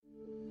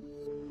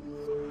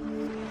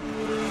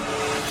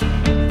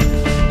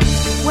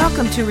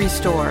Welcome to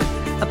Restore,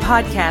 a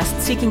podcast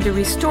seeking to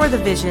restore the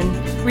vision,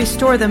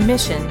 restore the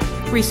mission,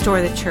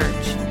 restore the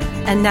church.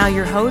 And now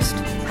your host,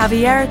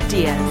 Javier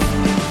Diaz.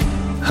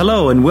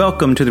 Hello and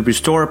welcome to the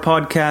Restore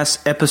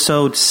Podcast,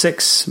 Episode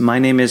 6. My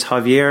name is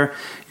Javier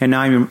and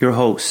I'm your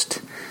host.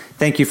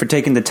 Thank you for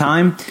taking the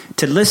time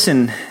to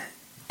listen.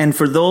 And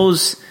for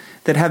those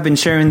that have been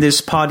sharing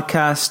this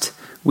podcast,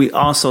 we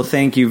also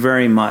thank you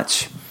very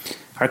much.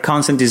 Our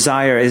constant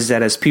desire is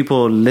that as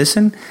people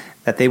listen,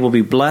 that they will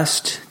be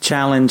blessed,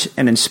 challenged,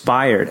 and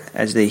inspired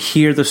as they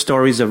hear the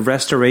stories of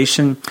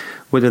restoration,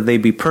 whether they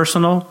be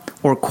personal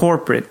or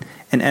corporate,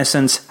 in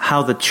essence,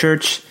 how the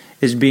church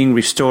is being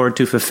restored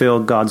to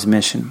fulfill God's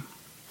mission.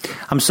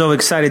 I'm so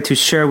excited to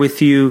share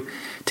with you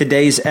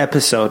today's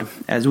episode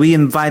as we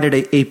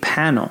invited a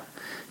panel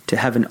to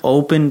have an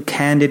open,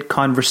 candid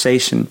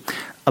conversation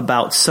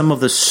about some of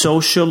the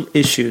social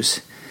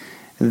issues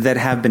that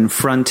have been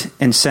front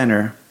and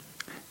center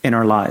in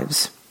our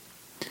lives.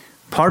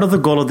 Part of the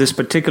goal of this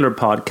particular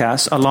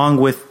podcast, along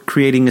with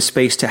creating a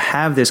space to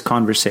have this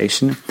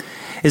conversation,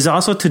 is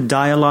also to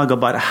dialogue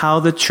about how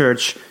the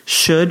church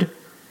should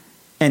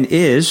and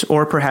is,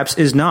 or perhaps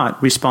is not,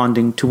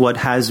 responding to what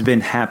has been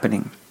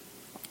happening.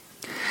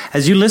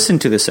 As you listen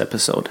to this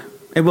episode,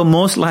 it will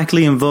most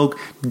likely invoke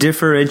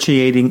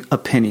differentiating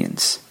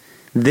opinions.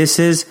 This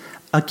is,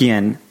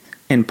 again,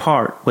 in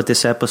part what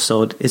this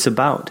episode is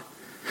about.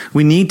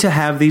 We need to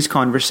have these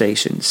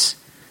conversations.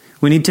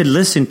 We need to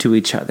listen to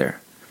each other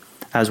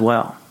as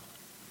well.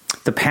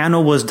 The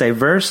panel was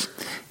diverse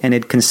and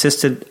it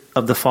consisted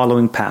of the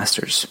following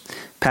pastors.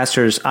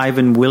 Pastors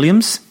Ivan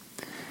Williams,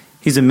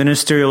 he's a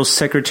ministerial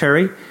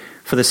secretary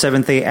for the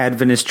Seventh-day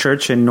Adventist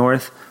Church in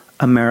North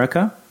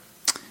America.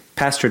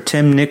 Pastor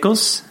Tim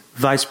Nichols,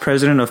 vice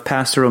president of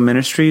pastoral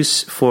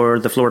ministries for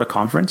the Florida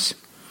Conference.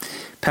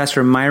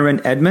 Pastor Myron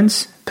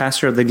Edmonds,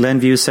 pastor of the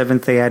Glenview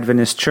Seventh-day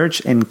Adventist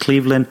Church in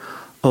Cleveland,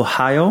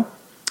 Ohio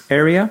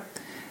area.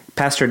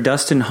 Pastor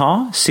Dustin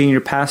Hall,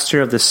 senior pastor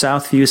of the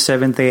Southview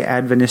Seventh-day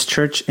Adventist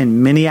Church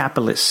in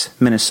Minneapolis,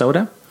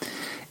 Minnesota.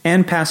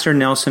 And Pastor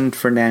Nelson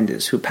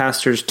Fernandez, who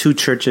pastors two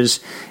churches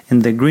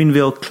in the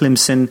Greenville,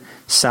 Clemson,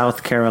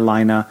 South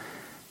Carolina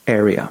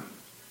area.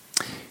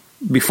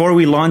 Before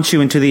we launch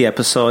you into the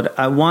episode,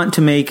 I want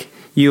to make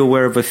you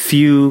aware of a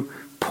few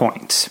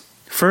points.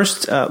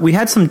 First, we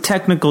had some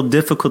technical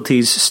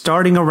difficulties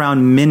starting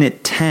around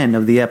minute 10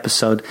 of the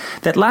episode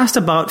that last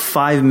about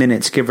 5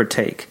 minutes, give or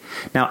take.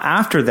 Now,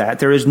 after that,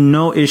 there is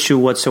no issue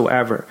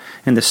whatsoever,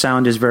 and the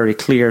sound is very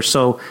clear.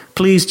 So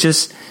please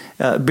just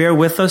bear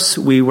with us.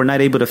 We were not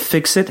able to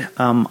fix it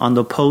on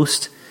the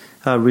post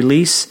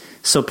release.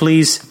 So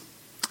please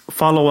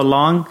follow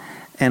along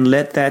and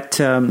let that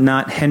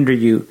not hinder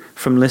you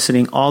from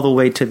listening all the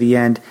way to the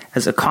end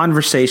as a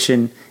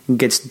conversation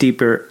gets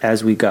deeper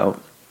as we go.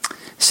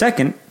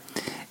 Second,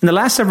 in the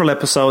last several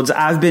episodes,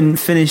 I've been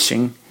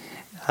finishing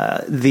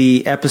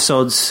the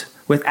episodes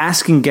with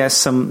asking guests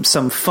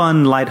some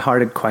fun,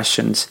 lighthearted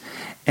questions.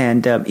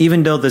 And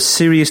even though the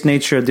serious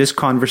nature of this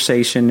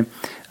conversation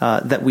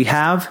that we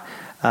have,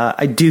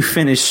 I do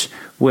finish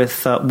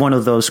with one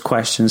of those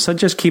questions. So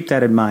just keep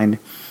that in mind.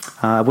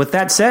 With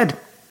that said,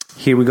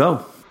 here we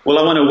go. Well,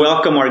 I want to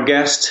welcome our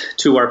guest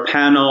to our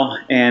panel,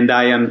 and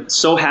I am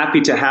so happy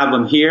to have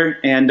them here.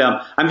 And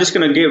I'm just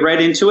going to get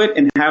right into it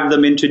and have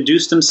them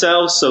introduce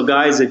themselves. So,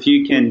 guys, if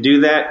you can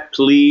do that,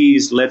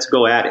 please, let's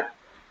go at it.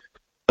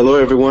 Hello,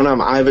 everyone. I'm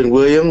Ivan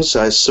Williams.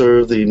 I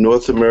serve the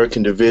North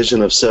American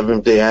Division of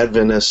Seventh-day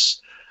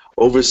Adventists,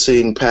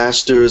 overseeing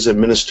pastors and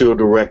ministerial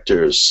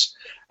directors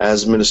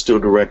as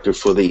ministerial director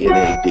for the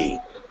NAD.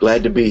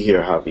 Glad to be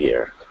here,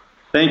 Javier.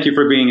 Thank you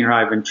for being here,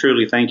 Ivan.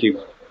 Truly, thank you.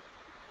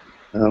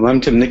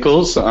 I'm Tim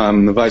Nichols.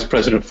 I'm the Vice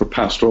President for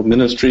Pastoral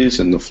Ministries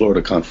in the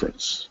Florida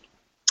Conference.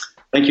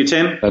 Thank you,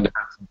 Tim.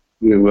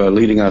 You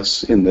leading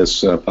us in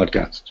this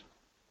podcast.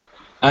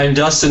 I'm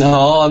Dustin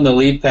Hall. I'm the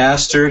lead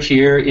pastor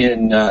here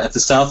at the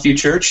Southview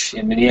Church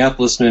in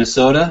Minneapolis,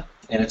 Minnesota,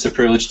 and it's a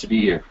privilege to be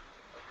here.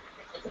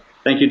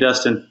 Thank you,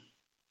 Dustin.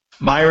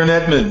 Myron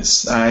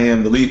Edmonds. I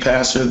am the lead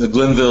pastor of the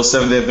Glenville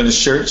Seventh-day Adventist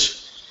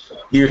Church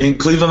here in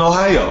Cleveland,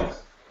 Ohio.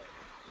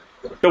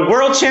 The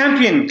world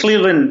champion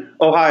Cleveland,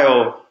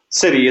 Ohio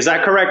City. Is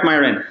that correct,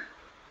 Myron?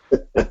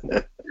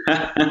 Thank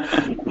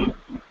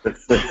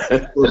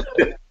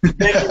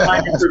you,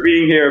 Myron, for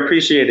being here.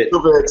 Appreciate it.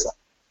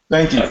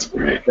 Thank you. That's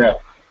great. Yeah.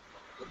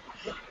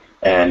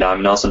 And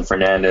I'm Nelson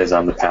Fernandez.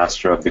 I'm the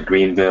pastor of the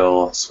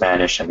Greenville,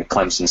 Spanish, and the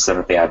Clemson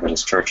Seventh-day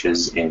Adventist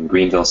churches in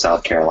Greenville,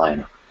 South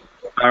Carolina.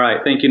 All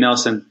right. Thank you,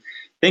 Nelson.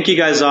 Thank you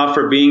guys all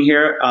for being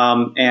here. So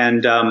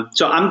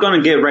I'm going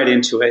to get right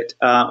into it.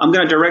 I'm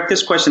going to direct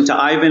this question to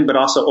Ivan, but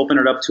also open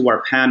it up to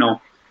our panel.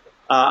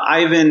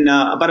 Ivan,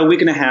 about a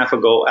week and a half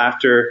ago,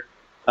 after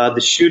the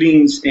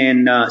shootings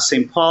in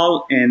St.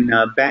 Paul and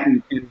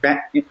Baton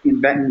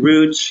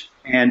Rouge,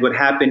 and what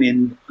happened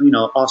in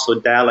also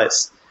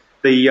Dallas,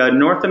 the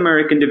North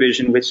American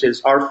Division, which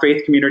is our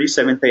faith community,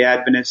 Seventh-day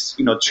Adventist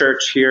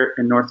church here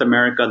in North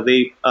America,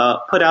 they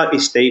put out a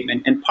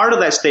statement, and part of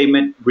that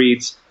statement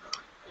reads,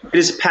 It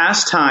is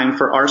past time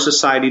for our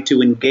society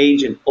to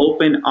engage in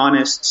open,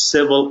 honest,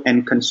 civil,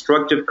 and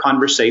constructive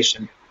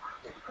conversation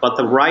about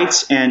the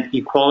rights and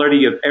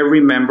equality of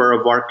every member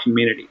of our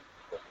community.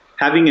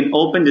 Having an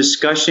open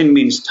discussion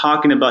means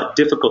talking about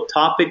difficult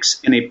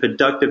topics in a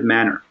productive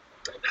manner.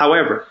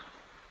 However,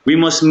 we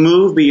must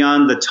move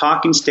beyond the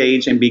talking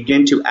stage and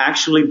begin to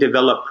actually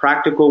develop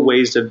practical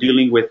ways of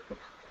dealing with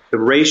the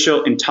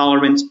racial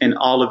intolerance in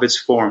all of its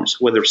forms,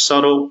 whether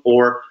subtle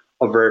or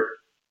overt.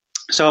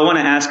 So I want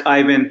to ask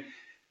Ivan,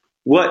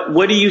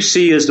 what do you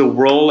see as the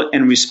role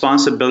and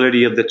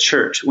responsibility of the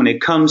church when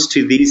it comes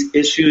to these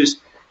issues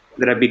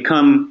that have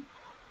become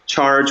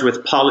charged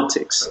with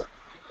politics?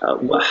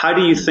 How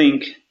do you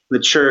think the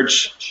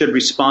church should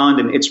respond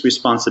in its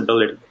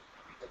responsibility?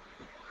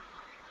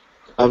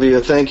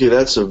 Javier, thank you.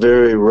 That's a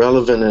very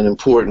relevant and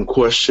important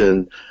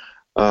question.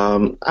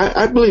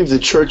 I believe the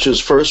church's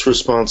first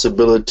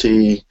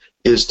responsibility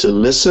is to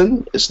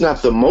listen. It's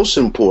not the most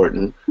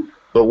important,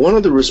 but one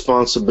of the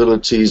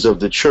responsibilities of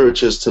the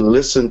church is to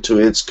listen to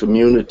its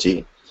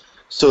community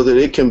so that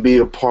it can be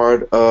a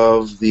part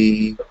of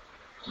the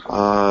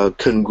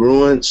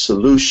congruent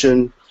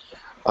solution,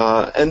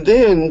 and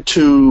then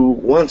to,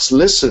 once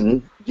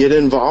listen, get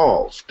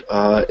involved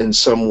in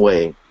some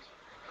way,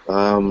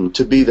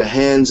 to be the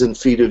hands and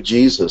feet of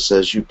Jesus,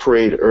 as you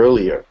prayed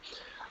earlier.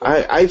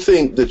 I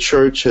think the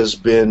church has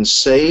been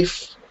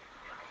safe,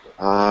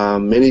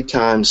 many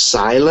times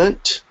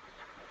silent,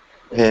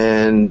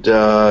 and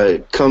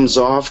it comes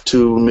off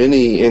to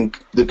many in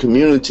the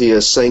community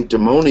as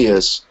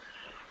sanctimonious,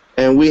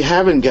 and we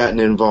haven't gotten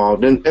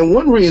involved. And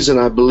one reason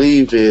I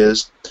believe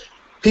is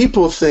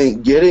people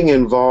think getting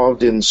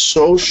involved in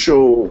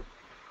social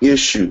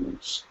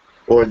issues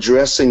or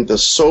addressing the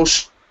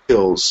social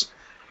ills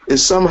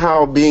is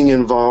somehow being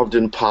involved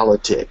in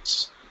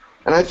politics.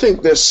 And I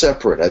think they're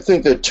separate. I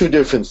think they're two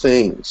different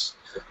things.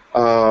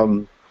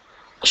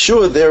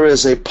 Sure, there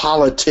is a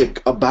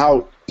politic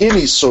about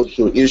any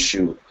social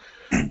issue,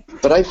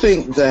 but I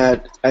think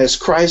that as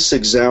Christ's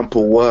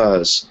example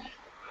was,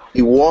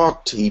 he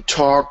walked, he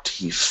talked,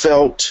 he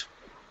felt,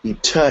 he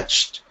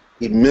touched,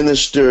 he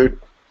ministered.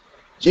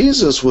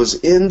 Jesus was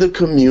in the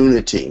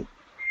community.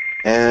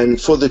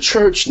 And for the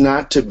church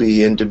not to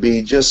be, and to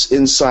be just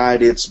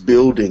inside its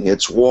building,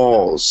 its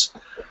walls.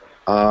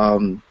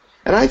 And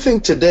I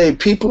think today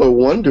people are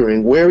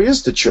wondering, where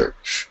is the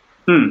church?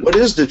 What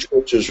is the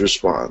church's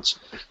response?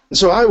 And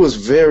so I was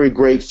very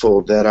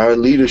grateful that our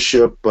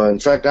leadership, in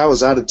fact, I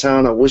was out of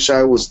town. I wish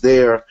I was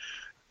there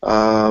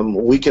a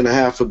week and a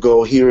half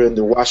ago here in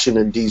the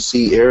Washington,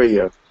 D.C.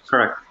 area.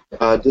 Correct.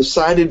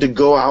 Decided to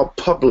go out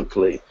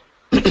publicly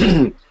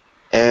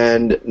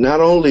and not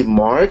only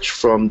march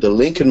from the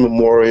Lincoln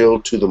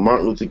Memorial to the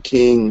Martin Luther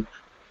King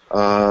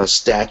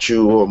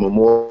statue or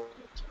memorial,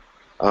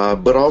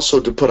 but also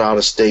to put out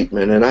a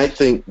statement. And I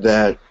think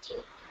that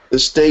the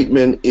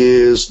statement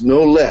is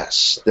no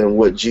less than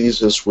what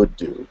Jesus would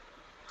do.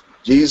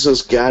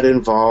 Jesus got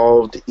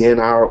involved in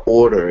our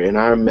order, in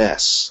our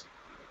mess.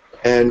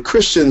 And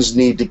Christians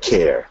need to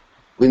care.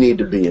 We need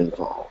to be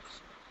involved.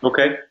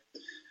 Okay.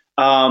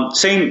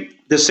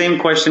 The same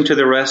question to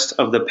the rest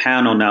of the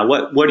panel now.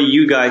 What do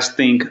you guys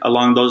think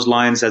along those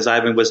lines, as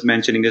Ivan was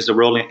mentioning, is the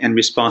role and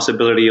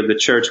responsibility of the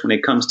church when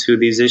it comes to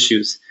these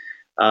issues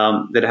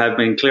that have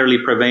been clearly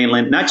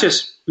prevalent, not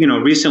just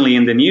recently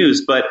in the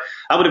news, but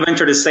I would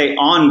venture to say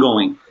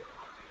ongoing.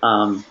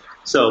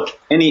 So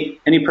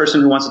any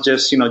person who wants to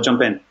just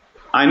jump in.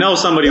 I know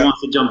somebody wants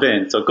to jump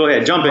in, so go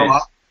ahead, jump in.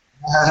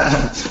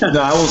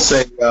 No, I will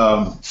say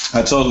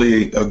I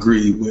totally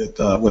agree with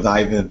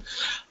Ivan.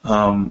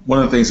 One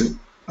of the things that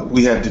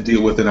we had to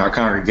deal with in our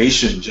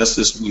congregation just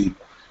this week,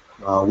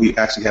 we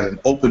actually had an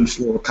open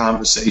floor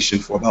conversation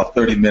for about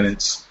 30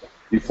 minutes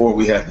before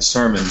we had the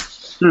sermon.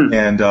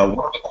 And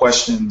one of the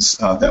questions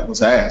that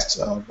was asked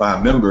by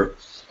a member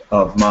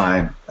of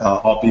mine,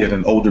 albeit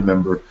an older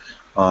member,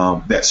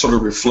 that sort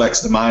of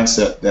reflects the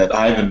mindset that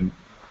Ivan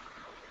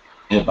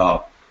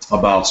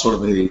about sort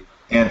of the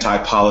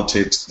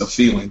anti-politics, the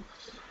feeling.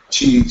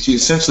 She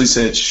essentially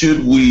said,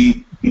 should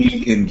we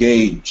be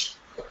engaged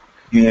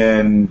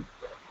in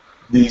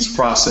these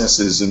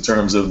processes in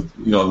terms of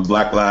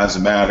Black Lives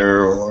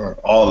Matter or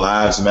All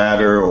Lives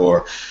Matter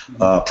or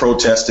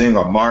protesting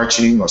or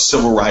marching or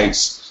civil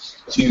rights?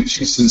 She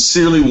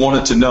sincerely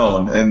wanted to know,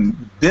 and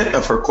the bit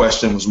of her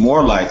question was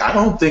more like, I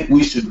don't think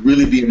we should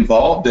really be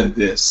involved in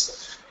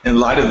this in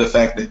light of the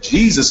fact that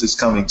Jesus is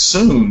coming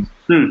soon.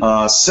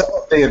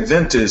 Seventh-day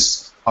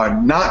Adventists are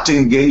not to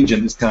engage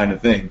in this kind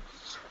of thing.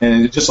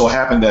 And it just so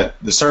happened that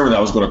the sermon I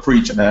was going to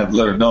preach, and I had to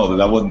let her know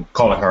that I wasn't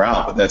calling her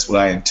out, but that's what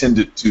I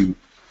intended to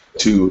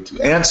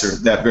answer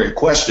that very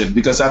question,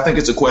 because I think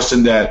it's a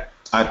question that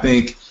I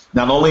think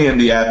not only in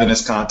the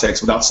Adventist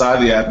context, but outside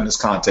the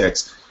Adventist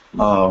context,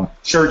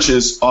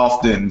 churches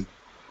often,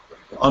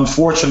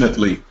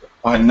 unfortunately,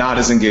 are not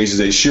as engaged as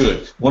they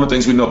should. One of the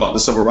things we know about the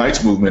civil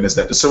rights movement is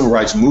that the civil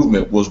rights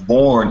movement was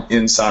born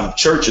inside of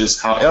churches.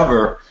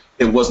 However,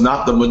 it was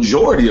not the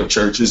majority of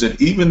churches,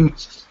 and even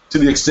to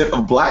the extent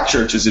of black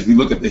churches, if you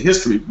look at the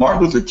history,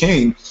 Martin Luther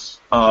King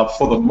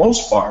for the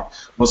most part,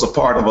 was a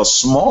part of a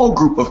small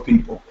group of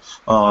people.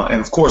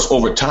 And, of course,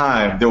 over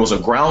time, there was a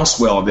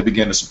groundswell and they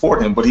began to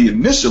support him. But he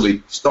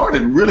initially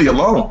started really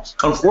alone.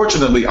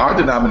 Unfortunately, our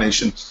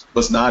denomination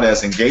was not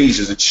as engaged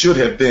as it should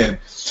have been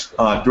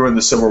during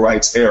the civil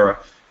rights era.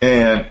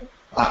 And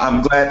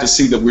I'm glad to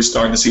see that we're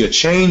starting to see a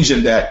change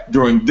in that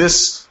during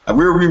this.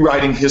 We're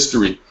rewriting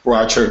history for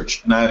our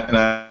church. And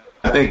I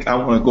think I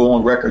want to go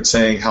on record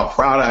saying how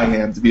proud I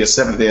am to be a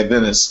Seventh-day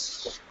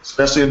Adventist,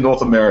 especially in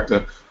North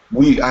America.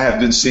 I have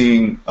been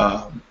seeing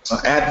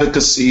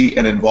advocacy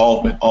and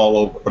involvement all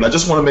over. But I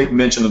just want to make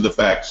mention of the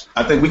fact,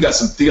 I think we got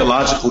some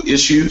theological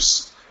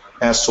issues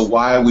as to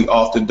why we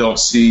often don't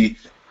see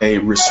a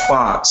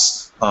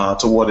response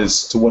to what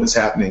is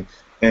happening.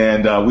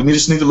 And we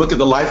just need to look at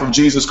the life of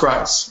Jesus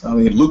Christ. I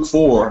mean, Luke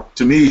 4,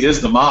 to me,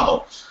 is the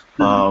model.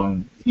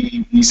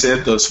 He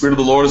said the Spirit of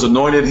the Lord has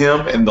anointed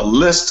him, and the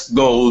list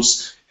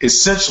goes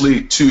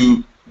essentially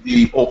to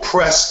the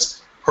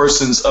oppressed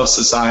persons of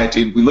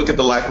society. We look at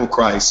the life of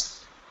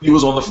Christ. He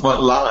was on the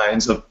front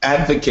lines of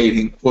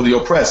advocating for the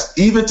oppressed,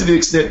 even to the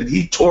extent that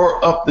he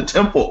tore up the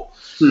temple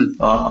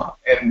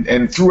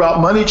and threw out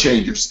money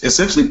changers,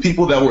 essentially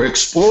people that were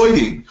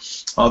exploiting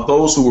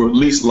those who were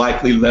least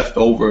likely left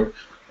over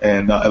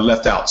and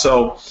left out.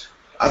 So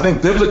I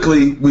think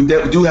biblically we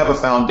do have a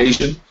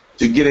foundation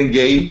to get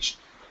engaged,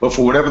 but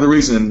for whatever the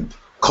reason,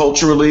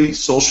 culturally,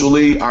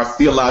 socially, our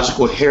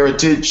theological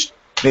heritage,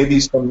 maybe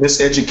some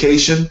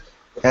miseducation,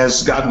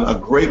 has gotten a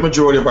great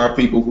majority of our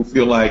people who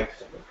feel like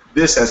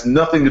this has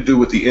nothing to do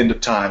with the end of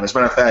time. As a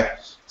matter of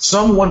fact,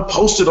 someone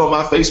posted on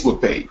my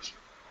Facebook page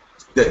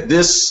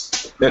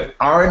that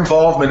our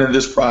involvement in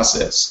this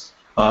process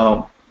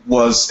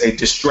was a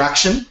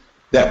distraction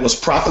that was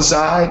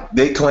prophesied,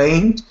 they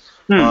claimed,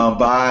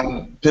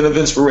 by Pen of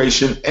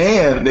Inspiration,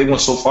 and they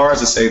went so far as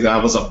to say that I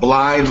was a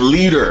blind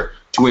leader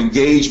to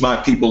engage my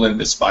people in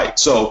this fight.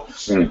 So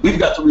we've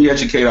got to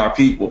re-educate our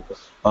people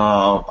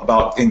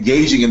about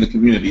engaging in the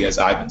community, as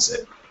Ivan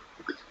said.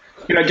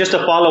 Just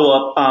to follow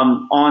up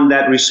on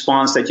that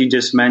response that you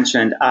just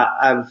mentioned,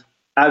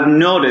 I've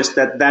noticed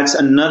that that's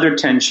another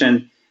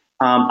tension.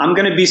 I'm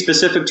going to be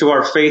specific to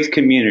our faith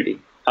community.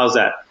 How's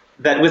that?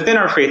 That within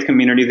our faith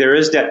community, there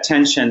is that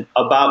tension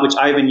about which,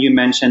 Ivan, you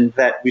mentioned,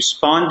 that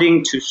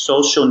responding to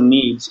social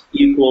needs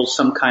equals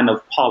some kind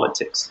of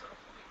politics.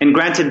 And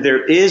granted,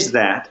 there is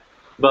that.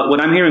 But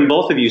what I'm hearing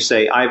both of you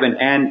say, Ivan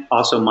and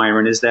also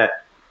Myron, is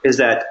that,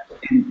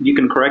 and you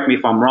can correct me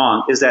if I'm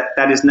wrong, is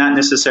that is not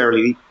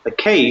necessarily the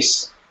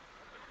case,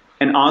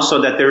 and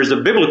also that there is a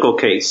biblical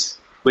case,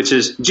 which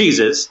is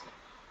Jesus,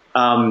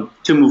 to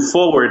move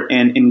forward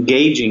and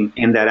engaging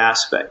in that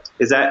aspect.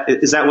 Is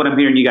that what I'm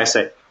hearing you guys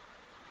say?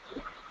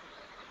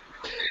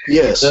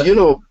 Yes,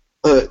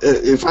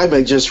 if I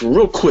may just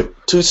real quick,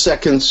 2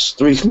 seconds,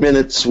 3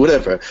 minutes,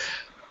 whatever.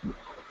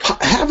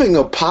 Having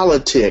a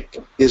politic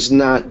is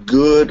not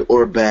good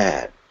or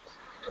bad.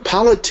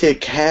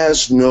 Politic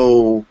has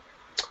no,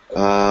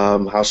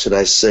 how should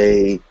I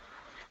say,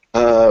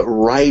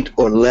 right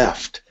or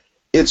left.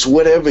 It's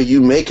whatever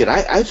you make it.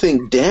 I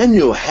think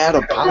Daniel had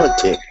a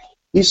politic.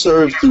 He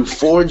served through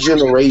 4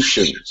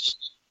 generations,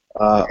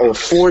 or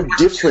 4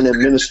 different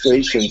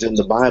administrations in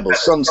the Bible.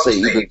 Some say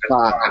even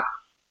 5.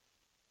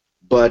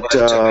 But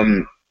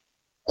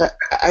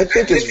I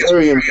think it's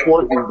very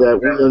important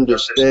that we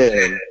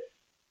understand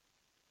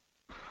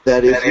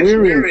that if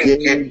we're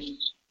engaged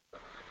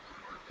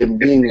in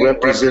being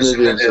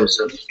representatives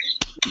of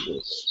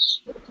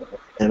Jesus,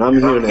 and I'm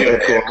hearing an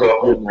echo.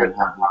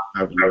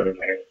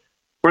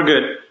 We're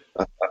good.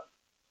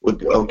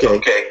 Okay.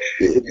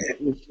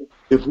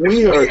 If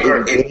we are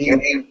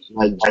engaged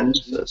like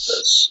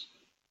Jesus,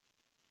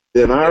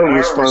 then our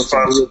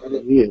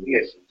responsibility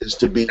is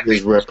to be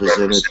his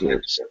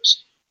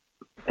representatives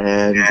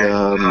and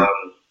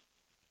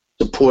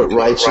support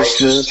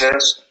righteousness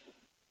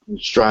and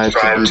strive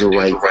to do the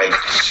right thing.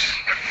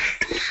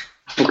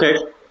 Okay.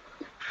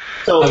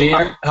 So,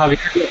 Javier,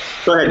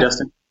 go ahead,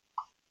 Justin.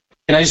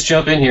 Can I just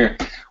jump in here?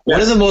 Yes.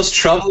 One of the most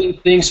troubling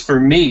things for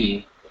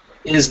me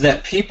is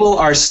that people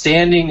are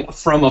standing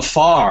from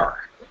afar,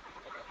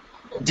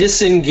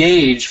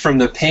 disengaged from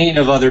the pain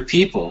of other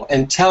people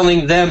and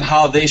telling them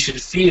how they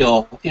should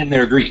feel in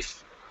their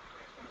grief.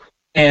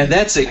 And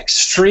that's an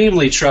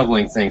extremely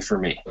troubling thing for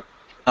me.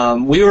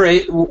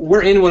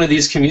 We're in one of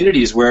these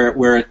communities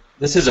where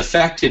this has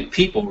affected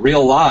people,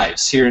 real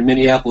lives, here in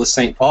Minneapolis,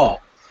 St.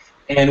 Paul.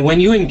 And when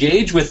you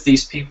engage with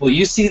these people,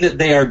 you see that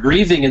they are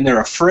grieving and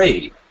they're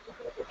afraid.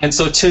 And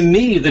so to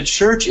me, the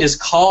church is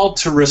called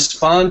to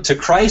respond to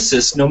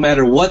crisis no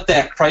matter what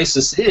that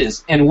crisis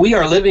is. And we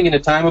are living in a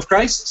time of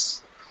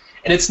crisis.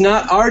 And it's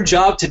not our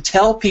job to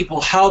tell people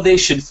how they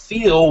should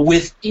feel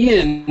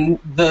within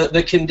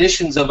the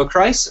conditions of a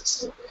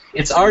crisis.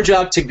 It's our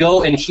job to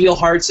go and heal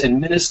hearts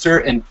and minister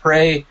and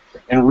pray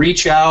and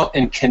reach out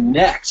and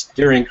connect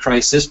during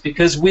crisis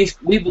because we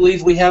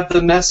believe we have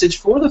the message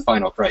for the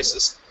final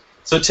crisis.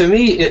 So to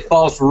me, it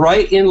falls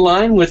right in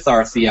line with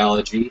our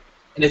theology,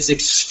 and it's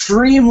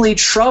extremely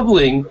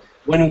troubling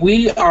when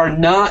we are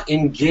not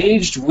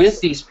engaged with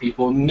these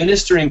people,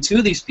 ministering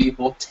to these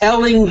people,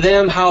 telling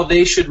them how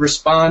they should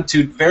respond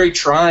to very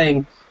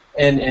trying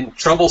and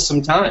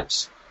troublesome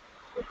times.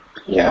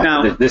 Yeah,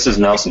 now, this is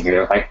Nelson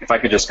here. If I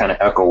could just kind of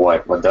echo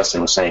what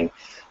Dustin was saying.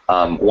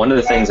 One of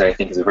the things I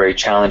think is very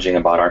challenging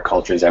about our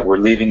culture is that we're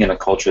living in a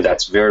culture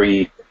that's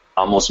very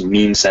almost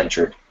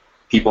meme-centered.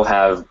 People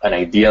have an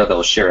idea,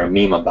 they'll share a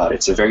meme about it.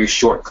 It's a very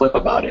short clip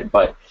about it,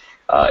 but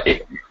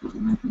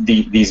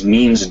these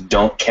memes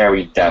don't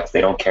carry depth,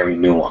 they don't carry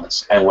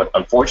nuance. And what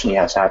unfortunately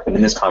has happened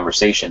in this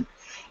conversation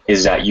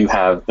is that you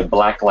have the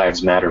Black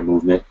Lives Matter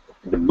movement,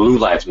 the Blue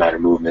Lives Matter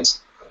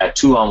movements, at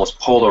two almost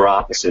polar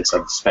opposites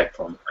of the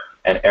spectrum.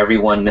 And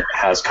everyone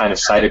has kind of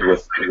sided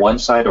with one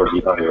side or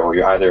the other, or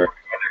you're either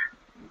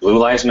Blue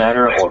Lives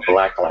Matter or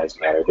Black Lives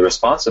Matter. The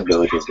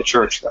responsibility of the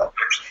church, though,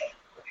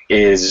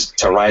 is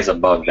to rise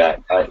above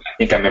that. I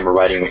think I remember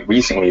writing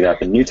recently that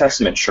the New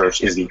Testament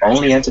church is the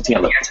only entity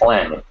on the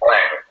planet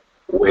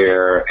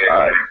where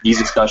these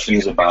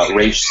discussions about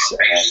race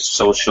and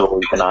social,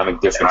 economic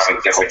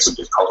differences,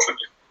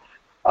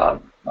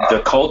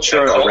 the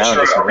culture around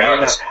us may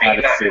not have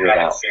it figured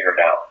out.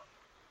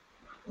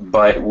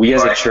 But we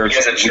as a church,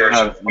 we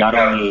have not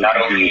only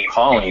the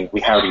calling,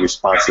 we have the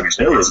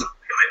responsibility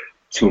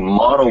to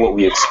model what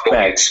we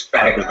expect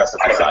out of the rest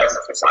of society.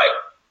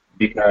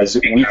 Because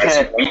we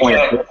can't point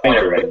a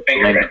finger and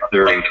blame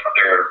other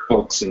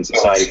folks in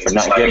society for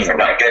not getting it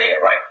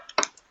right.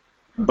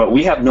 But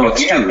we have no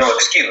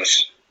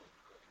excuse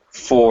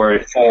for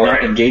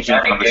not engaging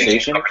in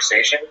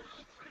conversation.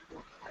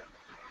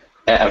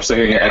 I'm still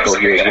hearing an echo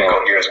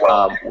here as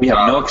well. We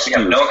have no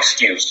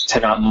excuse to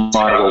not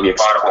model what we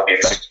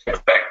expect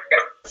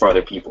for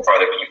other people.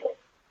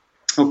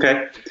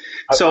 Okay.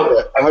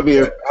 So how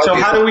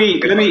do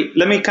we?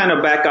 Let me kind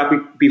of back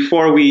up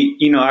before we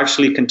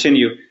actually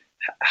continue.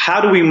 How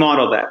do we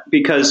model that?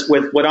 Because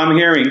with what I'm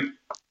hearing,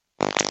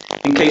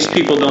 in case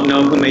people don't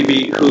know who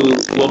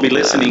will be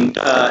listening,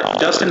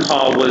 Dustin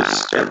Hall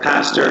was a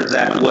pastor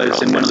that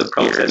was in one of the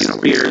protests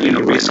here.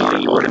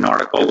 Recently wrote an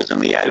article. It was in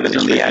the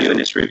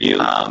Adventist Review.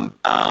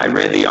 I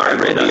read the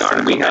article.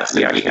 We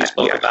actually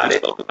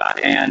spoke about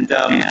it. And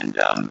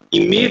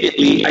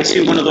immediately I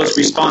see one of those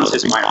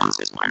responses, Myron,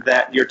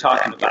 that you're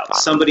talking about.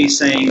 Somebody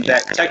saying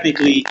that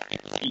technically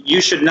you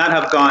should not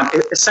have gone.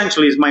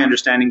 Essentially, is my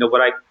understanding of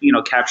what I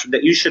captured,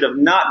 that you should have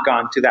not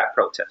gone to that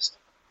protest.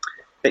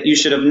 That you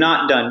should have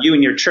not done, you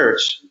and your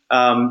church.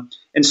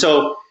 And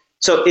so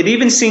it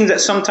even seems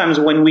that sometimes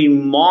when we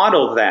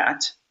model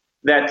that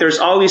there's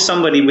always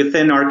somebody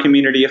within our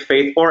community of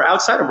faith or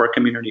outside of our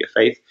community of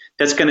faith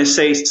that's going to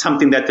say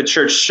something that the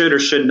church should or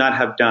should not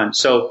have done.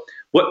 So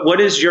what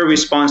is your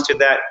response to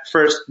that?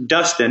 First,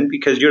 Dustin,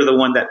 because you're the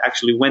one that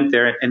actually went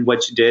there and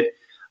what you did.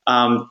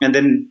 And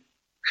then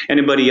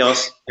anybody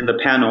else in the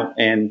panel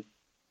and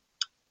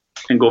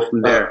go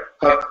from there.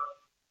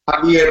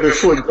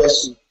 Before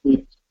Dustin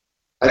speaks,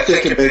 I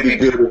think it may be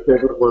good if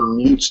everyone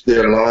mutes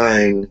their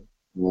line,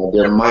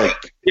 their mic.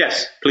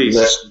 Yes, please.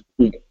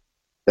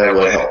 That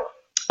will help.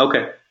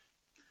 Okay.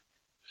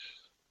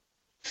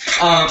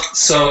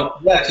 So,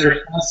 to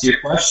respond to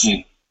your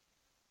question,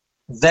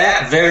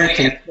 that very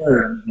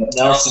concern that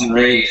Nelson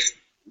raised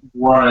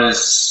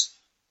was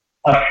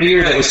a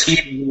fear that was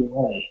keeping me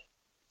away.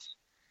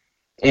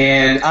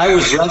 And I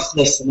was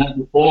restless the night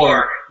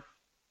before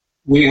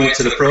we went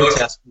to the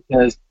protest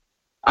because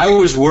I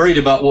was worried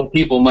about what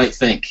people might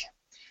think.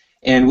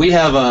 And we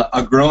have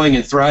a growing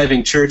and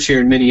thriving church here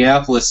in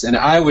Minneapolis, and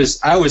I was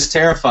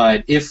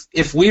terrified.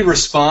 If we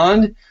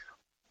respond,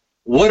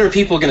 what are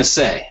people going to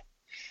say?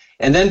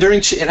 And then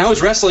and I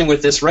was wrestling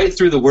with this right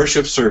through the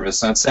worship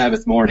service on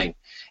Sabbath morning.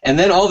 And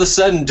then all of a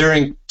sudden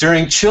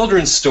during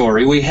children's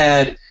story, we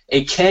had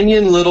a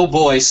Kenyan little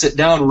boy sit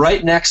down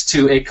right next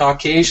to a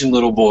Caucasian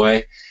little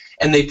boy,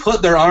 and they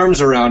put their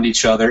arms around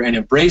each other and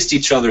embraced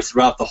each other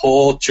throughout the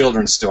whole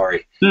children's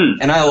story.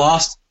 And I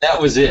lost.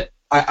 That was it.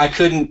 I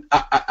couldn't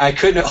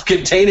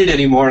contain it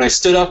anymore, and I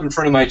stood up in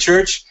front of my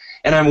church,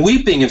 and I'm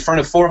weeping in front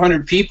of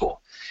 400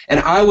 people. And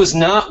I was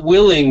not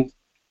willing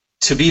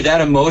to be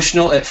that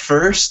emotional at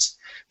first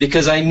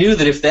because I knew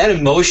that if that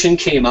emotion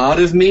came out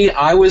of me,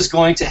 I was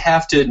going to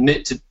have to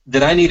admit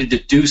that I needed to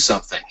do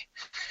something.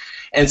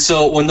 And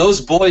so when those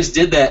boys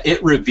did that,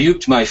 it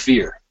rebuked my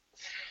fear.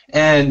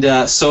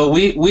 And so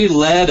we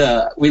led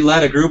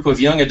a group of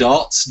young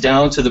adults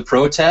down to the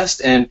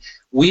protest, and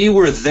we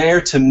were there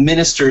to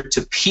minister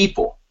to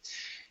people.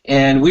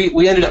 And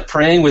we ended up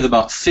praying with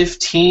about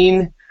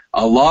 15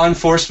 law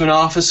enforcement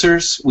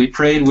officers. We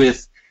prayed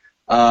with,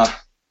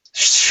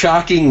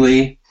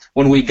 shockingly,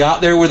 when we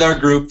got there with our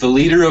group, the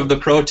leader of the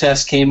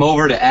protest came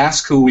over to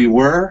ask who we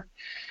were.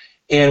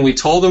 And we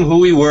told him who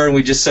we were, and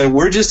we just said,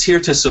 we're just here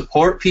to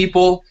support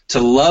people, to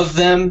love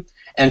them,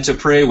 and to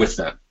pray with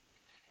them.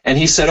 And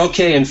he said,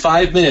 okay, in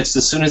 5 minutes,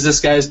 as soon as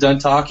this guy's done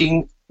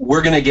talking,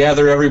 we're going to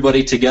gather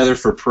everybody together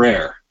for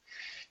prayer.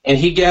 And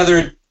he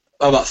gathered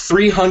about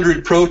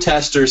 300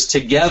 protesters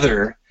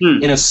together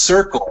in a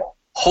circle,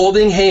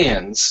 holding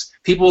hands,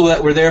 people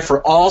that were there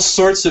for all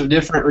sorts of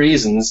different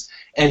reasons,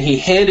 and he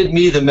handed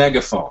me the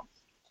megaphone.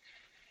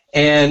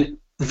 And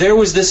there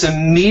was this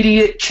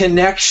immediate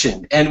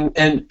connection,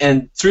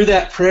 and through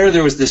that prayer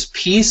there was this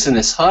peace and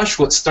this hush.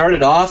 What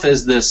started off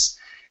as this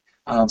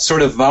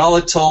sort of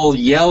volatile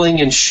yelling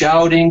and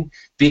shouting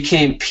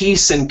became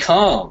peace and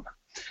calm.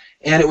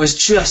 And it was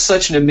just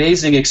such an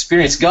amazing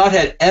experience. God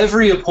had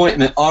every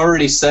appointment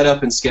already set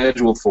up and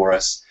scheduled for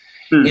us.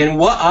 And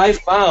what I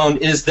found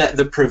is that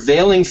the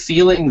prevailing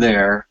feeling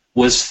there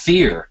was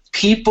fear.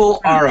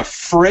 People are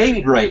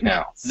afraid right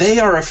now. They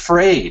are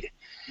afraid.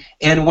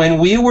 And when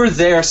we were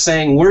there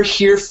saying, we're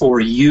here for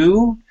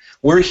you,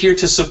 we're here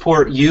to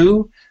support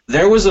you,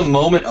 there was a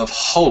moment of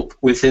hope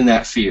within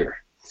that fear.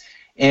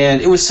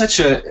 And it was such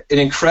an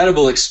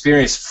incredible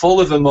experience,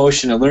 full of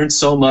emotion. I learned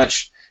so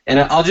much. And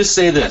I'll just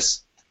say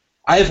this.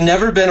 I have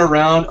never been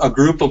around a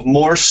group of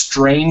more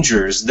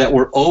strangers that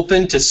were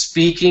open to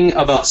speaking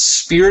about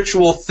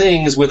spiritual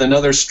things with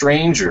another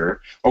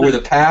stranger or with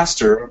a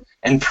pastor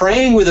and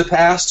praying with a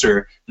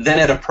pastor than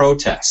at a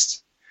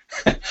protest.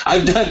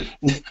 I've done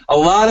a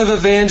lot of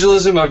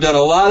evangelism. I've done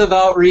a lot of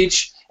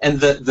outreach, and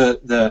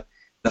the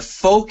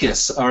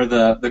focus or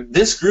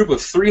this group of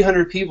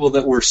 300 people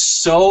that were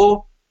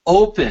so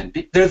open.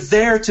 They're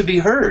there to be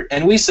heard,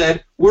 and we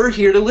said we're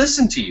here to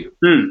listen to you.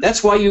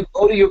 That's why you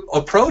go to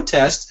a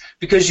protest,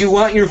 because you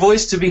want your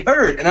voice to be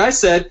heard. And I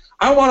said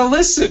I want to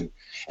listen,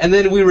 and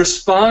then we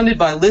responded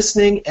by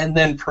listening and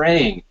then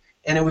praying,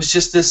 and it was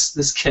just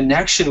this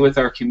connection with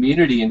our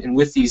community and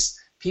with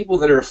these people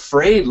that are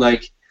afraid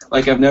like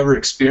I've never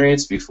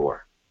experienced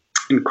before.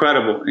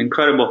 Incredible.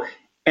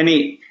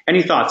 Any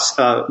thoughts,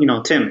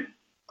 Tim?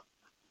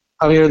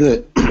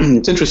 Javier,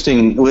 it's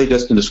interesting the way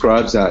Dustin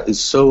describes that is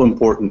so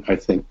important, I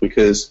think,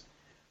 because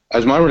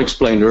as Myron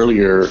explained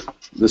earlier,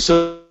 the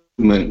civil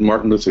movement,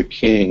 Martin Luther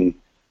King,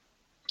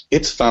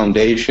 its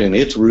foundation,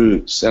 its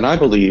roots, and I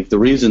believe the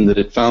reason that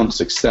it found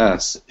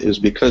success is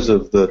because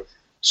of the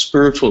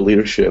spiritual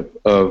leadership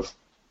of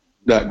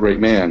that great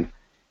man.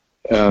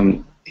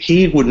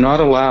 He would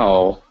not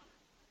allow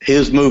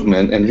his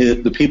movement and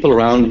the people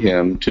around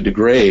him to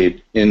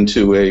degrade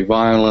into a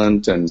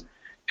violent and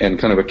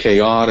kind of a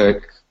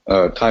chaotic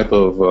type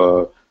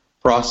of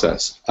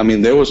process. I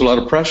mean, there was a lot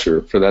of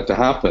pressure for that to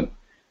happen.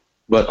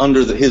 But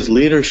under his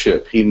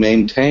leadership, he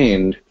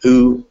maintained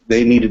who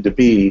they needed to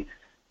be,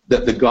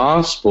 that the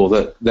gospel,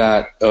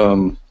 that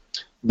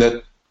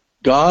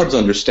God's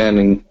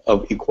understanding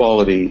of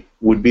equality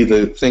would be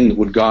the thing that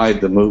would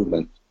guide the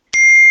movement.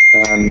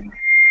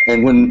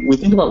 And when we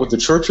think about what the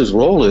church's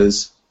role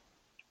is,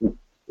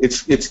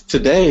 it's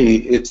today,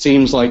 it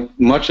seems like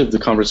much of the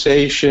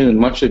conversation and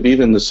much of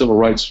even the civil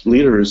rights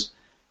leaders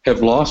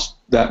have lost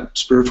that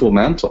spiritual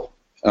mantle.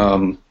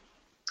 And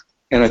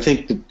I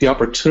think that the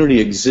opportunity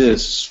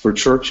exists for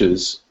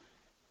churches,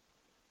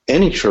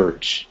 any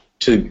church,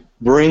 to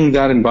bring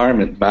that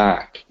environment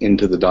back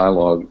into the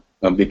dialogue,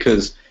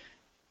 because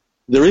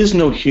there is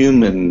no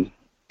human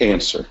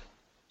answer.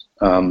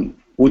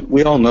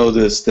 We all know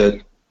this,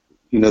 that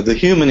the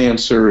human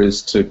answer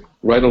is to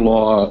write a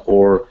law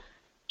or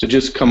to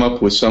just come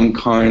up with some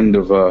kind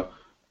of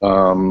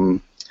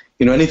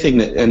anything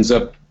that ends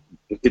up,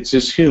 it's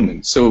just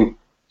human. So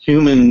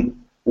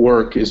human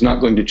work is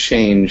not going to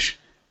change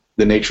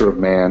the nature of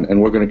man,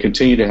 and we're going to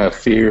continue to have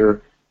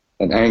fear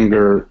and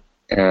anger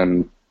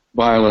and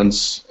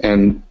violence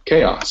and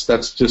chaos.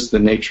 That's just the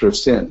nature of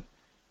sin.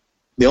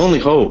 The only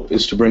hope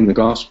is to bring the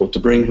gospel, to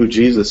bring who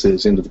Jesus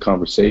is into the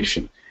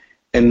conversation.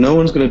 And no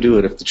one's going to do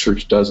it if the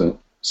church doesn't.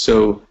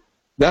 So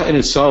that in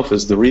itself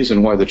is the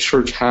reason why the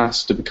church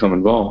has to become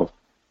involved.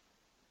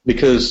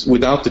 Because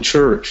without the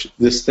church,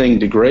 this thing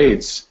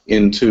degrades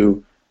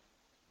into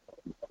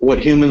what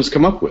humans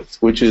come up with,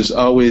 which is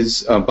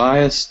always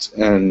biased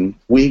and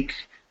weak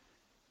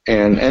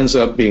and ends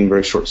up being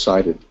very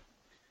short-sighted.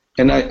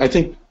 And I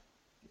think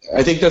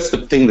that's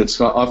the thing that's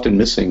often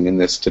missing in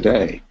this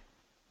today,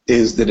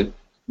 is that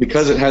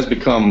because it has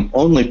become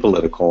only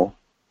political,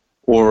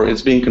 or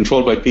it's being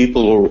controlled by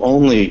people who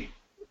only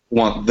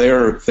want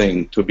their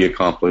thing to be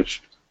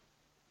accomplished,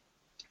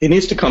 it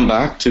needs to come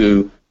back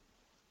to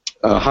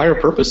higher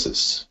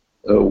purposes.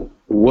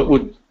 What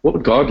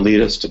would God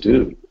lead us to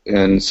do?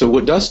 And so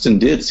what Dustin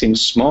did seems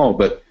small,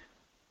 but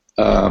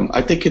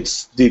I think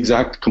it's the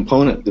exact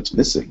component that's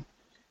missing.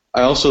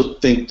 I also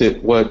think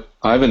that what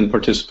Ivan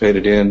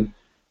participated in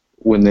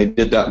when they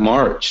did that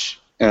march,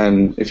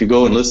 and if you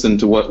go and listen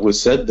to what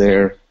was said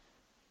there,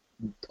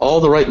 all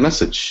the right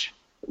message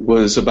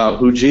was about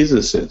who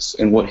Jesus is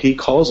and what he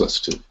calls us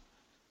to.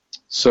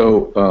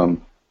 So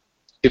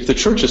if the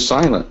church is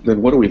silent,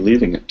 then what are we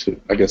leaving it to?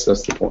 I guess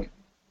that's the point.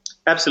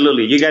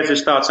 Absolutely. You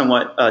guys' thoughts on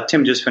what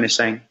Tim just finished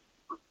saying?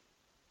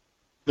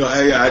 No,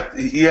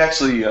 he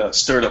actually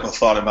stirred up a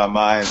thought in my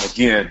mind.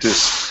 Again,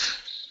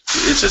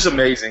 it's just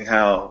amazing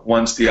how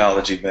one's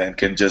theology, man,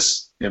 can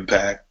just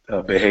impact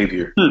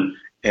behavior.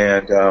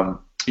 And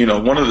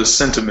one of the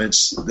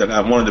sentiments that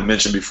I wanted to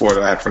mention before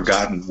that I had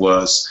forgotten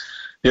was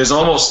there's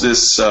almost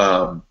this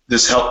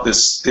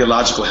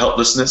theological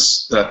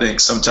helplessness that I think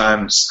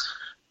sometimes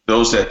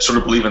those that sort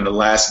of believe in the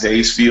last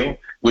days feel,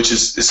 which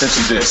is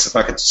essentially this. If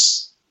I could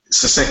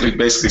succinctly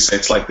basically say,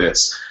 it's like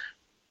this.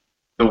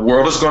 the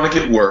world is going to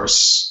get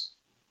worse,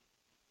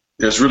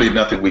 there's really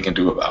nothing we can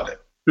do about it.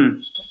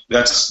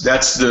 That's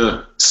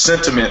the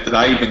sentiment that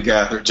I even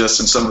gathered just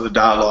in some of the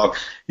dialogue.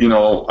 You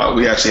know,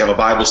 we actually have a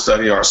Bible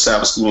study, our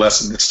Sabbath school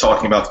lesson that's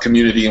talking about the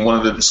community, and one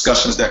of the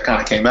discussions that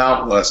kind of came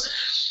out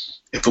was,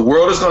 if the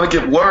world is going to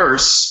get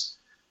worse,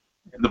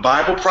 and the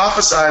Bible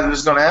prophesies that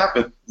it's going to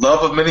happen,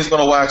 love of many is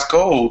going to wax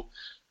cold,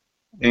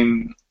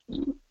 and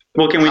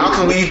how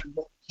can we even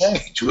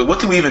change? What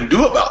can we even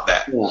do about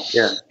that?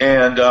 Yeah.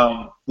 And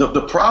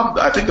the problem,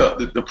 I think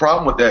the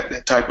problem with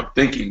that type of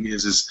thinking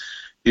is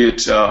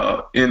it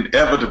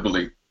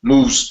inevitably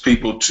moves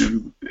people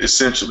to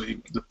essentially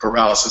the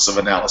paralysis of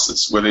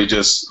analysis, where they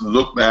just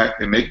look back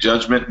and make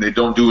judgment and they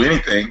don't do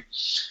anything.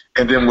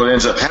 And then what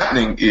ends up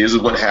happening is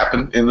what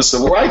happened in the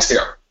civil rights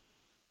era.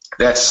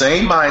 That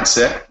same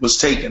mindset was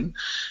taken,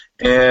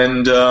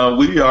 and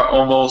we are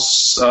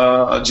almost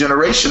a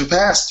generation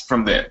past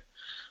from then.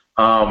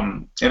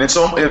 And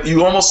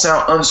you almost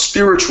sound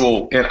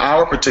unspiritual in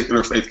our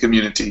particular faith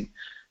community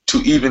to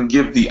even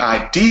give the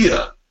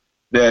idea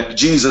that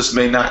Jesus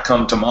may not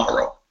come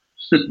tomorrow.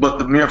 But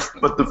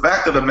the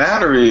fact of the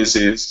matter is,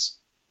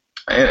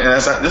 and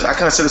as I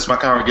kind of said this to my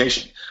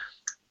congregation,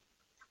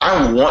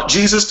 I want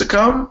Jesus to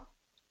come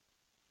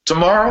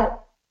tomorrow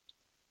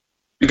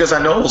because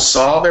I know he'll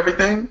solve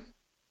everything.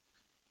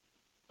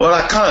 But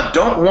I kind of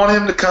don't want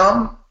him to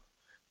come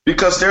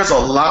because there's a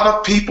lot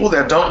of people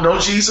that don't know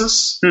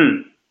Jesus,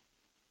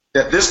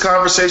 that this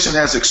conversation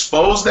has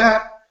exposed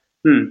that.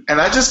 And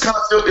I just kind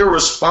of feel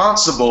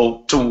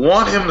irresponsible to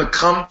want him to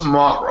come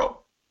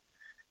tomorrow.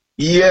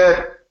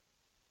 Yet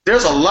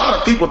there's a lot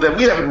of people that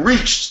we haven't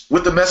reached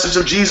with the message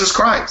of Jesus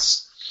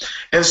Christ.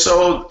 And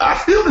so I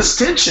feel this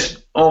tension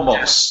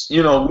almost,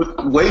 with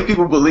the way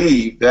people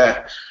believe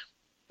that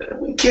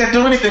we can't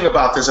do anything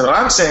about this. And what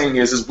I'm saying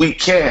is we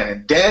can.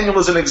 And Daniel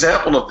is an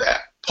example of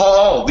that.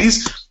 Paul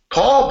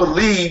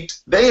believed,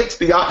 their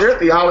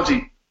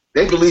theology,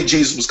 they believed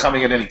Jesus was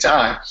coming at any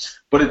time,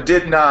 but it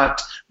did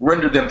not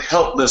render them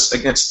helpless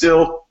against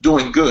still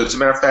doing good. As a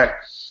matter of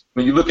fact,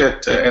 when you look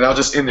at, and I'll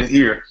just end it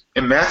here,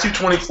 in Matthew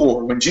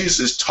 24, when Jesus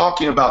is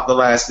talking about the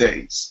last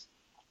days,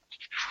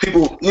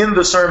 people end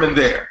the sermon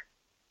there,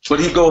 but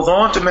he goes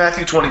on to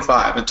Matthew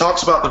 25 and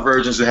talks about the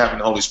virgins that have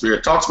the Holy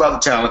Spirit, talks about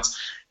the talents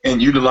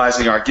and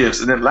utilizing our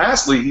gifts. And then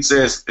lastly, he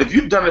says, if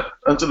you've done it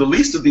unto the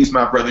least of these,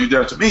 my brother, you've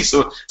done it to me.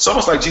 So it's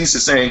almost like Jesus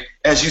is saying,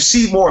 as you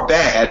see more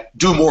bad,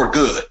 do more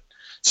good.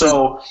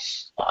 So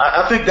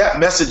I think that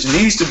message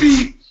needs to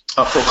be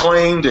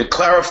proclaimed and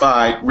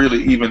clarified,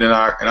 really, even in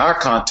our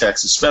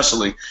context,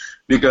 especially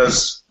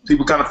because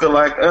people kind of feel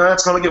like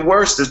it's going to get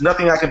worse. There's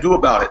nothing I can do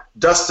about it.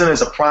 Dustin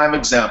is a prime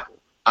example.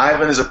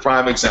 Ivan is a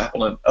prime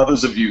example, and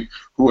others of you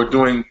who are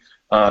doing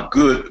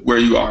good where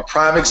you are,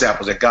 prime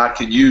examples that God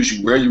can use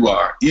you where you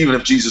are, even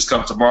if Jesus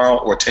comes tomorrow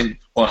or 10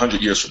 or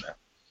 100 years from now.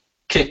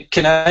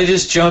 Can I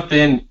just jump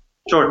in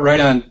right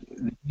on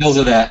the heels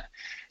of that?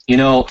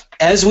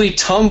 As we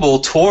tumble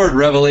toward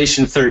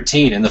Revelation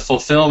 13 and the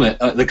fulfillment,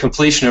 the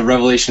completion of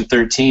Revelation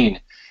 13,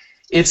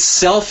 it's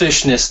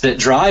selfishness that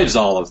drives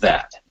all of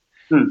that.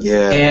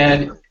 Yeah.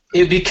 And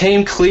it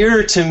became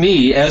clear to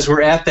me as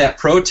we're at that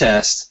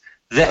protest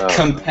that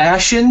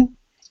compassion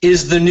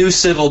is the new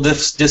civil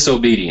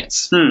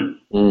disobedience.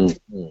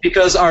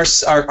 Because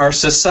our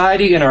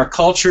society and our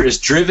culture is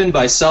driven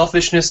by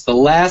selfishness. The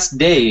last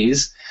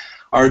days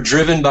are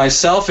driven by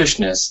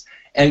selfishness.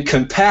 And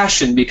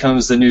compassion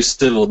becomes the new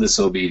civil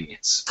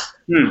disobedience.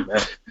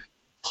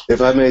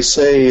 If I may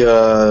say,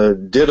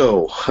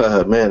 ditto.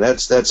 Man,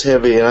 that's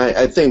heavy. And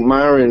I think,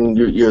 Myron,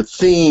 your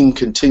theme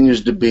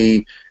continues to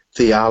be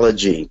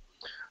theology.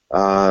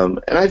 And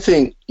I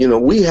think,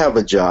 we have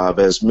a job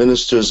as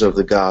ministers of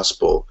the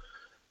gospel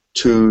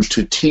to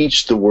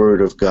teach the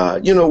word of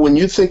God. When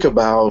you think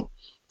about,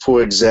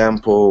 for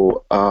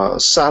example,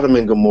 Sodom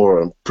and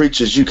Gomorrah,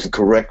 preachers, you can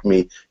correct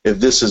me if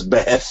this is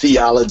bad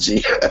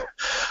theology.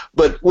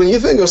 But when you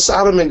think of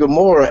Sodom and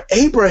Gomorrah,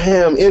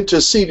 Abraham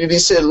interceded. He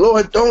said,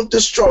 Lord, don't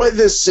destroy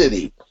this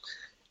city.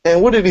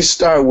 And what did he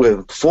start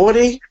with?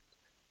 40?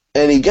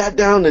 And he got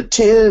down to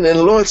 10, and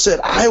the Lord said,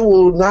 I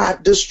will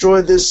not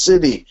destroy this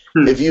city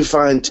if you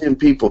find 10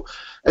 people.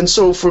 And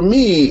so for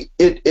me,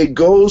 it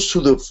goes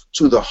to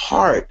the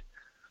heart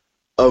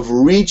of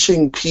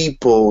reaching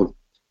people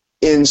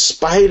in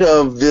spite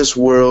of this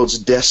world's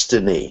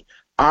destiny.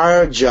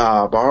 Our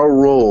job, our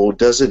role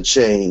doesn't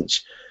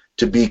change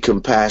to be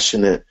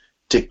compassionate,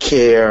 to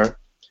care,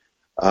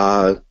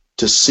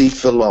 to seek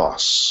the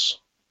lost,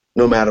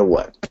 no matter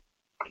what.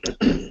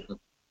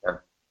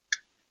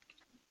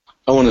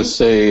 I want to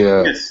say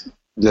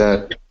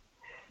that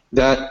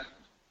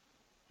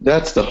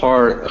that's the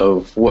heart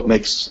of what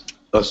makes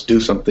us do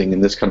something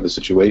in this kind of a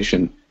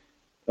situation.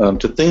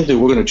 To think that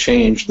we're going to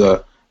change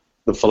the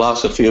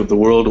philosophy of the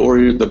world or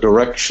the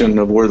direction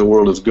of where the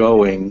world is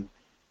going,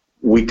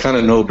 we kind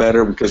of know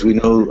better because we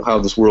know how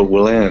this world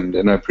will end.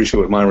 And I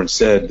appreciate what Myron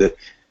said, that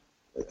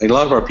a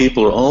lot of our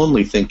people are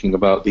only thinking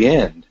about the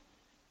end.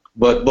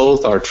 But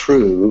both are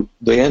true.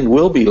 The end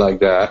will be like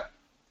that.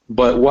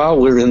 But while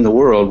we're in the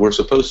world, we're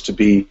supposed to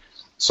be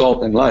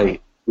salt and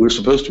light. We're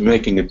supposed to be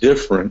making a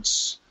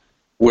difference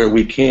where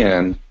we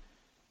can.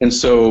 And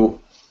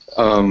so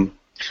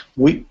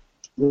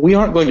we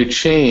aren't going to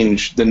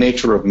change the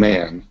nature of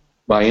man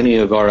by any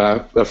of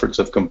our efforts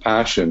of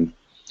compassion,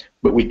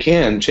 but we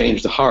can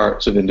change the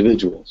hearts of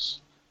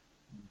individuals.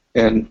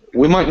 And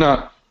we might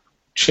not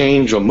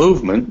change a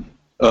movement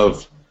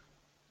of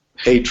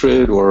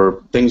hatred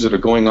or things that are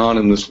going on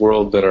in this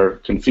world that are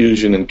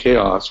confusion and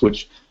chaos,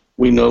 which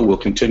we know will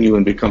continue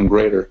and become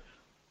greater.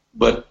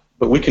 But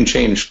we can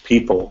change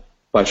people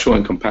by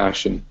showing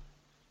compassion.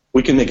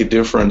 We can make a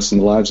difference in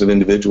the lives of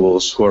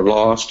individuals who are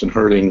lost and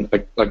hurting.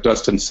 Like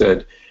Dustin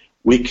said,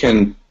 we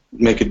can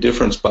make a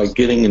difference by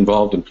getting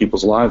involved in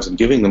people's lives and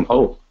giving them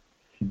hope.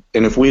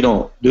 And if we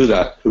don't do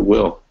that, who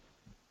will?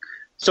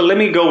 So let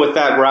me go with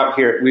that route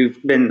here.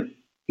 We've been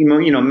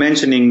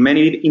mentioning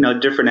many,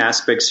 different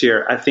aspects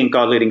here, I think,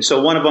 all leading.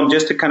 So one of them,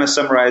 just to kind of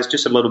summarize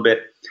just a little bit,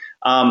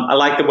 I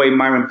like the way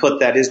Myron put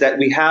that, is that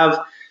we have,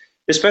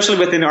 especially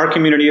within our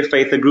community of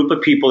faith, a group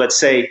of people that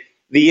say,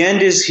 the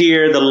end is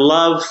here, the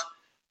love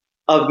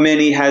of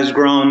many has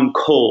grown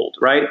cold,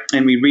 right?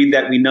 And we read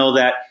that, we know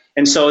that.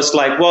 And so it's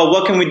like, well,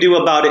 what can we do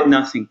about it?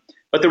 Nothing.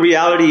 But the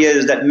reality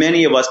is that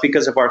many of us,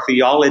 because of our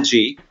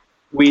theology,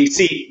 we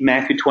see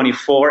Matthew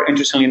 24.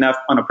 Interestingly enough,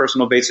 on a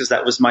personal basis,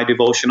 that was my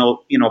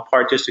devotional,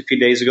 part just a few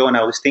days ago, and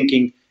I was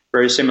thinking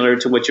very similar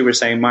to what you were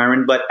saying,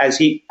 Myron. But as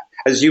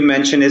you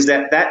mentioned, is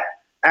that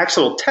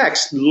actual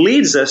text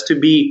leads us to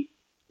be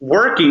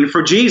working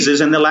for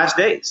Jesus in the last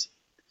days,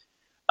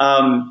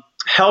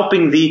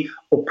 helping the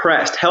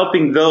oppressed,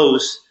 helping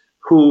those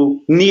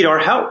who need our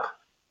help.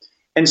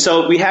 And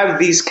so we have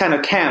these kind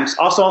of camps.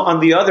 Also, on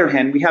the other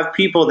hand, we have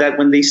people that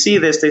when they see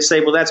this, they say,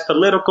 well, that's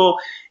political.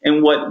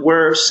 And what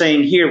we're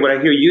saying here, what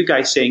I hear you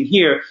guys saying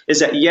here,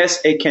 is that,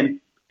 yes, it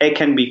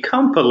can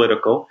become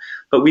political,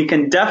 but we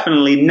can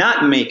definitely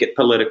not make it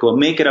political,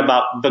 make it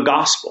about the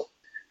gospel.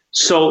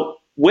 So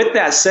with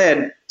that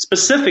said,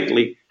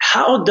 specifically,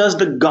 how does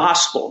the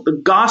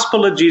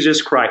gospel of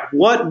Jesus Christ,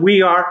 what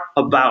we are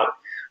about,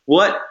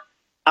 what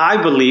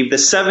I believe the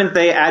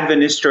Seventh-day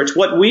Adventist Church,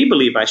 what we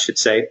believe, I should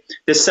say,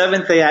 the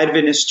Seventh-day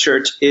Adventist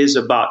Church is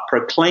about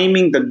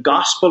proclaiming the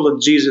gospel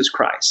of Jesus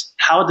Christ.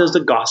 How does the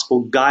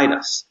gospel guide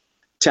us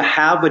to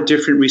have a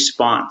different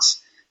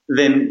response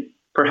than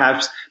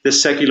perhaps the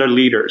secular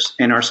leaders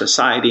in our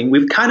society? And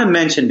we've kind of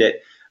mentioned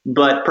it,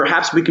 but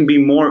perhaps we can be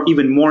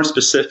even more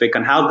specific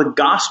on how the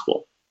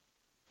gospel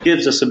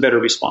gives us a better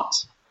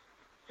response.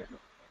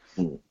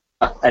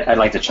 I'd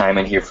like to chime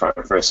in here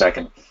for a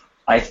second.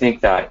 I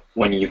think that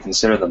when you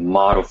consider the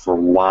model for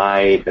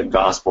why the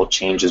gospel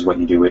changes what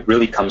you do, it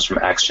really comes from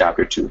Acts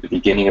chapter 2, the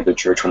beginning of the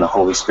church when the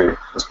Holy Spirit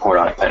was poured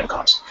out at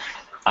Pentecost.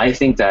 I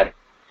think that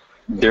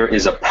there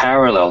is a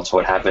parallel to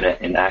what happened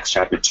in Acts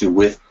chapter 2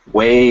 with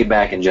way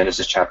back in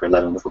Genesis chapter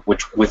 11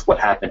 with what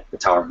happened at the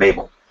Tower of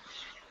Babel.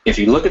 If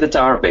you look at the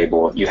Tower of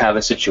Babel, you have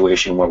a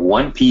situation where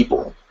one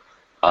people,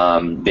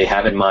 they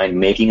have in mind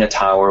making a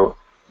tower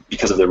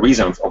because of the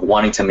reason of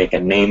wanting to make a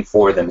name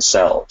for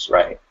themselves,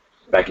 right?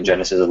 Back in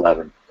Genesis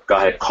 11.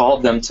 God had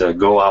called them to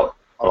go out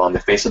along the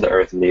face of the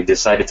earth, and they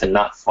decided to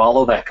not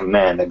follow that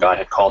command that God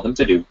had called them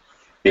to do.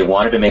 They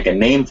wanted to make a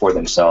name for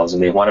themselves,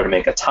 and they wanted to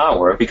make a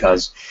tower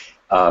because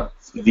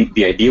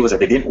the idea was that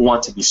they didn't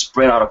want to be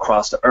spread out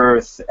across the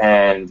earth.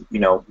 And,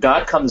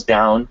 God comes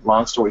down,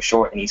 long story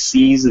short, and he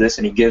sees this,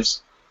 and he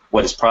gives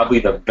what is probably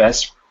the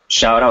best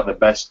shout-out, the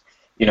best,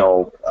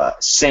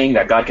 saying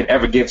that God could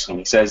ever give someone.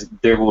 He says,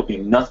 there will be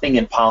nothing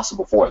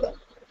impossible for them.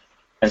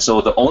 And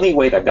so the only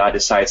way that God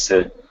decides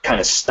to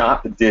kind of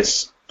stop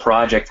this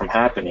project from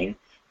happening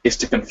is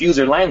to confuse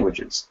their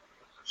languages.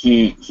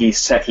 He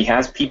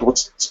has people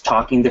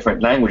talking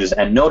different languages,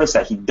 and notice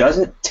that he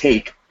doesn't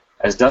take,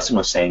 as Dustin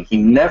was saying, he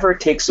never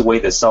takes away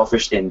the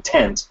selfish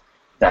intent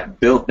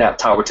that built that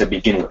tower to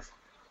begin with.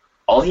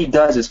 All he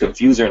does is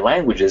confuse their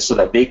languages so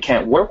that they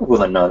can't work with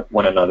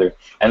one another,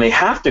 and they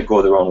have to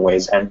go their own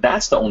ways, and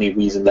that's the only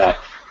reason that,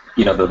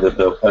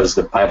 as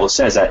the Bible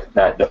says,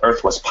 that the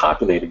earth was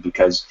populated,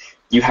 because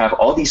you have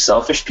all these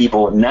selfish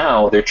people.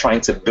 Now they're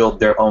trying to build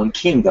their own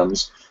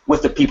kingdoms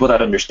with the people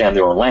that understand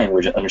their own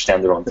language and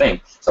understand their own thing.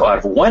 So out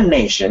of one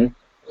nation,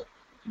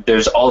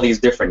 there's all these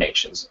different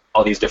nations,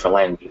 all these different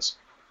languages.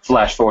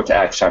 Flash forward to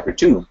Acts chapter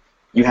 2.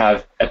 You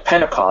have at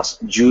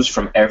Pentecost Jews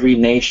from every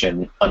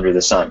nation under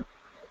the sun,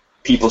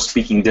 people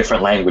speaking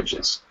different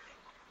languages.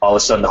 All of a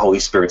sudden the Holy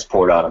Spirit's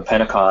poured out on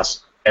Pentecost.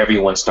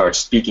 Everyone starts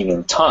speaking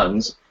in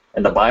tongues.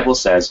 And the Bible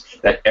says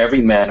that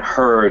every man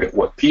heard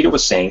what Peter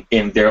was saying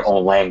in their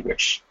own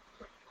language.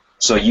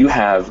 So you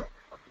have,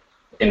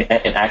 in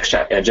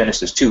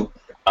Genesis 2,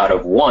 out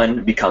of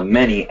one become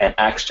many, and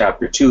Acts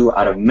chapter 2,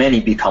 out of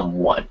many become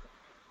one.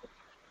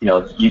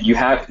 You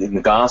have in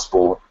the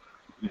gospel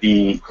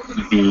the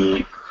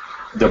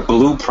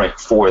blueprint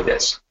for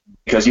this,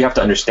 because you have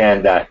to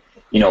understand that,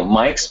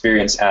 my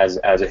experience as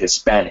a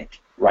Hispanic,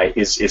 right,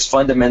 is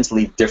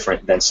fundamentally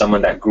different than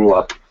someone that grew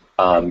up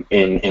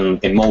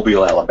in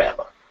Mobile,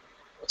 Alabama,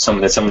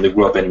 someone that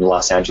grew up in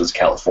Los Angeles,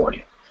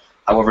 California.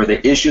 However,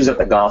 the issues that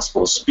the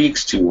gospel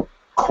speaks to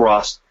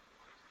cross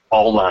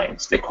all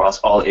lines. They cross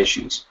all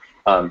issues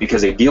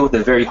because they deal with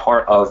the very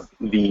heart of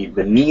the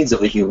needs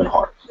of the human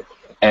heart.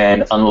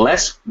 And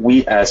unless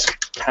we as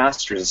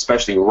pastors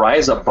especially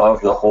rise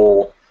above the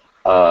whole,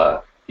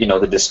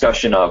 the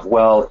discussion of,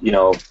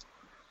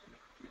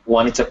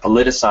 wanting to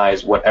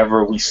politicize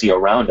whatever we see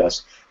around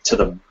us to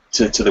the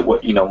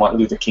what Martin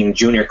Luther King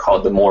Jr.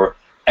 called the more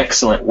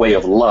excellent way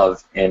of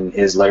love in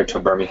his letter to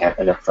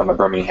Birmingham, from a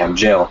Birmingham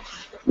jail,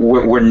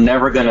 we're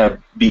never going to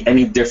be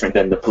any different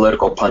than the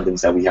political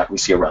pundits that we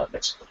see around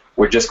us.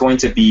 We're just going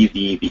to be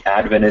the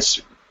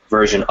Adventist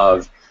version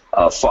of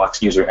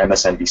Fox News or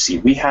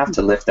MSNBC. We have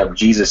to lift up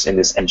Jesus in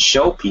this and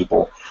show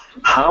people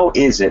how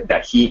is it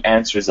that he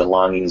answers the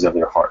longings of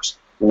their hearts.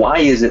 Why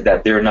is it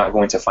that they're not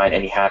going to find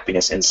any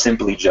happiness in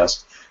simply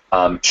just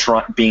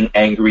being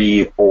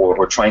angry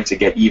or trying to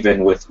get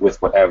even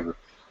with whatever?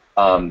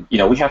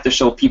 We have to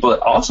show people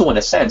also, in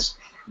a sense,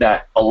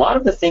 that a lot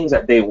of the things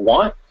that they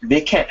want,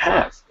 they can't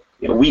have.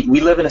 We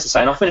live in a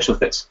society, and I'll finish with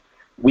this.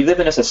 We live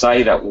in a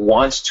society that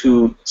wants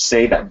to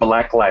say that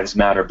Black Lives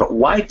Matter, but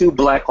why do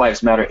Black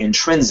Lives Matter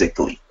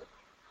intrinsically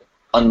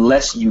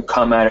unless you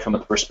come at it from the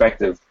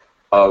perspective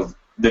of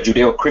the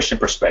Judeo-Christian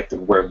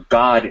perspective where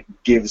God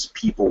gives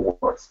people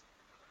worth?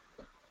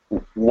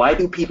 Why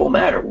do people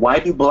matter? Why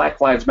do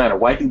Black Lives matter?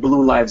 Why do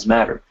Blue Lives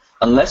matter?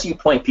 Unless you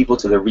point people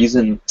to the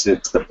reason, to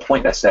the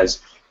point that says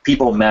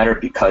people matter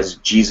because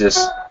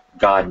Jesus,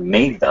 God,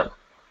 made them,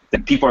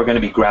 then people are going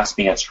to be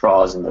grasping at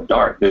straws in the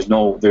dark. There's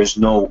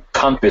no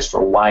compass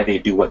for why they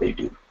do what they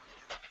do.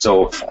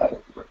 So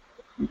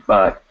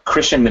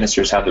Christian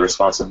ministers have the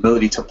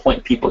responsibility to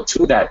point people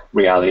to that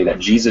reality that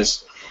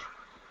Jesus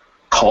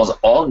calls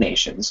all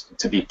nations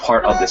to be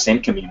part of the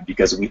same community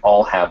because we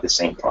all have the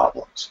same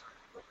problems.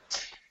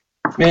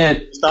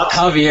 Man,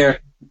 Javier,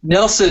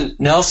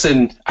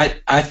 Nelson,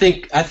 I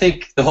think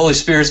the Holy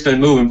Spirit's been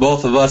moving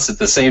both of us at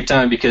the same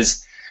time,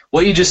 because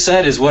what you just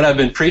said is what I've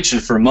been preaching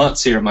for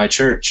months here at my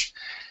church.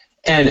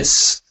 And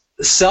it's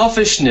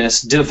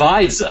selfishness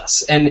divides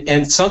us.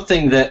 And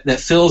something that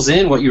fills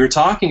in what you were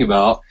talking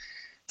about,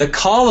 the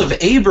call of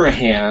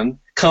Abraham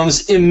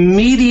comes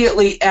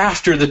immediately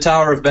after the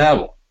Tower of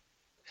Babel.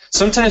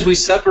 Sometimes we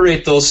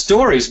separate those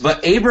stories, but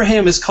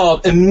Abraham is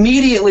called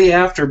immediately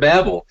after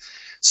Babel.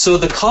 So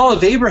the call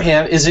of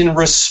Abraham is in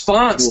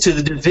response to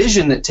the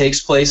division that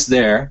takes place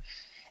there.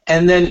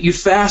 And then you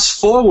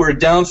fast forward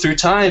down through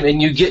time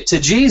and you get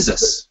to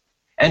Jesus.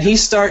 And he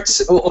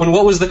starts, and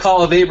what was the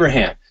call of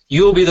Abraham?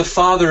 You will be the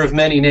father of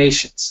many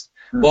nations.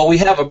 Well, we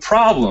have a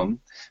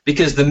problem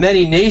because the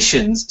many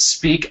nations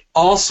speak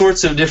all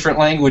sorts of different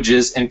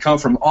languages and come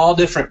from all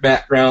different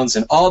backgrounds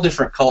and all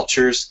different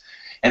cultures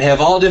and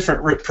have all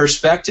different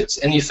perspectives.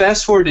 And you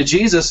fast forward to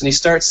Jesus and he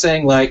starts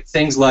saying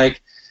things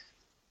like,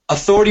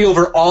 authority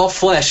over all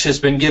flesh has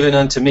been given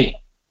unto me.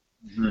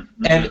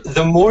 Mm-hmm. And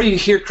the more you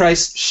hear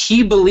Christ,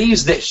 he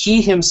believes that he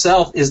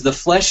himself is the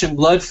flesh and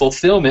blood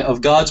fulfillment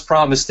of God's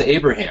promise to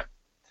Abraham.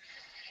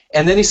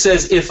 And then he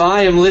says, if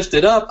I am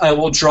lifted up, I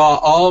will draw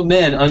all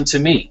men unto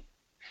me.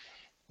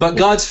 But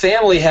God's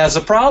family has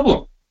a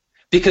problem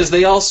because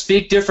they all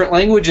speak different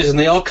languages and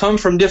they all come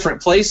from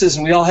different places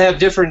and we all have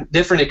different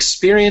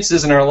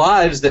experiences in our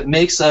lives that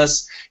makes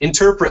us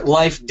interpret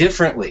life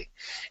differently.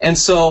 And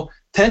so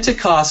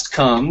Pentecost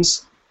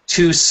comes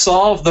to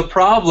solve the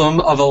problem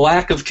of a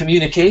lack of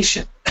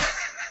communication.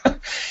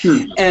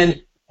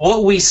 And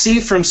what we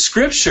see from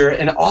Scripture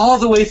and all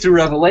the way through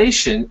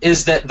Revelation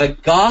is that the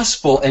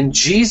gospel and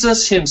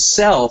Jesus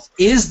himself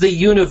is the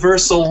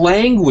universal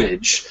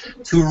language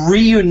to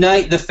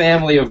reunite the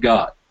family of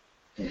God.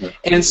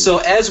 And so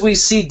as we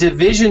see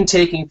division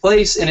taking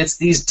place, and it's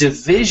these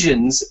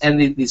divisions and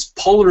these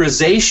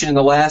polarization in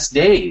the last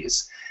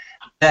days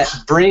that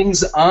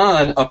brings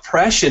on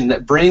oppression,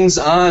 that brings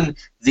on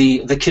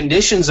the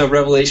conditions of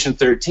Revelation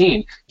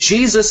 13.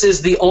 Jesus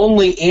is the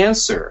only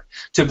answer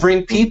to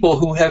bring people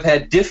who have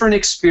had different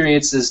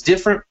experiences,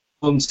 different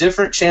problems,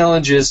 different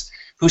challenges,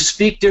 who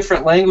speak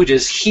different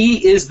languages.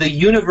 He is the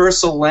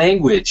universal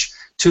language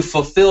to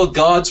fulfill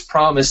God's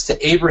promise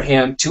to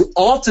Abraham to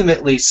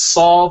ultimately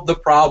solve the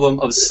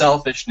problem of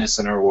selfishness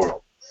in our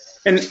world.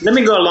 And let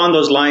me go along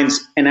those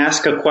lines and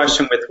ask a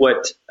question with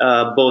what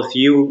both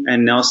you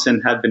and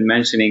Nelson have been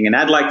mentioning. And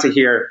I'd like to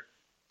hear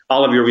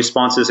all of your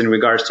responses in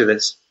regards to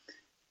this.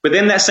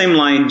 Within that same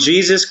line,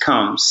 Jesus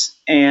comes,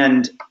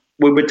 and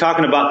we've been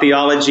talking about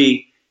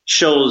theology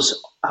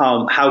shows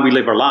how we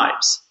live our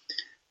lives.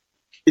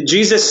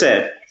 Jesus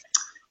said,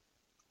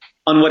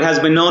 on what has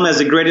been known as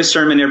the greatest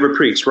sermon ever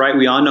preached, right?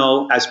 We all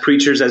know as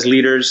preachers, as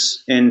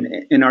leaders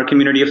in our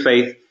community of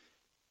faith,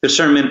 the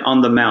Sermon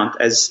on the Mount,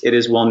 as it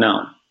is well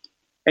known.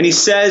 And he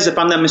says, if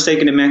I'm not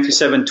mistaken, in Matthew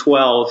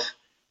 7:12,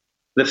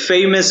 the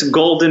famous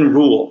golden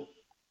rule,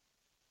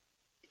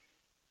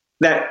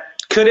 that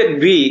could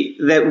it be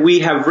that we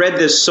have read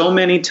this so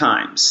many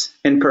times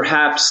and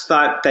perhaps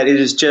thought that it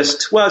is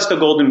just, well, it's the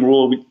golden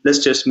rule, let's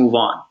just move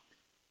on.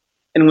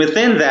 And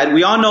within that,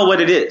 we all know what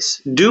it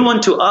is. Do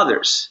unto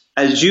others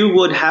as you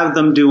would have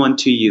them do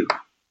unto you.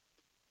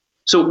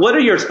 So what are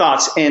your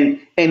thoughts?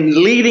 And and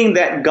leading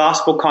that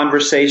gospel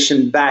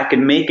conversation back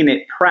and making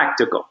it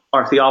practical,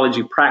 our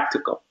theology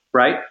practical,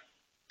 right?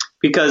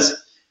 Because,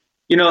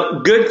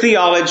 good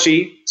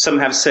theology, some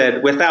have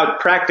said, without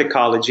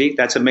practicology,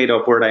 that's a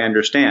made-up word, I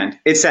understand.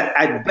 It's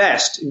at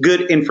best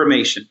good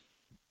information.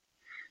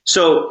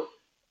 So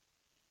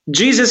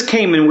Jesus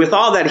came, and with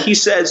all that, he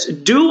says,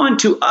 do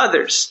unto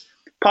others.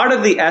 Part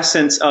of the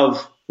essence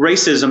of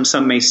racism,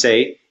 some may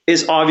say,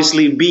 is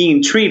obviously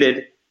being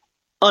treated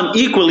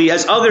unequally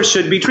as others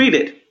should be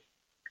treated.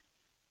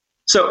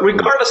 So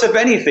regardless of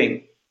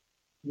anything,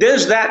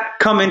 does that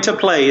come into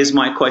play is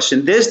my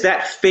question. There's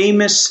that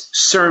famous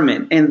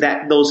sermon and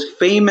those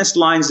famous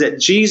lines that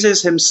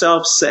Jesus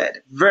himself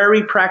said,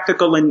 very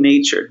practical in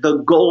nature, the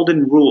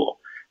golden rule.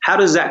 How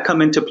does that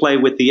come into play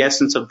with the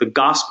essence of the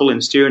gospel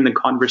and steering the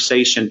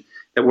conversation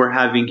that we're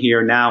having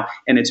here now,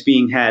 and it's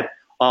being had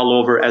all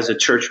over as a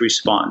church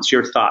response?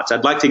 Your thoughts.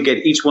 I'd like to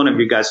get each one of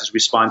you guys'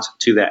 response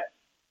to that.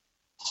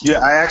 Yeah,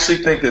 I actually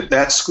think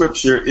that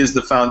scripture is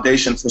the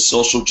foundation for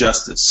social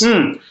justice.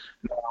 Now,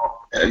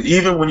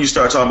 even when you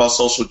start talking about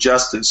social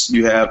justice,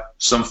 you have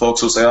some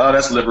folks who say, oh,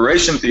 that's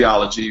liberation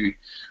theology. We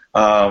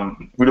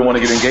don't want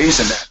to get engaged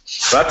in that.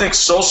 But I think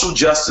social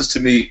justice, to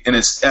me, in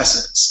its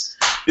essence,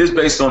 is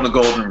based on the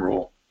golden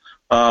rule.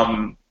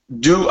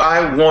 Do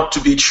I want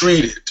to be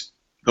treated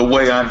the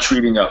way I'm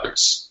treating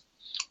others?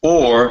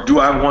 Or do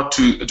I want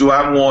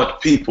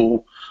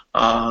people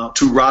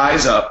to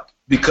rise up,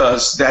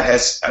 because that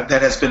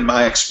has been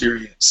my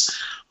experience.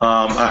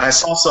 I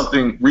saw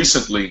something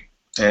recently,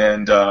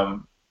 and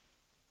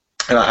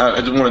I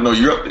just want to know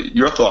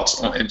your thoughts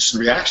on and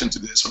reaction to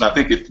this. But I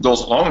think it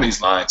goes along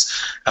these lines.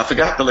 I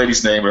forgot the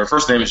lady's name. Her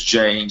first name is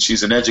Jane.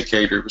 She's an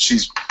educator, but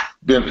she's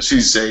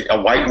a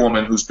white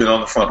woman who's been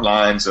on the front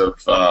lines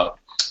of the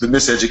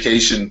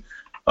miseducation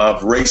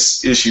of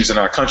race issues in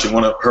our country.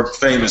 One of her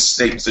famous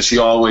statements that she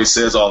always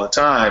says all the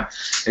time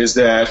is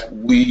that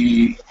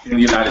we in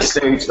the United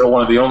States are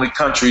one of the only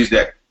countries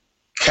that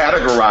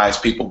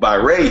categorize people by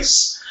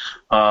race.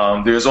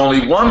 There's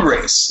only one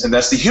race, and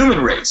that's the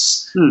human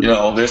race.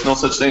 There's no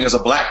such thing as a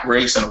black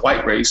race and a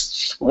white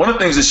race. One of the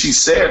things that she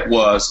said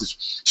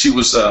was she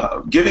was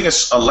giving a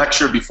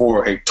lecture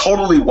before a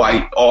totally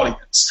white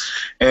audience,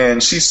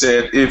 and she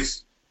said,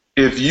 if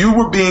you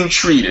were being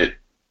treated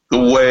the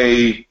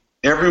way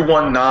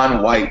everyone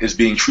non-white is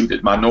being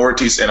treated,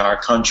 minorities in our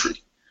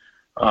country,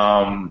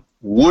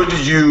 would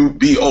you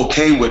be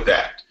okay with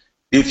that?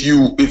 If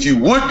you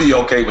would be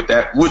okay with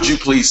that, would you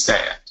please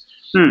stand?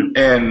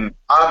 And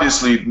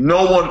obviously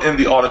no one in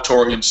the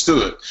auditorium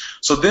stood.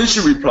 So then she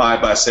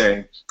replied by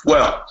saying,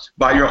 well,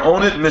 by your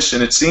own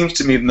admission, it seems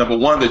to me, number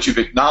one, that you've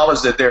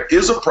acknowledged that there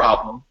is a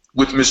problem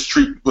with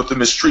the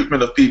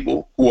mistreatment of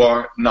people who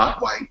are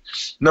not white.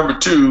 Number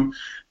two,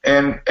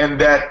 and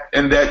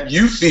that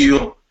you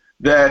feel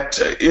that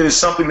it is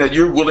something that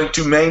you're willing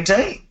to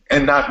maintain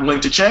and not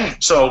willing to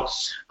change. So,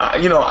 I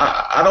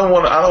don't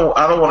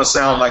want to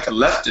sound like a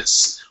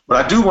leftist,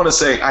 but I do want to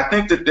say I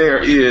think that there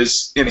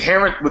is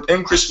inherent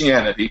within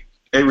Christianity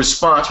a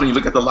response, when you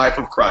look at the life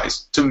of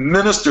Christ, to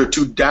minister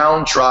to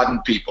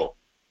downtrodden people,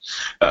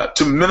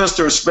 to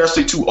minister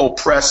especially to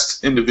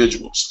oppressed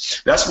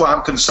individuals. That's why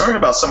I'm concerned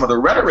about some of the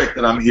rhetoric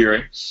that I'm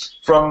hearing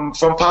from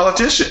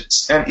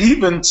politicians, and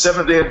even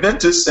Seventh-day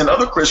Adventists and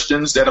other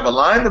Christians that have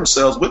aligned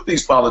themselves with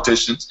these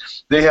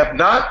politicians. They have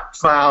not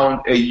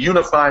found a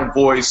unifying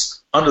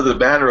voice under the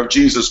banner of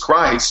Jesus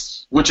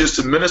Christ, which is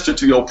to minister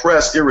to the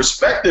oppressed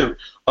irrespective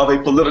of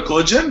a political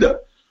agenda.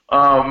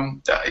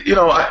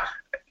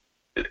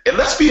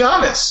 Let's be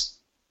honest.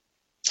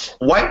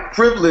 White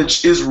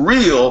privilege is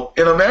real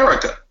in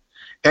America.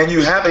 And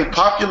you have a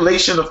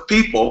population of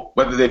people,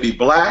 whether they be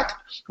black,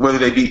 whether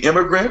they be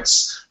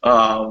immigrants,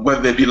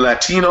 whether they be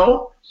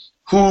Latino,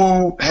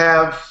 who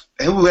have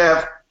in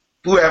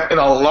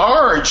a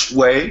large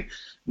way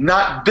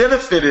not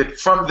benefited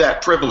from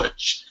that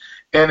privilege.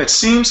 And it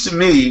seems to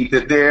me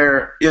that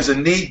there is a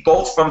need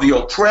both from the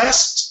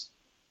oppressed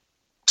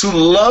to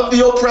love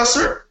the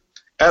oppressor,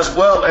 as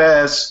well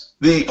as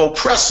the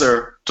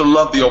oppressor to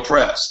love the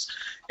oppressed.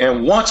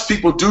 And once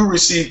people do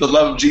receive the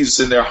love of Jesus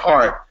in their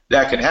heart,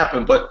 that can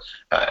happen. But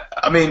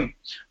I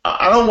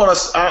don't want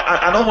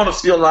to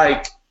feel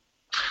like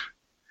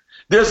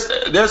there's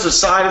a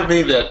side of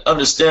me that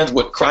understands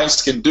what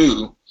Christ can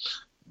do,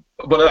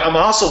 but I'm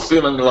also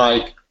feeling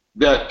like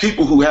that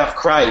people who have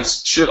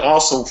Christ should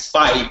also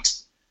fight,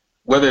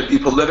 whether it be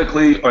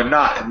politically or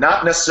not, and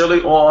not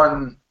necessarily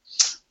on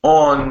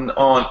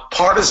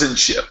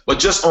partisanship, but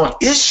just on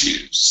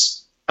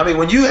issues. I mean,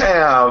 when you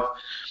have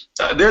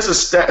there's a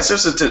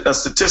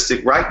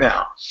statistic right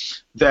now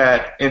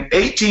that in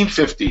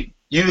 1850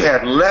 you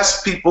had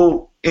less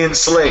people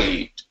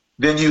enslaved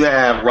than you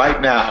have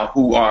right now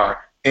who are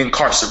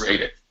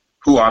incarcerated,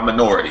 who are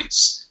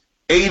minorities.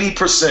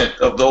 80%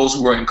 of those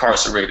who are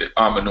incarcerated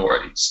are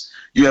minorities.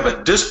 You have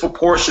a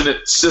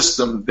disproportionate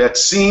system that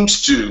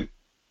seems to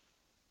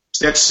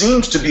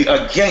be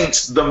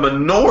against the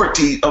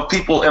minority of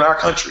people in our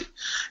country.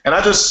 And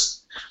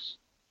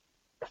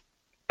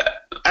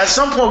I at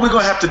some point we're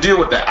going to have to deal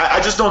with that.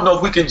 I just don't know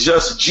if we can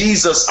just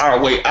Jesus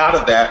our way out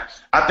of that.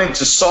 I think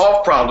to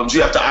solve problems,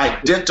 you have to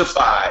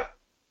identify,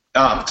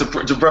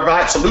 to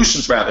provide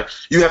solutions, rather,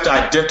 you have to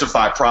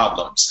identify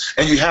problems,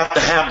 and you have to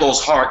have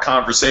those hard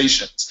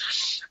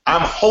conversations.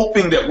 I'm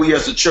hoping that we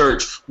as a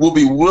church will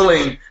be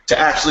willing to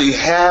actually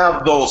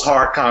have those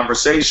hard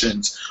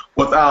conversations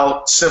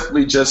without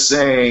simply just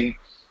saying,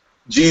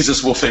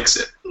 Jesus will fix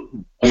it.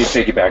 Let me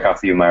piggyback off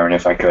of you, Myron,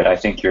 if I could. I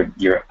think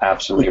you're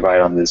absolutely right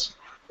on this.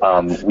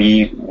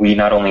 We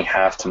not only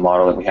have to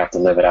model it, we have to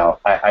live it out.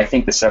 I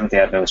think the Seventh-day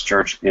Adventist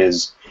Church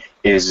is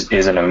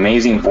an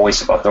amazing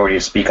voice of authority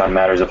to speak on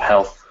matters of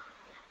health,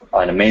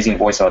 an amazing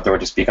voice of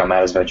authority to speak on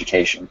matters of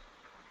education.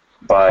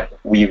 But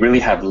we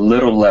really have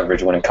little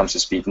leverage when it comes to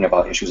speaking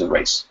about issues of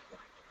race.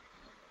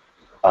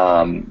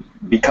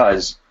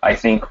 Because I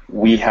think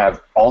we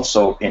have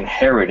also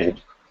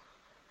inherited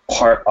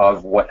part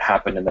of what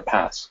happened in the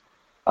past.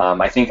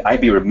 I think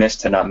I'd be remiss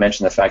to not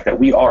mention the fact that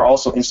we are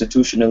also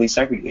institutionally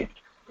segregated.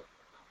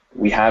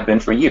 We have been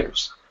for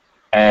years.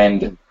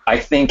 And I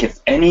think, if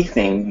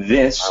anything,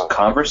 this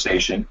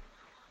conversation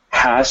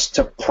has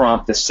to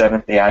prompt the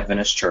Seventh-day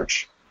Adventist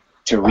Church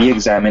to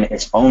re-examine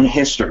its own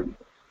history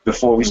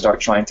before we start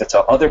trying to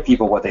tell other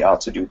people what they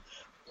ought to do.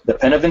 The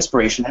Pen of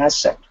Inspiration has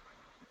said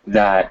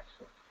that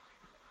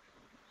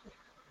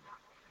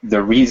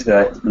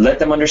let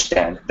them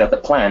understand that the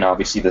plan,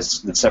 obviously the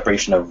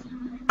separation of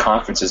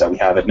conferences that we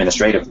have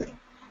administratively,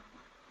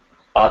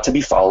 ought to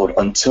be followed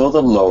until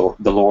the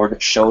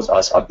Lord shows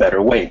us a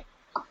better way.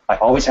 I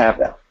always have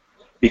that,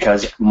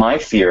 because my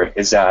fear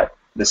is that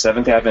the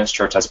Seventh-day Adventist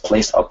Church has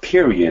placed a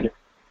period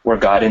where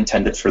God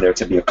intended for there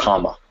to be a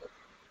comma.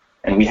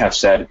 And we have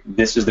said,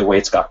 this is the way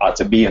it's ought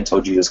to be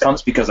until Jesus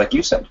comes, because, like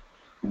you said,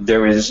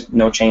 there is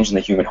no change in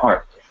the human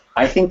heart.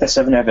 I think the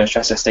Seventh-day Adventist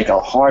Church has to take a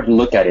hard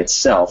look at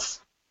itself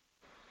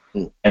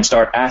and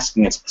start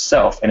asking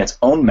itself and its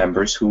own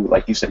members, who,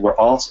 like you said, we're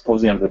all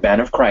supposedly under the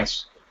banner of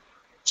Christ,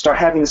 start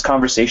having this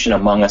conversation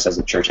among us as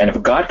a church. And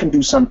if God can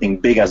do something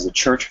big as a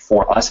church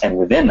for us and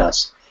within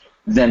us,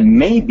 then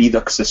maybe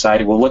the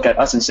society will look at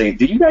us and say,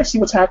 did you guys see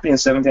what's happening in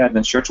Seventh-day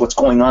Adventist Church? What's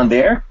going on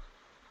there?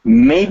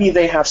 Maybe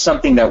they have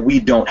something that we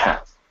don't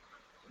have.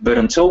 But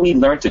until we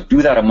learn to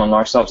do that among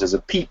ourselves as a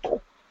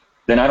people,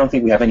 then I don't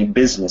think we have any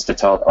business to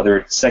tell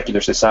other secular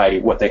society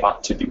what they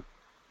ought to do.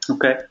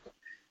 Okay.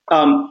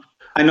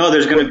 I know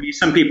there's going to be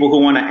some people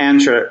who want to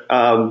answer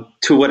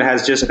to what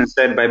has just been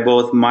said by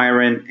both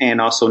Myron and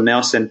also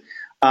Nelson.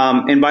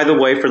 And by the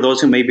way, for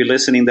those who may be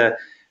listening, the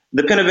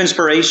Pen of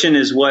Inspiration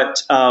is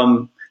what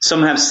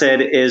some have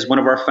said is one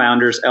of our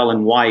founders,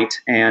 Ellen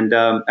White. And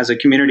as a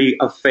community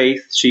of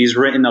faith, she's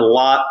written a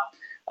lot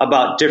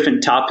about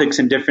different topics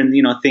and different,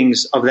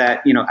 things of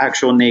that,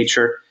 actual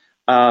nature.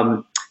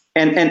 And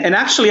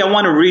actually, I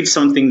want to read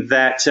something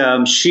that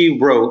she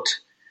wrote.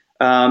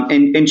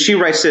 And she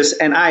writes this,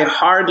 and I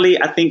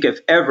think, if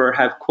ever,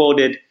 have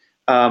quoted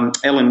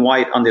Ellen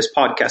White on this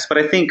podcast. But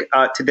I think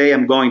today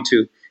I'm going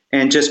to,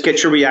 and just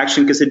get your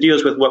reaction, because it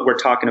deals with what we're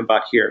talking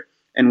about here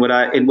and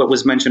what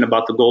was mentioned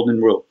about the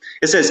Golden Rule.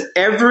 It says,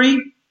 every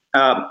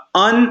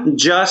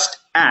unjust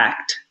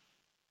act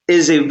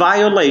is a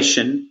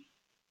violation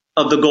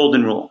of the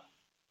Golden Rule,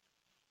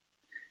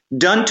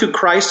 done to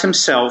Christ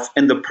himself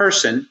in the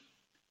person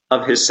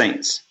of his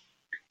saints.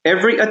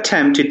 Every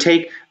attempt to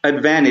take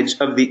advantage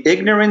of the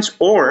ignorance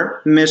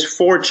or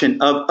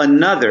misfortune of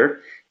another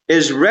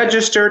is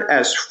registered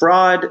as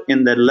fraud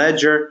in the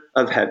ledger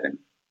of heaven.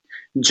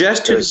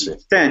 Just to the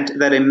extent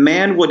that a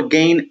man would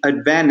gain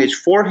advantage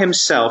for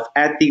himself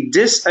at the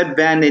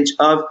disadvantage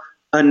of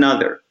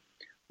another,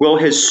 will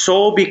his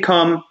soul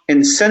become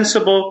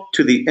insensible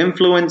to the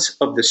influence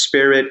of the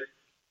Spirit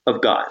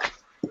of God.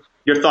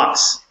 Your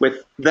thoughts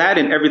with that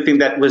and everything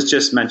that was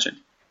just mentioned.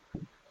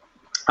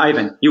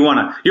 Ivan,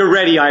 you're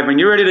ready, Ivan.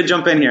 You're ready to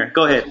jump in here.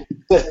 Go ahead.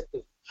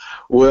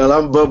 Well,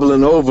 I'm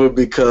bubbling over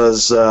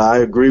because I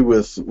agree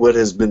with what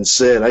has been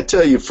said. I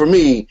tell you, for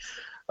me,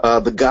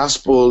 the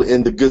gospel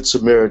in the Good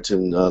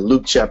Samaritan,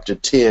 Luke chapter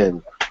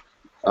 10,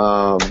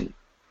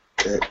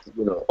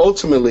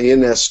 ultimately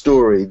in that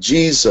story,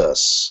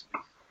 Jesus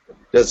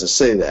doesn't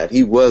say that.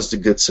 He was the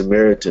Good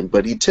Samaritan,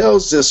 but he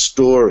tells this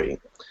story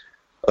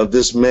of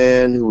this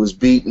man who was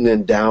beaten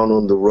and down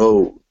on the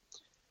road.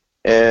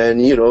 And,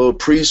 a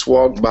priest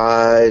walked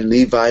by,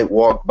 Levite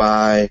walked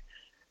by,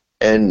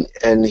 and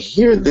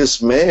here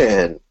this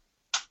man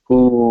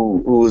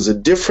who was a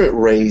different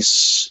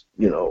race,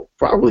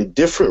 probably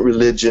different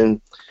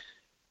religion,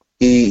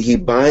 he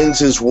binds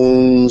his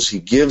wounds, he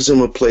gives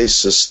him a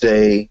place to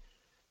stay.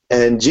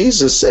 And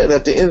Jesus said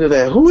at the end of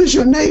that, who is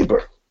your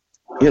neighbor?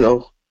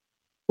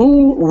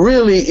 Who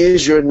really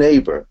is your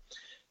neighbor?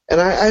 And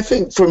I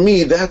think for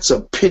me, that's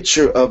a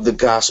picture of the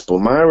gospel.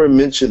 Myra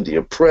mentioned the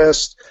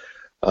oppressed.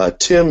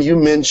 Tim, you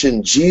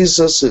mentioned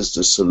Jesus is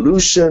the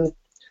solution,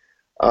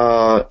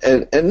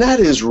 and that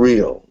is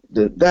real.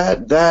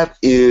 That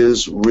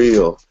is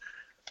real.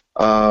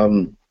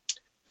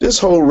 This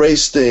whole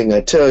race thing,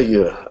 I tell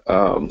you,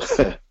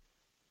 I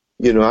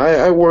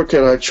work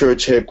at our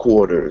church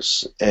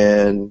headquarters,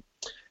 and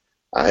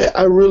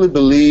I really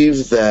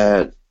believe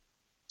that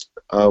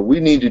we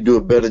need to do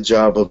a better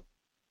job of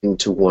listening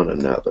to one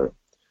another.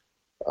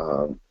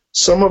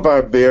 Some of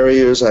our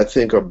barriers, I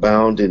think, are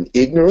bound in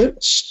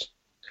ignorance.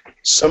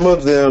 Some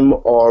of them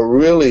are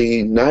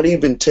really not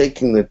even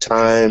taking the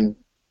time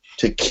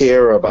to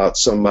care about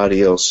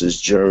somebody else's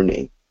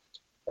journey.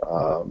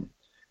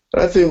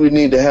 I think we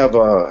need to have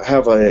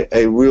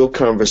a real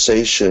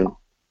conversation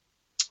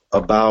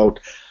about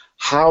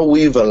how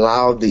we've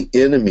allowed the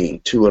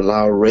enemy to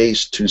allow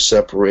race to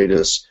separate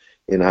us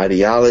in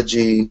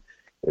ideology,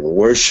 in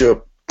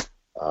worship,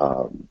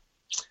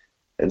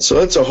 and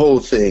so it's a whole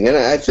thing. And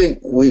I think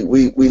we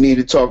need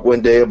to talk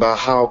one day about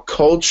how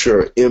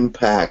culture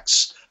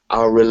impacts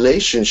our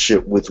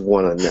relationship with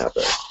one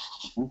another.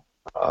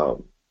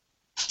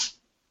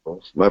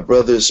 My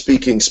brother is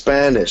speaking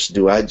Spanish.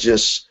 Do I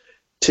just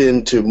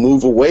tend to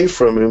move away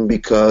from him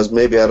because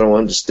maybe I don't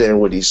understand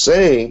what he's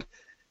saying,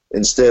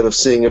 instead of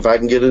seeing if I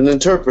can get an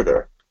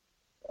interpreter?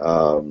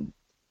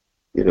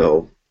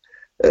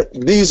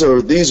 These are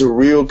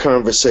real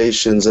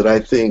conversations that I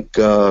think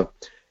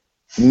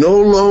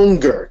no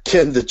longer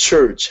can the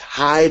church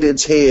hide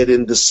its head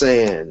in the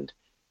sand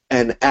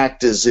and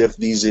act as if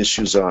these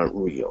issues aren't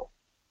real.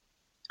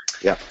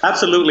 Yeah,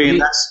 absolutely, and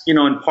that's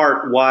in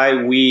part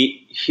why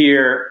we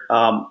here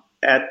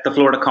at the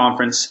Florida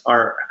Conference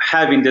are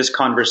having this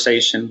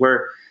conversation.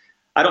 Where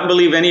I don't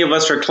believe any of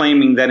us are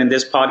claiming that in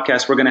this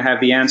podcast we're going to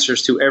have the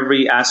answers to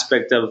every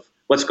aspect of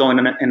what's going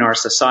on in our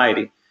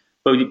society,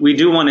 but we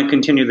do want to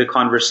continue the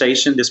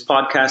conversation. This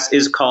podcast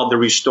is called the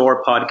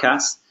Restore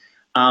Podcast,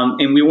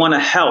 and we want to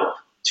help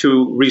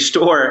to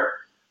restore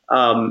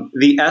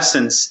the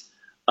essence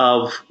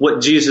of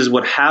what Jesus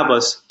would have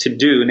us to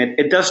do. And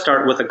it does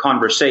start with a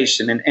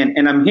conversation.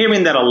 And I'm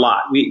hearing that a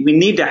lot. We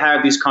need to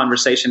have these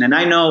conversations. And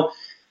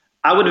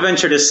I would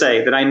venture to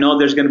say that I know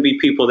there's going to be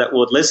people that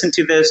would listen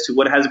to this, to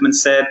what has been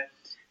said,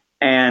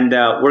 and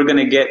we're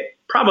going to get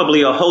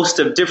probably a host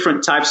of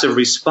different types of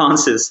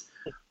responses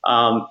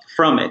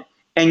from it.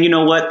 And you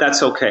know what?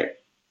 That's okay.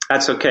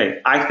 That's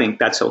okay. I think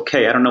that's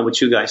okay. I don't know what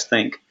you guys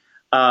think.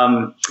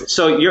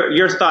 So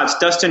your thoughts,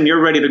 Dustin,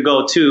 you're ready to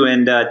go too.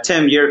 And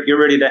Tim, you're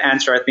ready to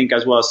answer, I think,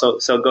 as well. So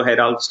go ahead.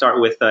 I'll start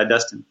with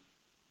Dustin.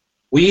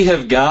 We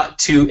have got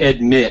to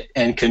admit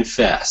and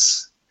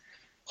confess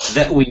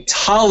that we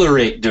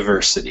tolerate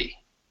diversity.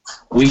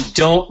 We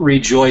don't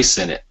rejoice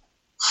in it.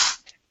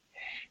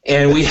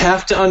 And we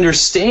have to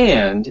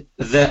understand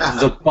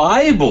that the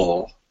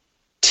Bible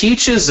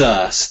teaches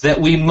us that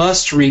we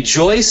must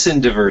rejoice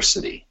in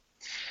diversity.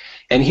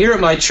 And here at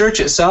my church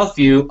at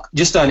Southview,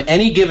 just on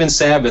any given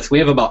Sabbath, we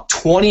have about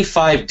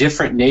 25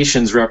 different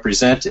nations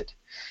represented.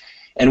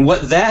 And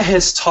what that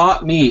has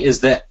taught me is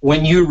that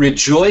when you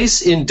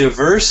rejoice in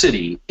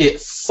diversity,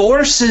 it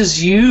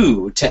forces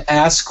you to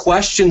ask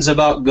questions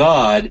about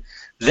God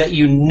that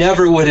you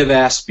never would have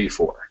asked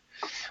before.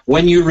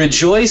 When you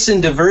rejoice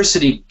in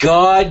diversity,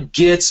 God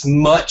gets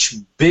much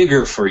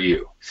bigger for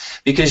you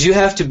because you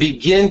have to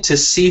begin to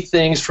see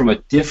things from a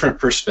different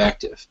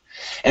perspective.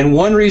 And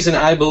one reason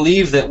I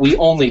believe that we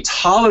only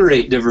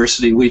tolerate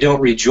diversity, we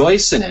don't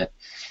rejoice in it,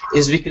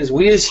 is because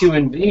we as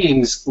human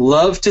beings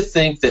love to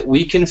think that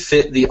we can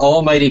fit the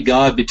Almighty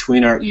God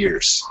between our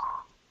ears.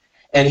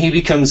 And He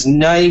becomes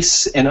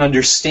nice and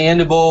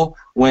understandable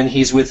when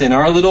He's within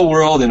our little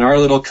world, in our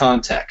little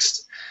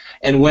context.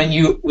 And when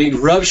we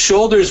rub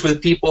shoulders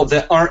with people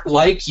that aren't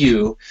like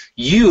you,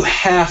 you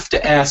have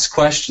to ask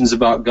questions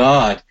about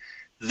God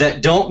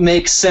that don't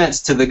make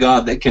sense to the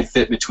God that can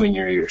fit between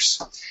your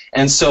ears.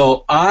 And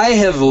so I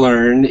have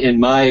learned in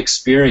my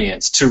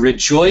experience to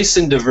rejoice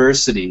in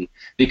diversity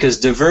because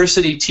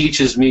diversity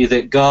teaches me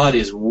that God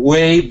is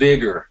way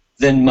bigger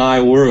than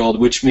my world,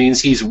 which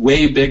means He's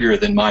way bigger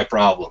than my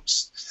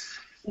problems.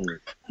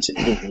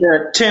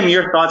 Tim,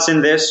 your thoughts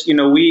in this?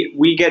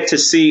 We get to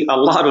see a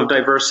lot of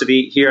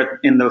diversity here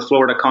in the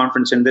Florida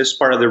Conference in this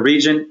part of the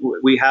region.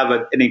 We have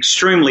an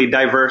extremely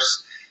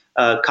diverse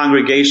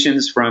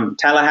congregations from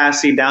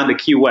Tallahassee down to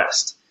Key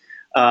West.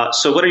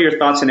 So what are your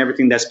thoughts on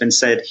everything that's been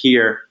said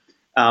here,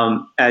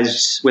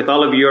 as with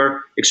all of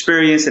your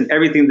experience and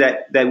everything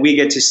that we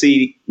get to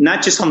see,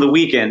 not just on the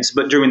weekends,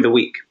 but during the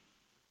week?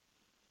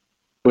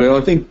 Well,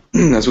 I think,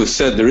 as was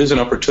said, there is an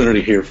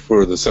opportunity here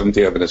for the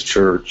Seventh-day Adventist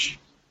Church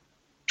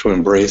to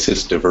embrace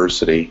its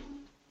diversity.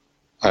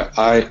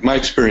 My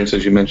experience,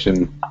 as you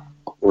mentioned,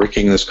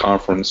 working this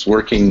conference,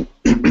 pastoring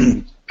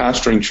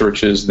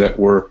churches that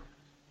were,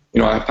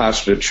 I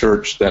pastored a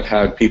church that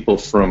had people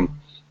from,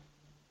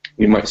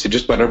 you might say,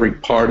 just about every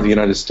part of the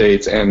United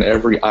States and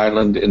every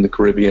island in the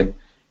Caribbean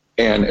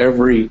and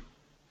every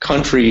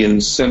country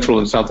in Central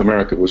and South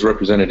America was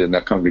represented in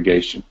that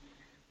congregation.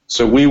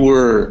 So we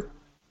were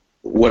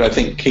what I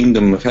think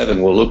Kingdom of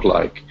Heaven will look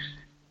like.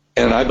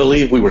 And I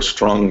believe we were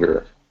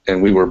stronger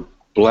and we were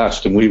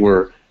blessed and we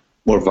were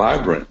more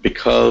vibrant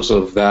because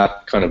of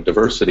that kind of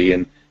diversity.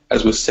 And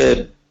as was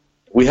said,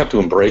 we have to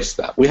embrace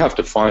that. We have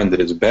to find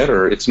that it's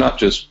better. It's not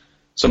just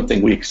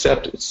something we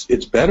accept.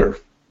 It's better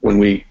when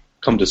we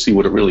come to see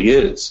what it really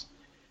is.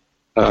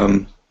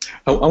 I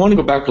want to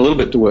go back a little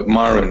bit to what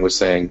Myron was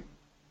saying.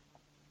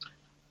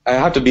 I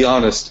have to be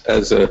honest,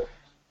 as a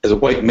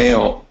white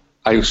male,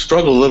 I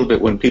struggle a little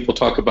bit when people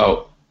talk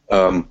about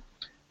the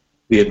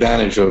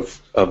advantage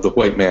of the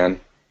white man.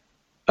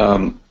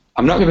 I'm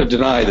not going to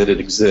deny that it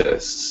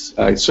exists.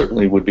 I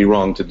certainly would be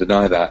wrong to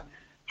deny that.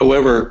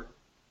 However,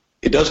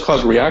 it does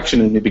cause reaction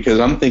in me because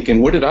I'm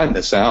thinking, where did I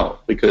miss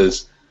out?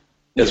 Because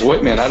as a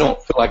white man, I don't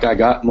feel like I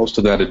got most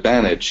of that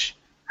advantage.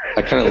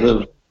 I kind of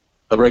live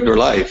a regular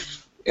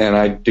life, and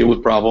I deal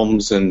with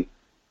problems, and,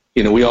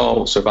 we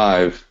all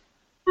survive.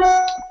 But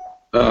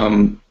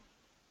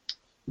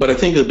I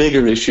think the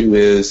bigger issue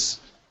is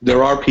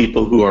there are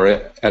people who are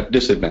at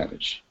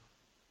disadvantage.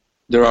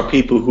 There are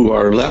people who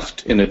are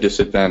left in a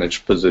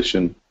disadvantaged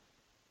position.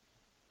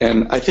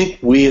 And I think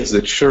we as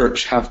the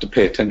church have to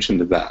pay attention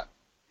to that.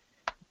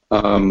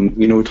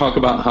 We talk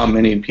about how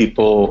many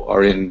people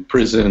are in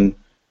prison,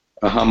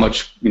 how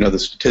much, the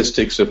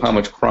statistics of how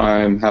much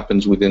crime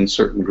happens within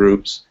certain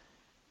groups.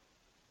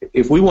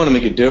 If we want to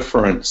make a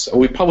difference,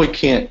 we probably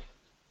can't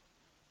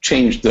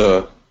change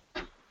the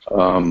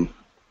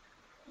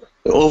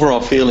overall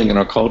feeling in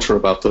our culture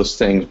about those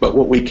things, but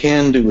what we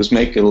can do is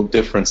make a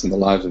difference in the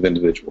lives of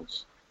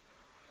individuals.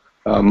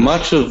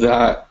 Much of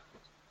that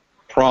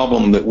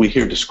problem that we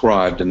hear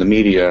described in the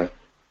media,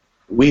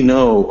 we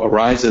know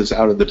arises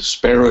out of the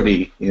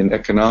disparity in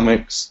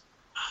economics,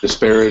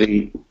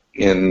 disparity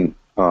in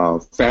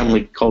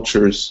family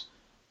cultures,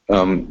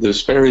 the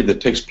disparity that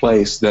takes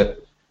place that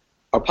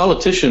our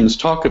politicians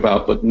talk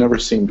about but never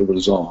seem to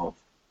resolve.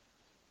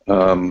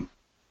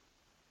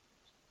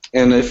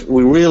 And if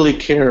we really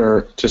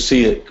care to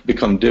see it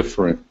become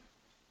different,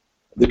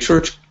 the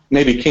church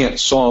maybe can't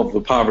solve the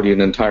poverty in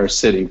an entire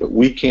city, but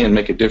we can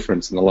make a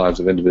difference in the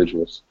lives of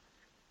individuals.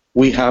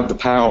 We have the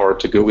power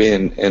to go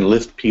in and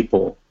lift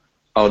people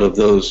out of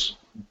those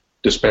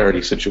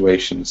disparity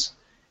situations,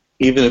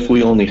 even if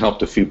we only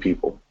helped a few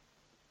people.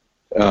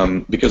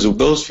 Because of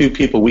those few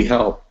people we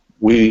help,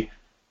 we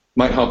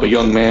might help a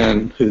young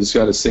man who's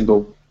got a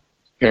single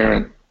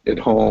parent at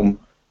home.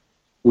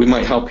 We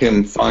might help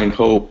him find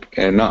hope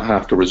and not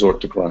have to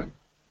resort to crime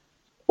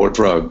or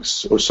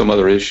drugs or some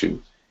other issue.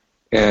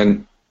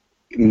 And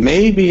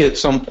maybe at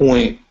some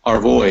point our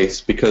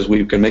voice, because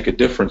we can make a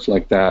difference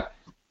like that,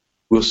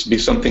 will be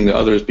something that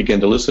others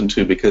begin to listen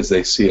to because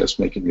they see us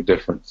making a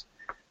difference.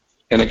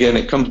 And again,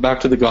 it comes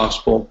back to the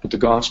gospel, but the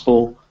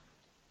gospel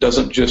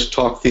doesn't just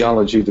talk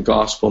theology. The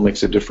gospel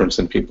makes a difference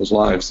in people's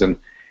lives. And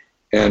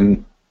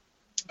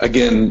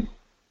again,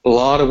 a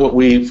lot of what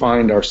we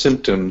find are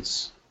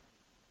symptoms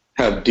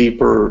have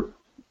deeper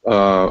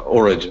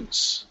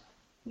origins.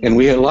 And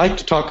we like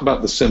to talk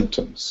about the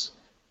symptoms,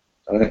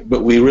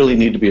 but we really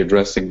need to be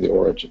addressing the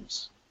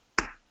origins.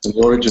 And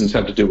the origins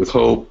have to do with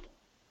hope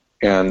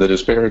and the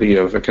disparity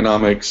of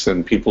economics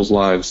and people's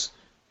lives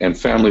and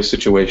family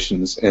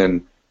situations.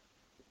 And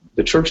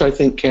the church, I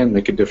think, can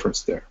make a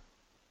difference there.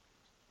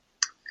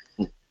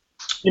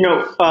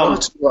 Yeah,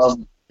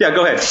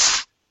 go ahead.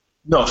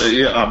 No,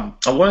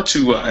 I wanted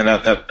to, and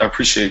I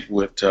appreciate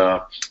what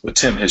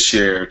Tim has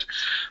shared.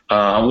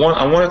 I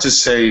wanted to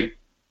say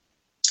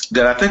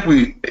that I think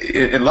we,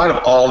 in light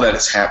of all that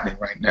is happening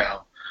right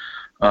now,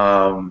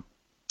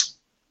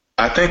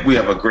 I think we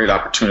have a great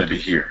opportunity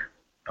here.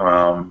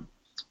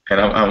 And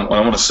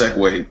I want to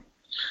segue.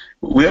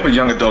 We have a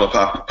young adult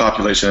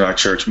population in our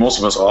church. Most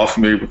of us are all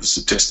familiar with the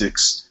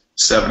statistics.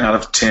 7 out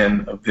of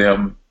 10 of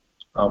them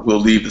will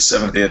leave the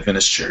Seventh-day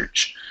Adventist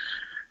Church.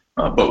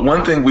 But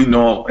one thing we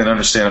know and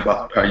understand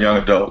about our young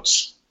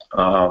adults,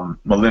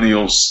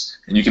 millennials,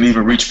 and you can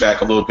even reach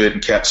back a little bit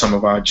and catch some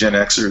of our Gen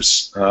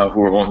Xers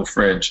who are on the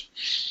fringe.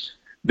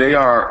 They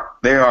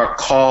are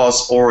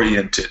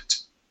cause-oriented.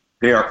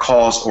 They are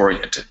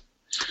cause-oriented.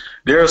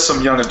 There are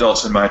some young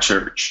adults in my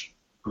church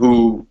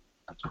who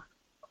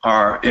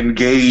are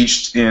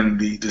engaged in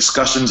the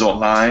discussions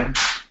online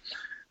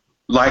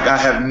like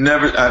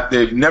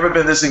they've never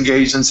been this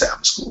engaged in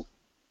Sabbath school.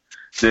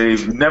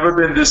 They've never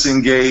been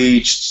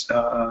disengaged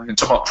in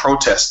talking about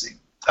protesting.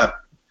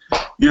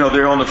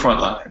 They're on the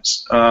front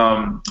lines.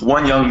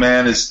 One young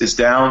man is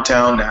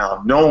downtown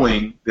now,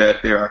 knowing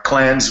that there are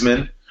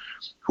Klansmen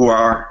who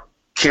are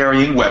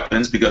carrying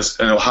weapons, because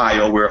in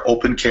Ohio we're an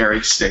open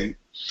carry state,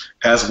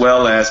 as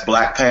well as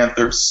Black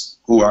Panthers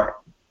who are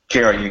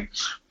carrying,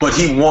 but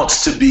he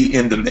wants to be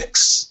in the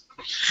mix.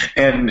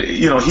 And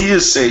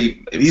he's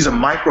a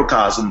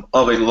microcosm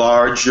of a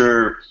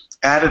larger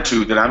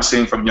attitude that I'm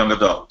seeing from young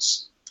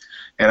adults.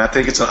 And I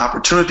think it's an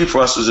opportunity for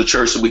us as a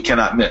church that we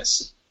cannot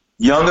miss.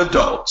 Young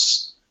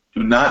adults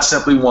do not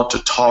simply want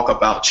to talk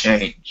about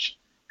change.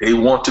 They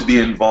want to be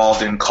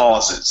involved in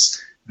causes.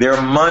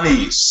 Their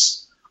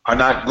monies are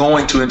not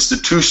going to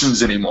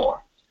institutions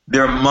anymore.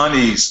 Their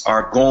monies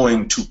are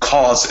going to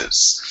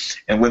causes.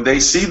 And when they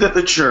see that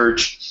the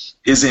church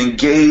is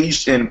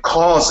engaged in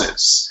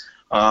causes,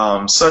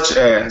 such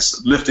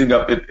as lifting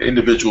up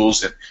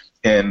individuals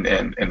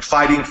and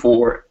fighting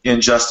for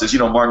injustice.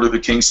 Martin Luther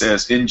King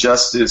says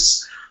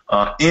injustice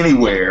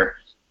anywhere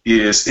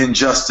is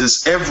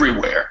injustice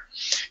everywhere.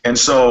 And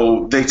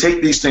so they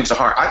take these things to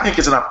heart. I think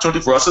it's an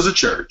opportunity for us as a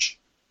church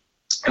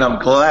And I'm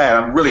glad,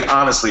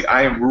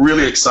 I am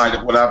really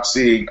excited what I'm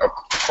seeing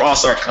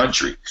across our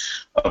country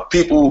of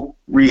people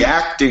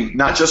reacting,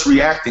 not just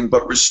reacting,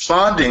 but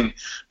responding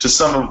to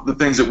some of the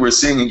things that we're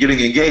seeing and getting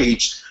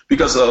engaged.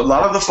 Because a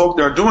lot of the folk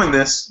that are doing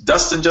this,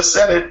 Dustin just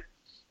said it,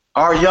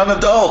 are young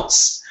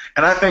adults.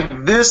 And I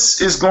think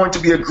this is going to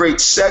be a great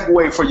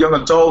segue for young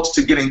adults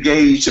to get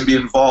engaged and be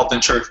involved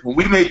in church. When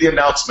we made the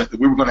announcement that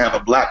we were going to have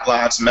a Black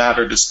Lives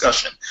Matter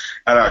discussion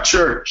at our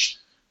church,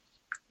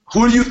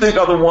 who do you think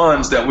are the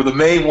ones that were the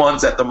main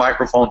ones at the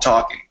microphone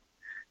talking?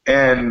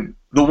 And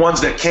the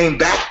ones that came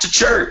back to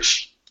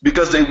church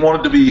because they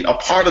wanted to be a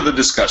part of the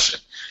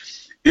discussion?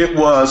 It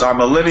was our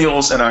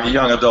millennials and our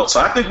young adults.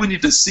 So I think we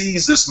need to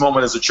seize this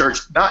moment as a church,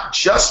 not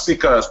just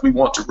because we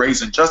want to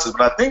raise injustice,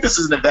 but I think this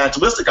is an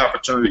evangelistic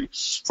opportunity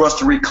for us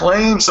to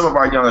reclaim some of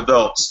our young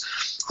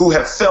adults who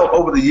have felt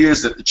over the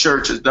years that the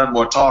church has done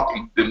more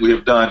talking than we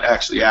have done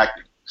actually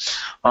acting.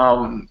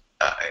 And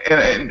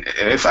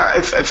if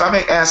I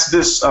may ask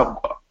this,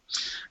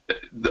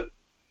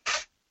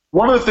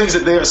 one of the things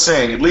that they are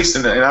saying, at least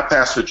in our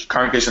pastor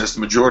congregation that's the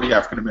majority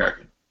African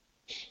American,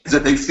 is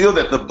that they feel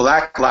that the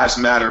Black Lives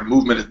Matter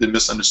movement has been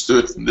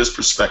misunderstood from this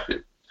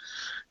perspective.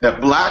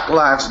 That Black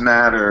Lives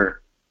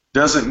Matter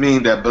doesn't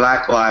mean that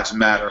Black Lives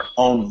Matter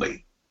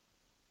only.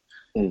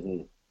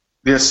 Mm-hmm.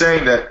 They're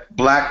saying that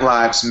Black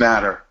Lives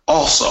Matter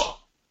also.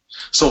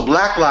 So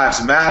Black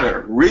Lives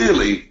Matter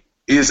really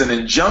is an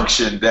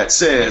injunction that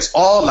says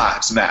all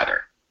lives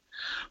matter.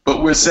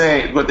 But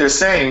they're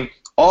saying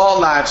all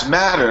lives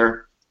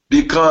matter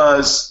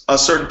because a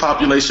certain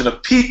population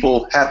of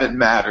people haven't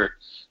mattered.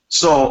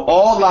 So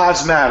all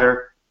lives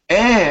matter,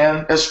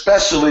 and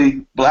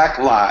especially Black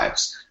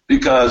lives,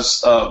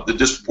 because of the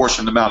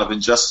disproportionate amount of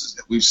injustice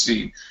that we've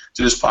seen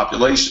to this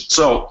population.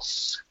 So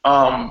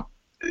a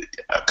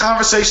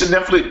conversation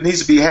definitely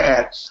needs to be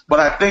had, but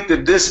I think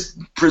that this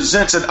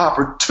presents an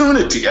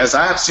opportunity, as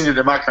I've seen it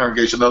in my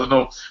congregation. I don't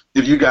know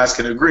if you guys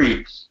can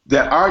agree,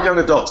 that our young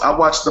adults, I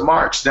watched the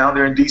march down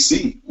there in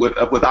D.C. with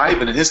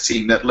Ivan and his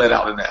team that led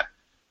out in that.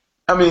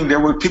 I mean, there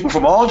were people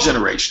from all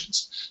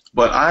generations,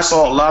 but I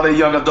saw a lot of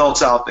young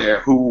adults out there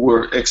who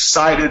were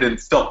excited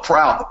and felt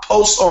proud. The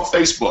posts on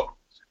Facebook,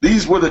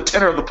 these were the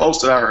tenor of the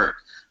posts that I heard.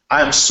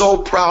 I am so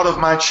proud of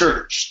my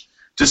church,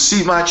 to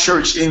see my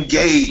church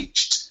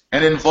engaged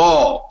and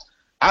involved.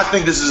 I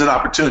think this is an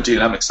opportunity,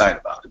 and I'm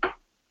excited about it.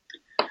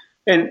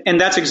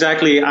 And that's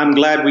exactly, I'm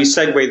glad we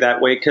segue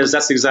that way, because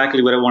that's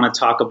exactly what I want to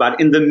talk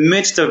about. In the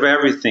midst of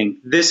everything,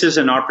 this is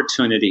an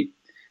opportunity.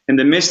 In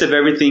the midst of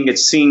everything, it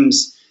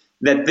seems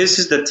that this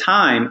is the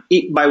time,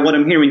 by what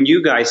I'm hearing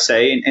you guys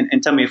say,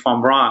 and tell me if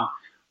I'm wrong,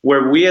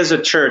 where we as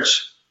a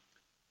church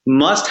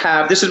must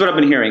have, this is what I've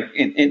been hearing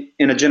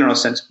in a general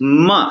sense,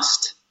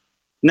 must.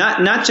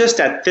 Not just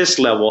at this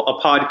level, a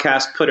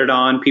podcast, put it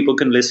on, people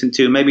can listen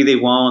to, maybe they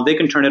won't, they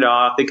can turn it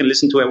off, they can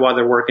listen to it while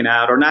they're working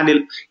out, or not,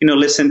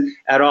 listen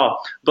at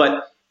all.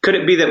 But could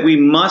it be that we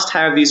must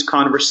have these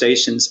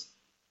conversations,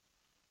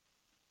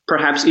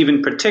 perhaps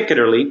even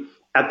particularly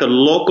at the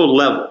local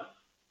level?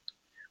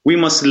 We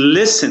must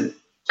listen,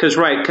 because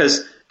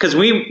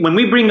when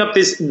we bring up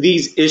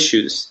these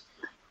issues,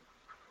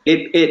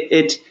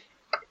 it's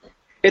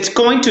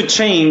going to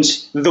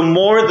change. The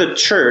more the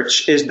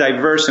church is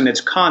diverse in its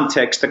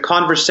context, the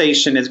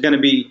conversation is going to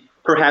be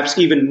perhaps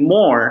even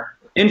more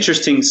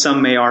interesting,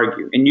 some may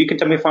argue. And you can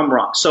tell me if I'm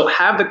wrong. So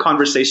have the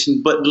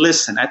conversation, but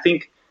listen. I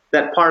think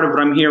that part of what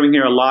I'm hearing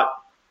here a lot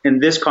in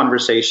this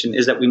conversation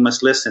is that we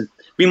must listen.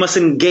 We must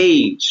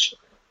engage.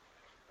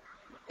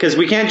 Because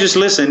we can't just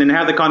listen and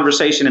have the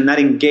conversation and not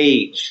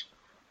engage.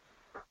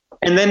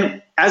 And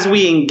then as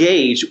we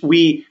engage,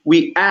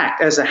 we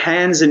act as the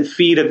hands and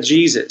feet of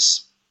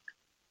Jesus.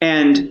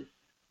 And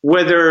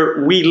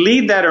whether we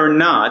lead that or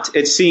not,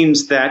 it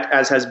seems that,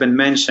 as has been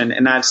mentioned,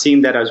 and I've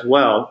seen that as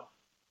well,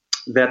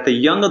 that the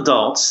young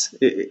adults,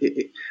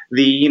 the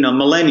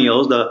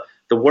millennials,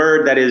 the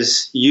word that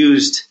is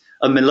used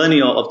a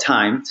millennial of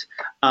times,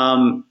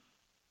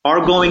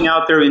 are going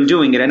out there and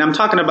doing it. And I'm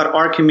talking about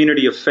our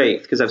community of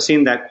faith, because I've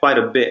seen that quite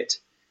a bit.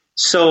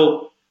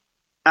 So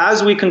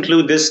as we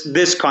conclude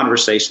this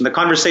conversation, the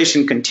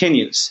conversation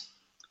continues.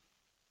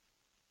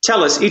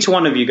 Tell us, each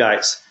one of you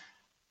guys,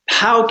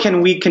 how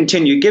can we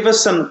continue? Give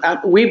us some,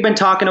 we've been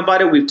talking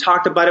about it, we've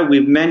talked about it,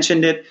 we've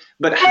mentioned it,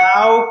 but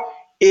how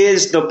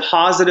is the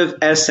positive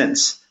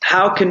essence?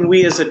 How can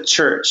we as a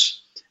church,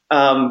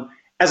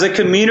 as a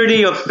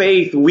community of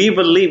faith,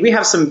 we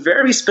have some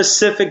very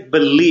specific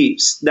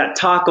beliefs that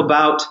talk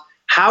about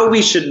how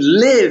we should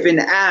live and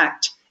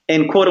act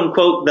in quote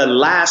unquote the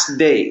last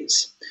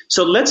days.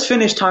 So let's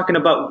finish talking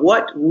about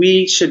what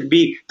we should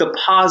be, the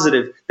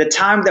positive, the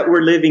time that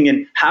we're living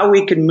in, how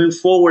we can move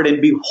forward and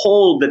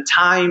behold, the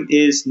time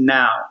is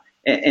now.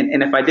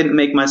 And if I didn't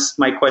make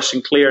my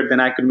question clear, then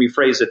I can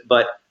rephrase it,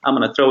 but I'm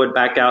going to throw it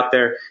back out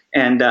there.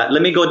 And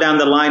let me go down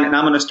the line, and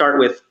I'm going to start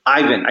with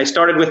Ivan. I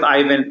started with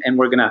Ivan, and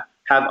we're going to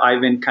have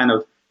Ivan kind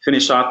of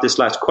finish off this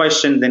last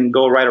question, then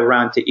go right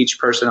around to each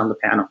person on the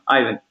panel.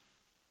 Ivan.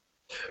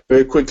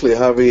 Very quickly,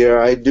 Javier,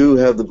 I do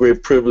have the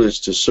great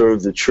privilege to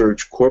serve the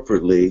church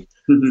corporately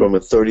from a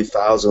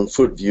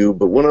 30,000-foot view,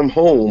 but when I'm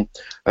home,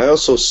 I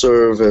also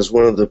serve as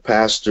one of the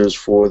pastors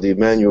for the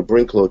Emmanuel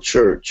Brinklow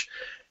Church.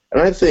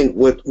 And I think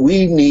what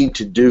we need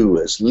to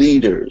do as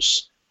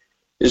leaders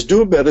is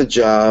do a better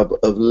job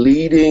of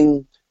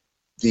leading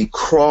the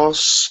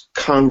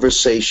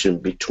cross-conversation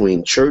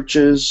between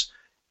churches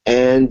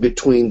and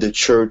between the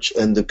church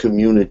and the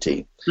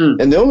community.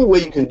 And the only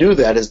way you can do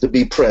that is to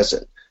be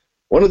present.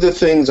 One of the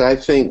things I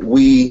think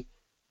we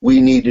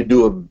need to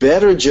do a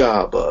better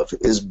job of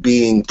is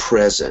being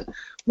present.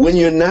 When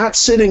you're not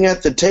sitting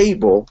at the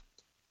table,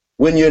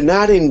 when you're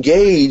not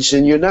engaged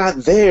and you're not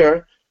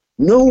there,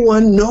 no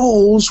one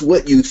knows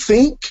what you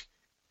think.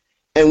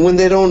 And when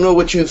they don't know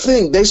what you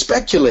think, they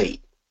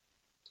speculate.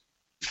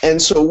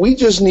 And so we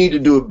just need to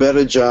do a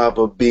better job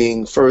of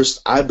being,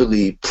 first, I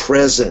believe,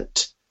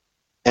 present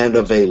and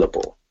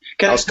available.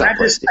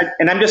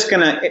 And I'm just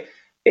going to,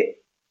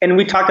 and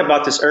we talked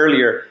about this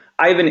earlier,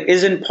 Ivan,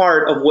 isn't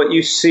part of what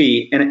you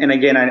see, and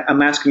again,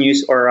 I'm asking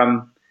you, or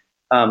I'm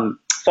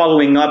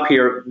following up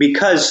here,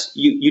 because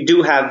you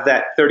do have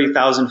that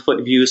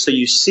 30,000-foot view, so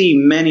you see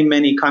many,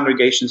 many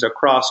congregations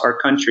across our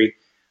country.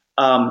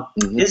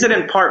 Is it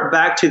in part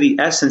back to the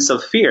essence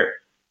of fear?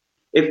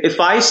 If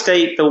I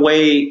state the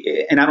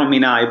way, and I don't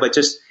mean I, but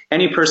just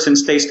any person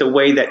states the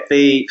way that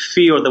they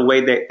feel, the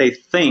way that they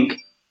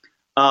think,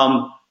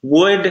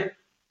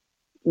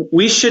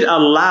 we should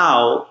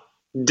allow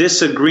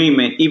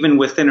disagreement even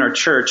within our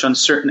church on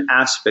certain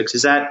aspects.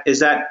 Is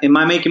that am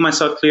I making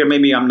myself clear?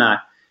 Maybe I'm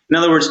not. In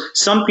other words,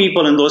 some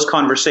people in those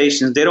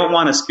conversations, they don't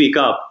want to speak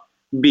up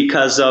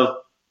because of,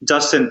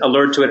 Justin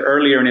alerted to it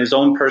earlier in his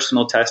own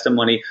personal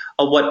testimony,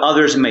 of what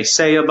others may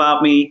say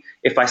about me.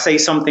 If I say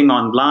something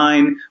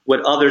online,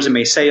 what others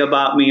may say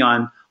about me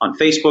on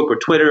Facebook or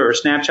Twitter or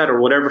Snapchat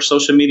or whatever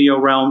social media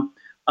realm.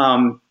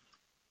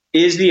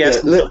 Is the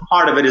essence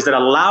part of it, is that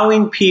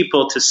allowing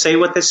people to say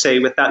what they say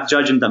without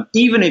judging them,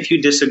 even if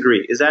you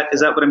disagree. Is that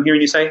what I'm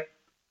hearing you say?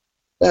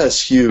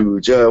 That's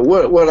huge.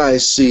 What I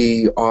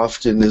see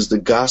often is the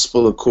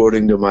gospel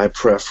according to my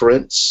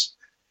preference.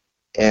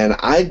 And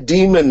I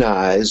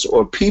demonize,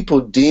 or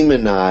people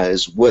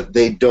demonize, what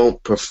they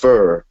don't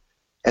prefer,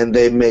 and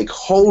they make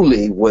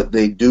holy what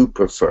they do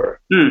prefer.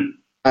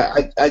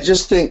 I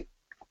just think,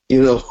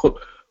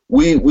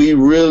 we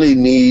really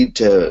need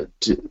to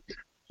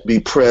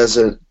be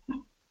present,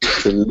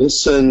 to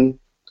listen,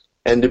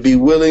 and to be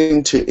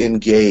willing to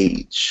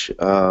engage.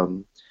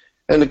 And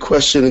the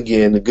question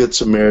again, the Good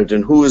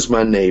Samaritan, who is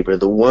my neighbor?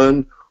 The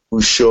one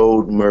who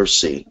showed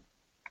mercy.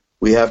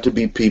 We have to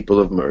be people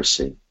of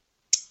mercy.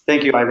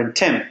 Thank you, Ivan.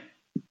 Tim?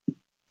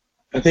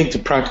 I think the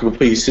practical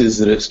piece is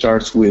that it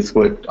starts with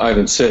what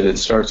Ivan said. It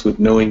starts with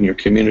knowing your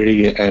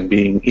community and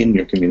being in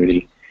your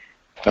community.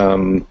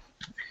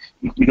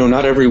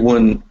 Not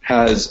everyone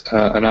has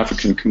an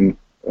African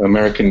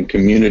American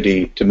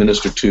community to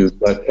minister to,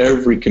 but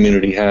every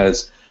community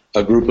has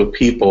a group of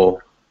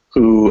people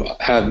who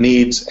have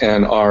needs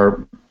and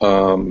are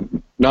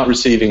not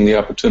receiving the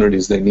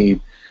opportunities they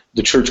need.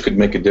 The church could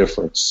make a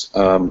difference.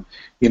 In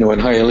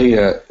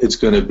Hialeah, it's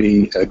going to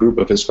be a group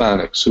of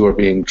Hispanics who are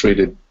being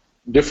treated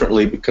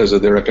differently because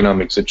of their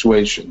economic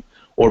situation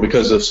or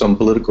because of some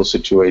political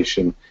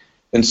situation.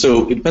 And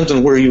so it depends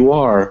on where you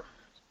are.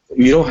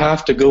 You don't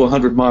have to go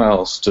 100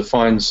 miles to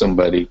find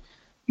somebody.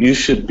 You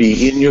should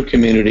be in your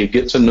community,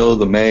 get to know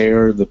the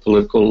mayor, the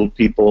political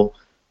people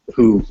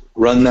who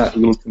run that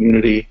little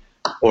community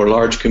or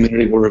large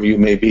community, wherever you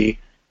may be.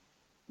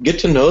 Get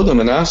to know them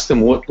and ask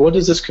them, what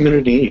does this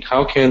community need?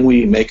 How can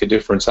we make a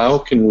difference? How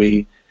can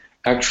we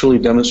actually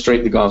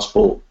demonstrate the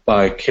gospel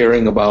by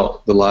caring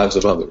about the lives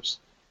of others?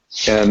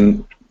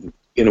 And,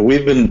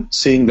 we've been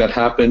seeing that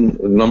happen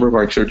in a number of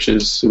our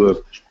churches who have,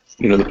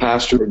 the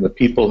pastor and the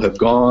people have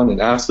gone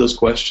and asked those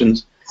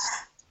questions.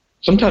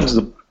 Sometimes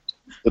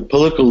the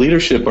political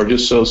leadership are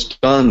just so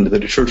stunned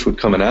that a church would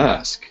come and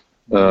ask.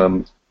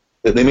 That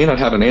they may not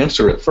have an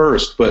answer at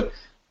first, but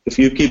if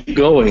you keep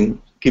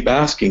going, keep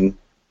asking,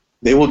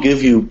 they will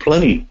give you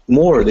plenty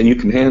more than you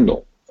can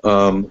handle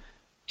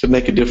to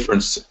make a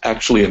difference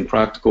actually in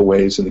practical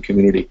ways in the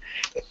community.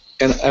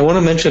 And I want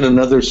to mention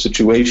another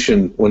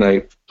situation when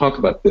I talk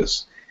about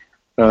this.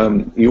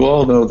 You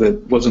all know that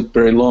it wasn't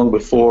very long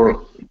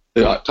before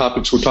the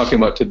topics we're talking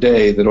about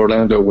today that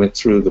Orlando went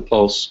through, the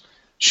Pulse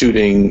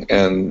shooting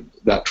and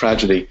that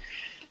tragedy.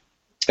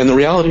 And the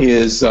reality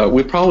is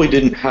we probably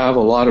didn't have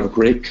a lot of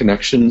great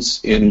connections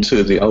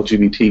into the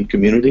LGBT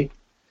community.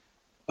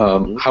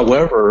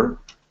 However,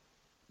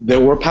 there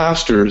were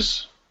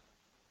pastors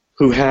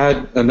who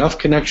had enough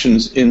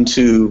connections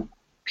into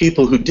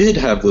people who did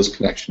have those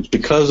connections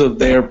because of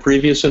their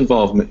previous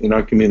involvement in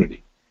our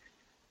community,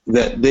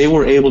 that they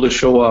were able to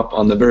show up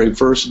on the very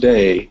first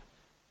day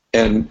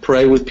and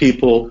pray with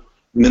people,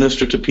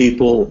 minister to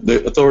people.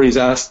 The authorities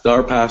asked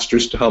our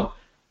pastors to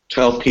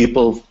help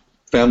people.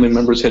 Family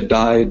members had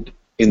died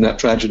in that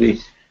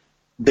tragedy.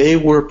 They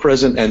were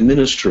present and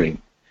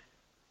ministering.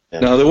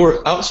 Yeah. Now, there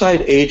were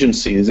outside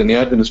agencies in the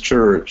Adventist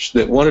Church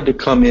that wanted to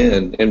come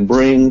in and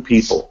bring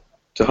people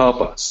to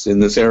help us in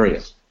this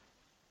area.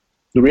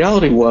 The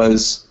reality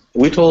was,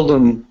 we told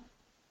them,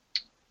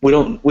 we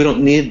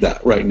don't need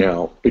that right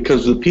now,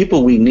 because the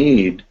people we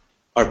need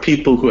are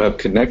people who have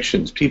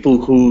connections,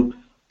 people who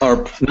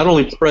are not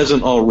only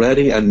present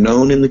already and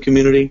known in the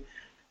community,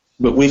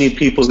 but we need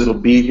people that will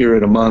be here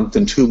in a month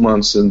and 2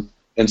 months and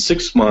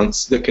 6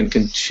 months that can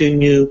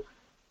continue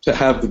to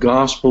have the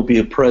gospel be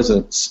a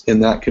presence in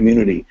that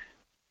community.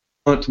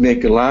 We want to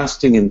make a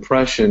lasting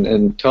impression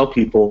and tell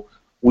people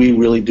we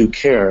really do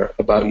care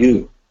about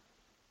you.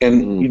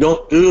 And you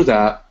don't do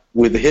that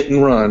with a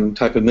hit-and-run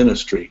type of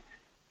ministry.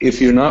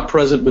 If you're not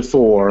present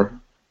before,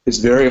 it's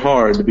very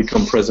hard to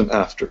become present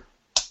after.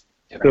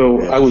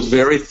 So I was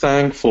very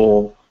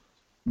thankful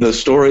the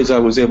stories I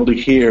was able to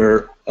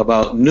hear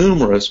about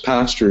numerous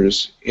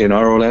pastors in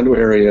our Orlando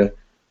area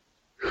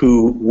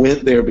who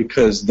went there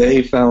because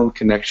they found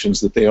connections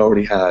that they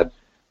already had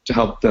to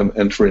help them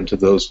enter into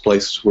those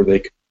places where they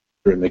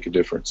could make a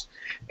difference.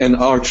 And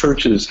our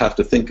churches have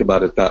to think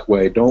about it that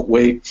way. Don't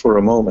wait for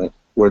a moment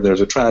where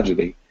there's a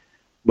tragedy,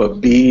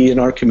 but be in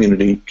our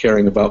community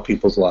caring about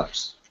people's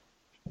lives.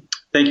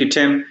 Thank you,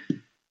 Tim.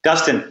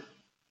 Dustin.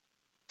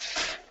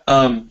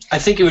 I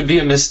think it would be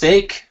a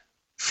mistake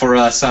for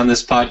us on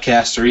this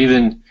podcast, or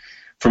even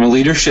from a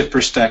leadership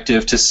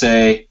perspective, to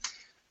say,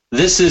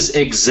 this is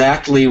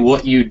exactly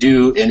what you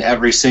do in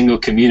every single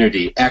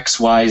community, X,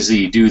 Y,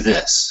 Z, do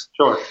this.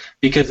 Sure.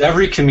 Because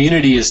every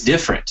community is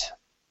different,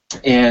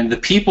 and the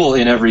people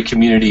in every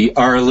community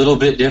are a little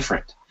bit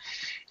different.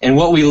 And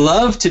what we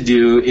love to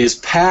do is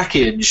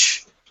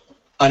package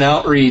an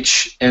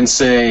outreach and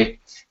say,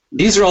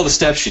 these are all the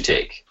steps you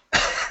take.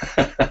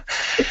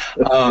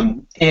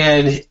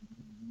 And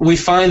we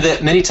find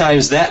that many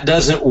times that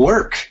doesn't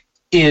work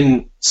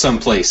in some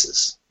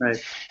places.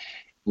 Right.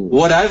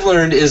 What I've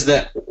learned is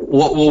that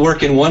what will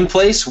work in one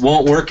place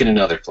won't work in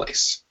another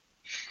place.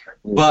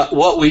 But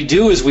what we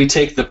do is we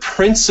take the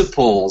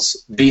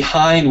principles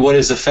behind what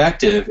is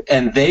effective,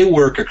 and they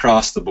work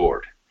across the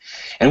board.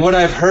 And what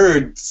I've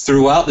heard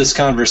throughout this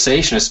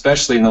conversation,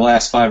 especially in the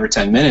last 5 or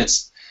 10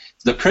 minutes,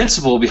 the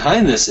principle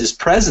behind this is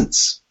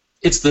presence.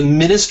 It's the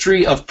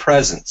ministry of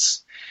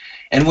presence.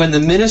 And when the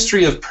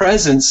ministry of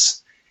presence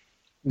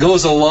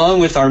goes along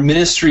with our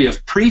ministry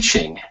of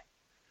preaching,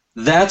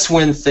 that's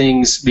when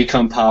things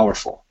become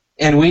powerful.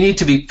 And we need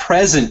to be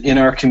present in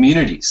our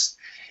communities.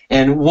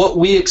 And what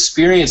we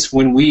experienced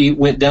when we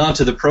went down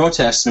to the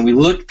protest and we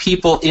looked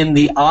people in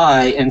the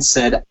eye and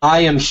said, I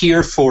am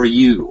here for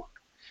you.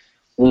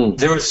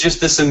 There was just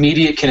this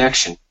immediate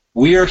connection.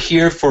 We are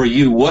here for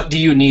you. What do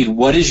you need?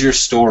 What is your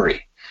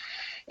story?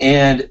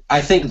 And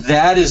I think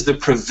that is the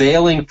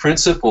prevailing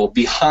principle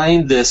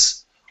behind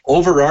this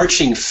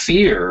overarching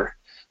fear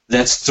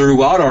that's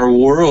throughout our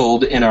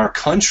world and our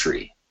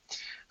country.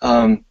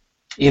 Something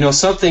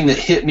that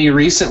hit me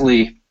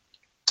recently,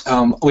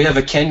 we have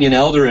a Kenyan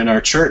elder in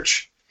our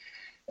church.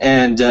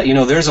 And,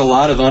 there's a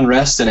lot of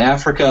unrest in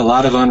Africa, a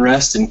lot of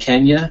unrest in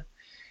Kenya.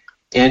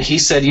 And he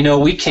said,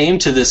 we came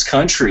to this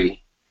country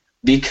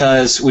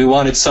because we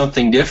wanted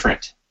something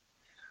different.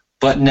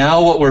 But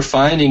now what we're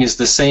finding is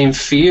the same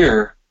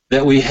fear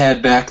that we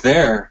had back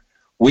there,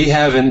 we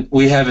have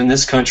in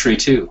this country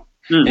too.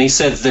 And he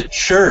said, the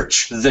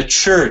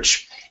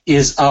church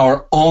is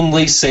our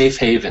only safe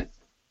haven.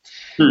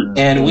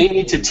 And we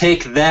need to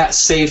take that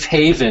safe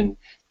haven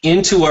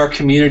into our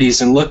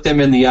communities and look them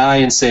in the eye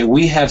and say,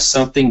 we have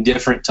something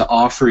different to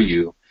offer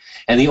you.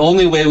 And the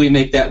only way we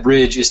make that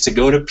bridge is to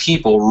go to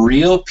people,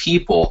 real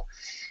people,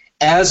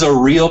 as a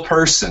real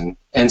person,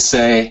 and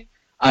say,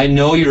 I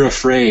know you're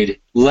afraid.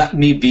 Let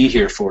me be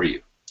here for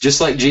you,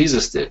 just like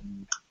Jesus did.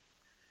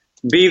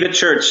 Be the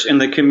church in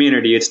the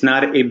community. It's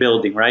not a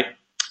building, right?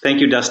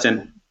 Thank you,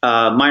 Dustin.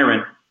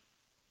 Myron.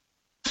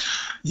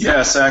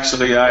 Yes,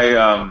 actually,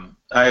 I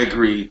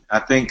agree. I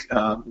think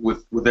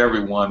with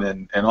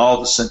everyone and all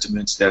the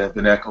sentiments that have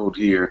been echoed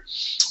here,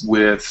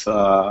 with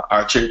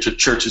our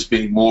churches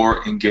being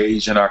more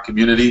engaged in our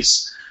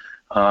communities,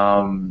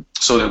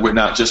 so that we're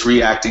not just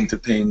reacting to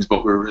things,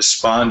 but we're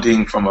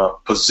responding from a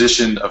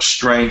position of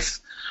strength,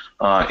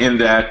 in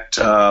that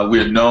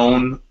we're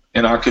known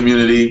in our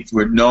community,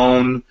 we're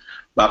known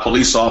by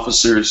police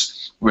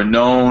officers, we're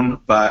known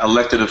by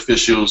elected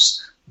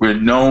officials, we're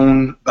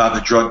known by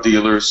the drug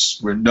dealers,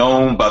 we're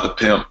known by the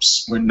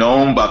pimps, we're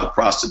known by the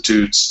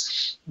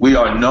prostitutes. We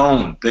are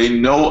known. They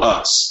know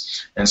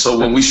us. And so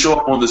when we show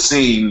up on the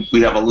scene,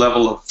 we have a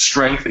level of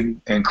strength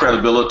and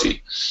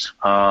credibility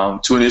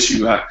to an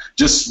issue. I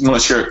just want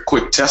to share a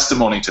quick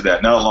testimony to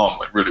that, not a long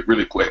one,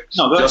 really quick.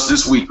 No, just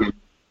this week,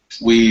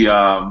 we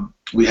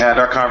had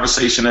our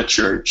conversation at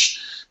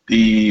church.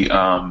 The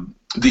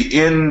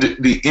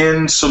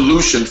end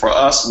solution for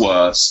us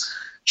was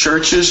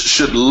churches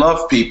should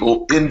love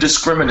people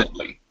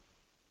indiscriminately.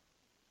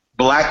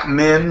 Black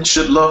men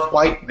should love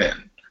white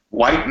men.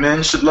 White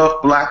men should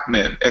love black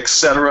men,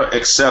 etc.,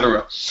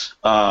 etc.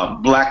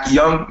 Black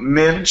young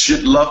men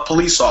should love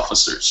police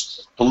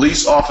officers.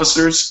 Police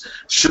officers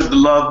should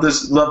love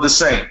the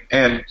same.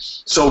 And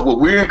so what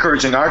we're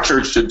encouraging our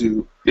church to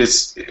do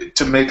is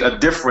to make a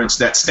difference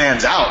that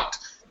stands out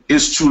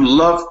is to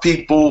love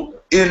people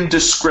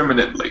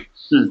indiscriminately.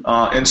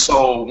 And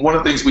so one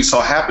of the things we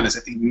saw happen is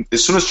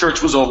as soon as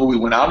church was over, we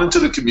went out into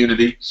the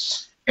community,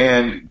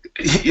 and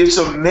it's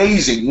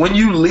amazing when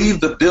you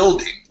leave the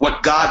building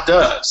what God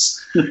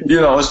does.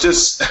 It's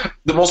just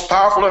the most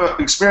powerful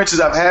experiences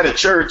I've had at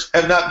church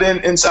have not been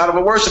inside of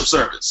a worship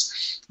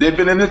service. They've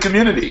been in the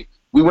community.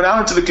 We went out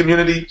into the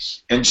community,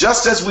 and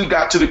just as we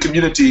got to the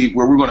community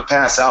where we were going to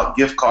pass out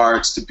gift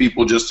cards to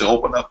people just to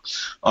open up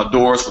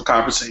doors for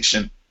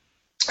conversation,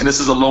 and this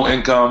is a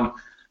low-income,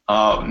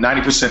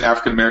 90%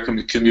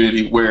 African-American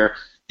community where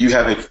you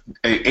have a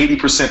 80%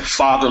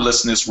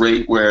 fatherlessness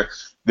rate, where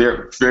there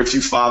are very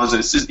few fathers, and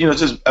it's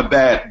just a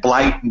bad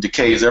blight and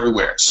decay is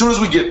everywhere. As soon as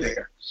we get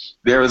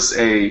there is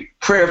a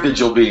prayer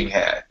vigil being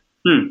had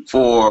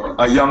for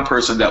a young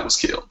person that was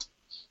killed.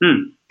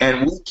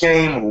 And we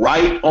came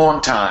right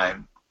on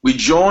time. We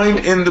joined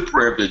in the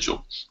prayer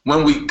vigil.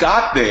 When we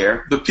got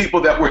there, the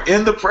people that were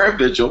in the prayer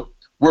vigil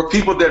were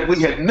people that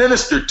we had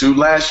ministered to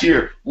last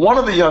year. One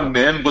of the young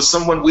men was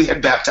someone we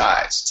had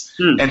baptized,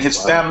 and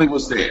his family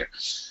was there.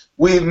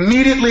 We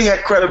immediately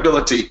had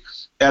credibility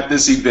at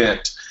this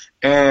event,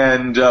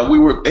 and we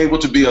were able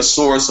to be a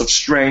source of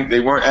strength. They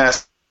weren't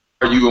asked,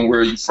 "Where are you and where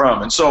are you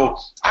from?" And so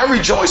I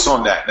rejoice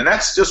on that. And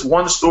that's just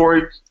one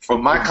story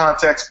from my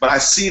context, but I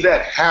see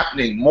that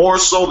happening more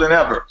so than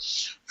ever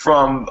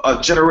from a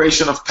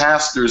generation of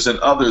pastors and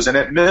others and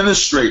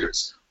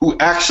administrators who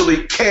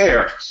actually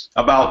care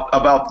about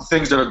the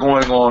things that are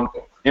going on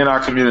in our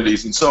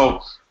communities. And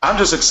so I'm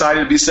just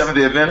excited to be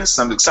Seventh-day Adventist.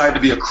 I'm excited to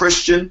be a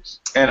Christian,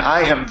 and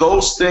I am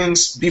those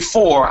things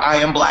before I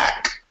am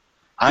black.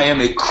 I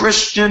am a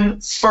Christian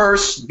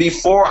first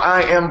before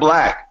I am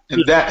black,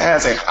 and that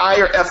has a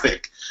higher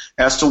ethic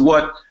as to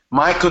what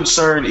my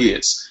concern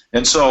is.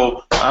 And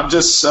so I'm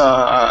just,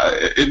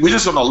 we're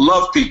just going to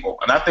love people,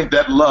 and I think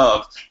that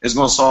love is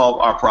going to solve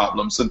our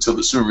problems until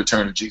the soon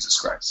return of Jesus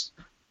Christ.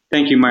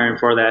 Thank you, Myron,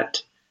 for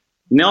that.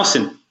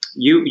 Nelson,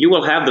 you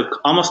will have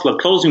almost the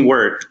closing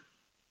word.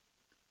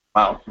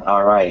 Wow.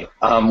 All right.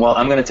 Well,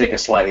 I'm going to take a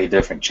slightly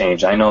different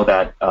change. I know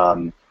that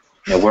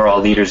we're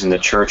all leaders in the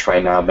church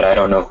right now, but I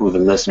don't know who the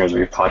listeners of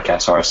your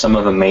podcast are. Some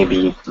of them may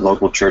be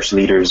local church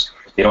leaders.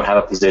 They don't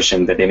have a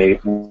position that they may,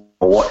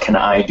 what can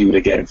I do to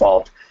get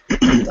involved?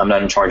 I'm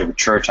not in charge of a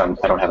church. I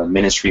don't have a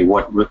ministry.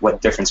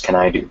 What difference can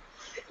I do?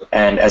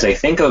 And as I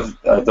think of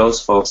those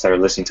folks that are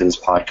listening to this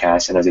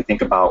podcast, and as I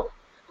think about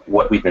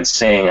what we've been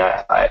saying,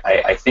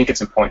 I think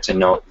it's important to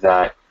note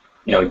that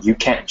you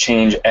can't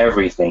change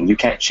everything. You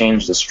can't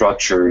change the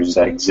structures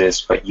that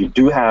exist, but you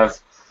do have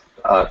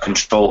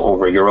control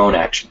over your own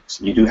actions.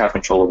 You do have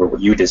control over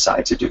what you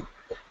decide to do.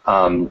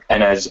 And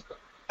as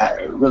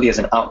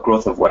an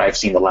outgrowth of what I've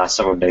seen the last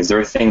several days, there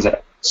are things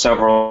that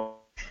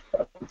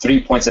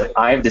 3 points that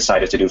I've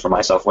decided to do for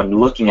myself when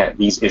looking at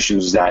these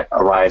issues that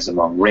arise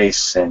among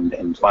race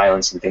and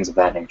violence and things of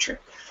that nature.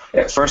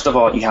 First of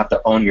all, you have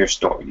to own your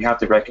story. You have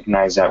to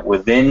recognize that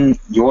within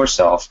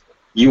yourself,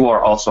 you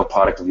are also a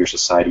product of your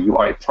society. You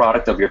are a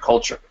product of your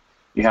culture.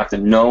 You have to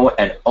know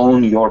and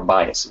own your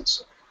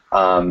biases.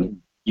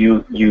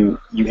 You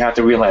have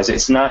to realize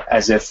it's not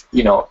as if,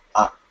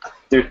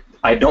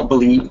 I don't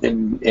believe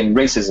in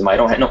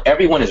racism.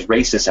 Everyone is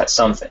racist at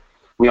something.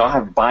 We all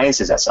have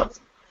biases at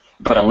something.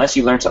 But unless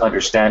you learn to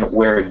understand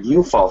where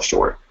you fall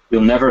short,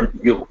 you'll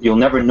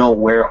never know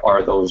where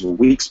are those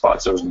weak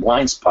spots, those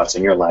blind spots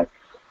in your life,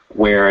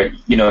 where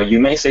you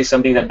may say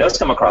something that does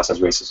come across as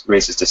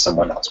racist to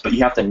someone else, but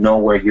you have to know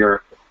where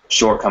your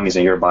shortcomings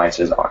and your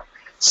biases are.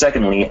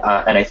 Secondly,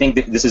 and I think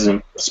that this is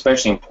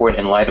especially important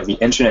in light of the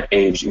internet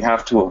age, you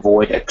have to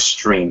avoid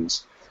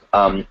extremes.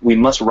 We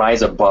must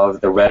rise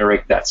above the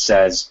rhetoric that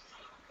says,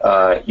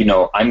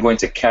 I'm going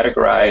to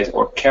categorize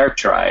or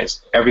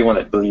characterize everyone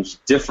that believes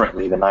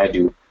differently than I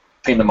do,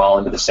 paint them all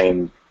into the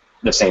same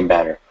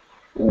banner.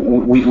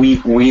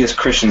 We as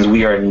Christians,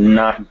 we are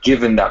not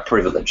given that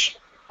privilege.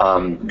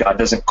 God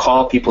doesn't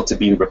call people to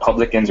be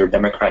Republicans or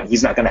Democrats.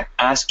 He's not going to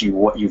ask you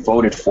what you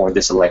voted for in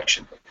this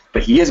election.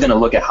 But he is going to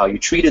look at how you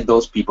treated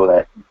those people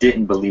that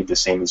didn't believe the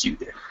same as you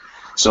did.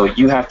 So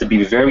you have to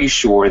be very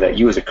sure that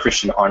you as a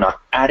Christian are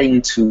not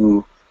adding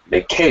to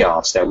the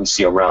chaos that we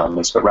see around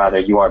us, but rather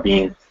you are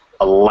being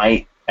a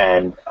light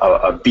and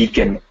a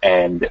beacon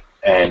and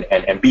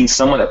being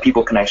someone that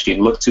people can actually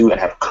look to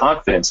and have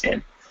confidence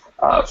in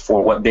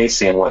for what they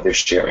say and what they're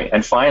sharing.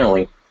 And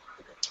finally,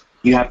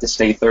 you have to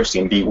stay thirsty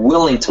and be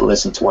willing to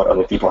listen to what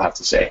other people have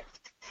to say.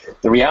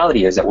 The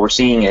reality is that what we're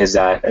seeing is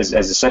that, as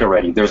I said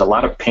already, there's a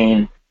lot of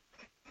pain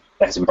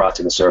that has been brought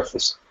to the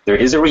surface. There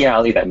is a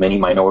reality that many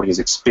minorities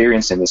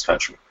experience in this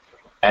country.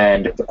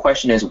 And the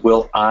question is,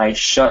 will I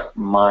shut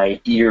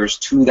my ears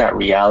to that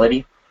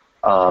reality,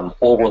 or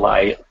will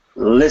I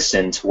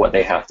listen to what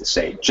they have to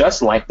say?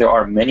 Just like there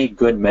are many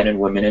good men and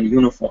women in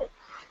uniform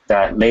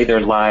that lay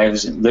their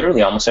lives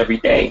literally almost every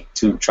day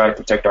to try to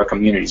protect our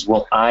communities.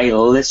 Will I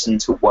listen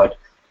to what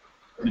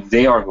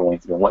they are going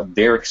through and what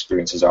their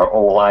experiences are,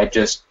 or will I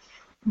just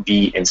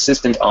be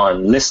insistent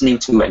on listening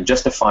to and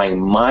justifying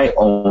my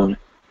own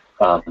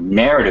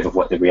narrative of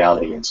what the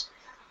reality is?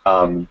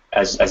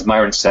 As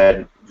Myron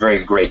said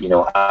very great. You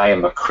know, I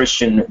am a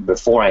Christian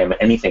before I am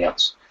anything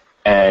else.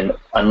 And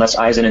unless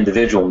I as an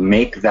individual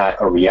make that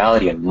a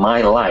reality in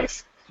my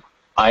life,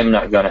 I'm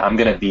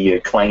gonna be a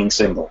clanging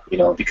cymbal, you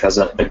know, because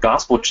the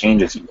gospel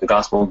changes you. The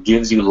gospel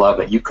gives you love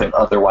that you couldn't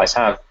otherwise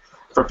have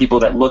for people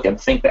that look and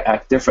think that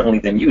act differently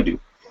than you do.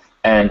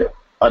 And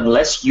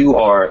unless you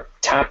are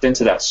tapped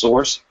into that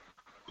source,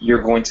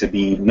 you're going to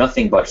be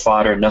nothing but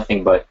fodder,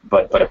 nothing but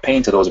a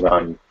pain to those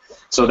around you.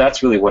 So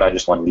that's really what I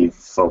just want to leave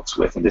folks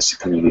with in this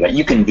community, that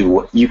you can do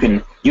what you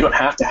can. You don't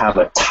have to have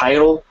a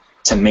title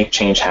to make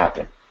change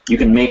happen. You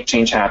can make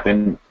change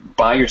happen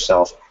by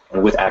yourself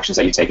and with actions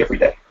that you take every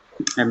day.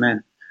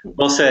 Amen.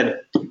 Well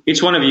said.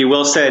 Each one of you,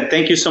 well said.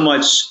 Thank you so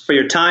much for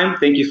your time.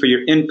 Thank you for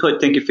your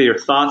input. Thank you for your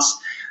thoughts.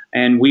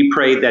 And we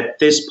pray that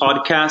this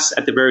podcast,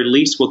 at the very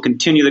least, will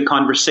continue the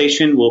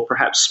conversation, will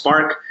perhaps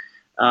spark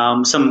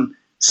some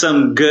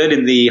good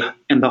in the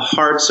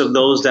hearts of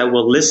those that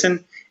will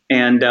listen.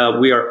 And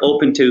we are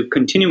open to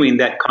continuing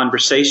that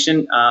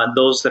conversation.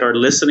 Those that are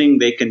listening,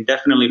 they can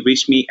definitely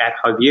reach me at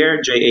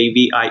Javier,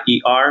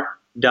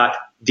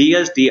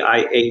 Javier.Diaz,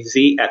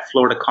 D-I-A-Z, at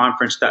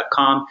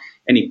floridaconference.com.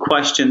 Any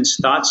questions,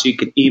 thoughts, you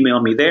can email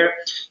me there.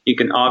 You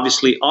can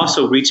obviously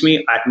also reach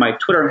me at my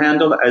Twitter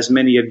handle, as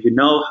many of you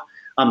know.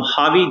 I'm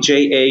Javi,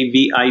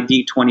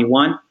 Javid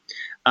 21.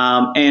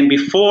 And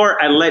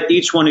before I let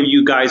each one of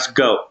you guys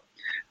go,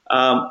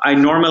 I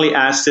normally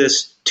ask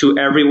this to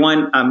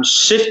everyone. I'm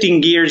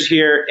shifting gears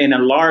here in a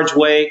large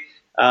way,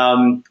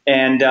 but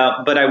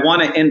I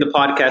want to end the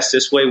podcast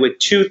this way with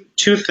two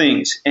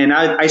things. And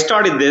I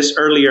started this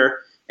earlier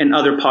in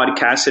other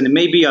podcasts, and it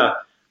may be a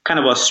kind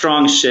of a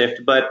strong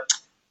shift, but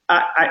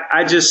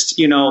I just,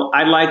 you know,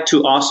 I like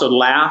to also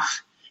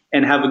laugh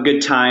and have a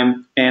good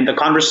time. And the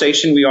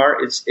conversation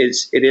it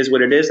is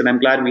what it is, and I'm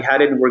glad we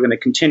had it, and we're going to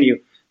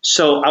continue.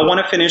 So I want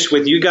to finish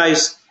with you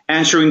guys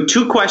answering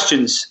two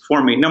questions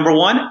for me. Number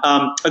one,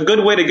 a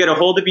good way to get a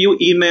hold of you,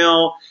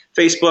 email,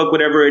 Facebook,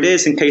 whatever it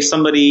is, in case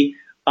somebody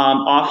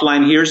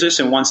offline hears this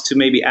and wants to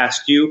maybe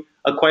ask you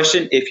a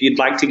question, if you'd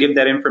like to give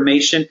that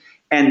information.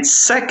 And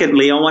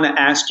secondly, I want to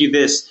ask you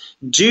this.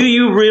 Do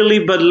you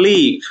really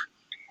believe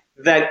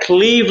that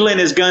Cleveland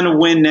is going to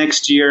win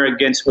next year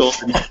against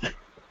Golden State?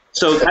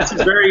 So that's a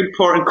very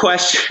important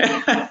question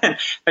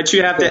that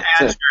you have to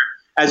answer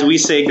as we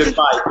say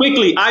goodbye.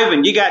 Quickly,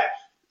 Ivan, you got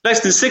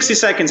less than 60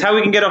 seconds. How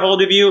we can get a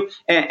hold of you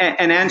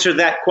and answer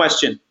that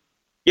question?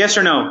 Yes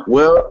or no?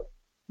 Well,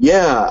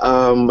 yeah.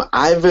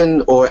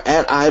 Ivan, or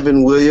at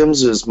Ivan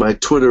Williams, is my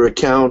Twitter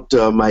account.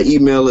 My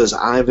email is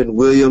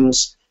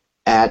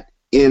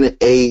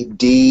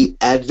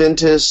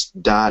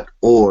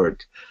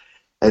ivanwilliams@nadadventist.org.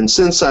 And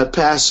since I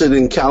pastored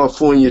in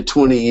California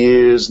 20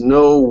 years,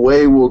 no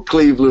way will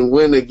Cleveland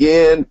win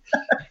again.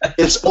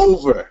 It's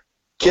over.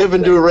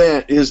 Kevin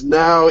Durant is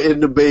now in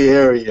the Bay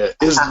Area.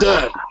 It's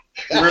done.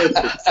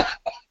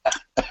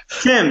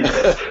 Tim,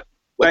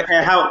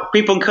 how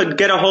people could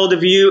get a hold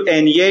of you,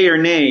 and yay or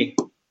nay?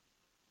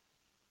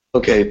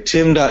 Okay,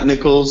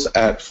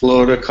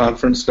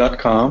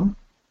 tim.nichols@floridaconference.com.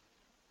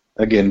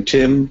 Again,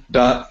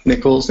 tim.nichols,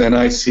 Nichols,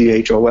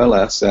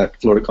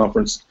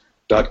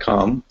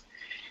 @floridaconference.com.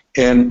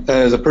 And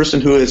as a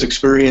person who has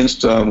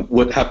experienced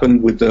what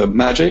happened with the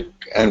Magic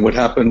and what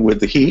happened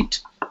with the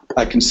Heat,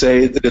 I can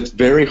say that it's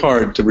very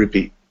hard to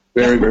repeat.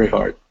 Very, very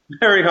hard.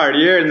 Very hard.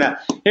 You're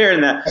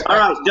hearing that. All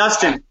right,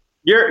 Dustin,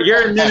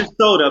 you're in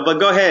Minnesota, but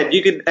go ahead.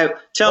 You can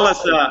tell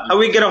us how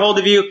we get a hold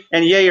of you,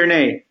 and yay or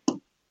nay.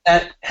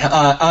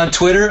 On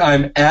Twitter,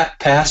 I'm at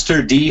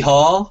Pastor D.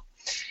 Hall,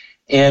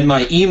 and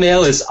my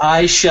email is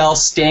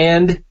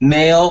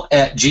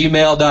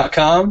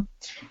ishallstandmail@gmail.com.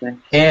 Okay.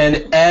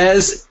 And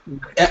as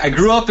I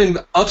grew up in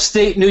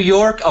upstate New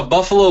York, a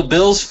Buffalo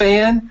Bills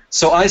fan,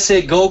 so I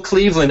say go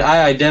Cleveland,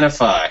 I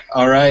identify,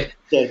 all right?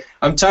 Okay.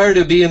 I'm tired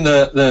of being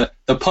the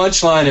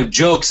punchline of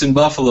jokes in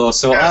Buffalo,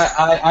 so yes.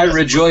 I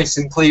rejoice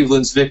in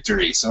Cleveland's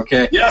victories,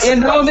 okay? Yes.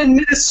 And now I'm in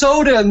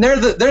Minnesota, and they're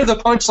the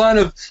punchline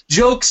of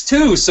jokes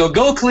too, so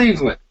go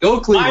Cleveland. Go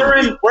Cleveland.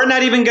 Myron, we're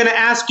not even going to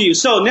ask you.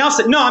 So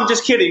Nelson, no, I'm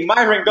just kidding.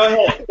 Myron, go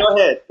ahead.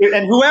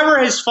 And whoever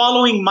is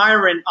following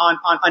Myron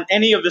on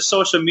any of the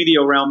social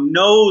media realm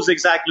knows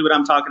exactly what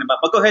I'm talking about.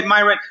 But go ahead,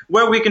 Myron,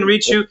 where we can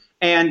reach you.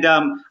 And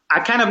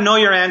I kind of know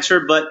your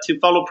answer, but to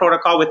follow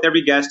protocol with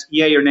every guest,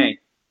 yay or nay?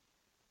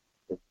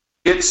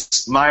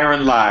 It's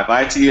Myron Live,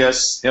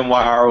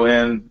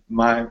 ITSMYRON.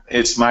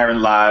 It's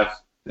Myron Live.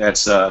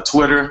 That's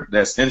Twitter.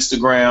 That's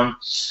Instagram.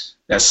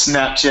 That's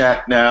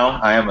Snapchat now.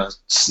 I'm a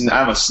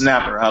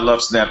snapper. I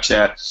love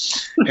Snapchat.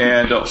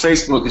 And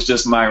Facebook is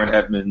just Myron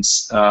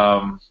Edmonds.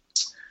 I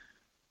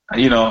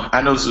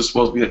know this is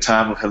supposed to be a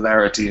time of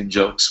hilarity and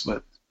jokes,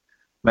 but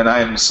man,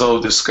 I am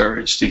so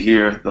discouraged to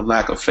hear the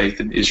lack of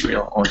faith in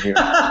Israel on here.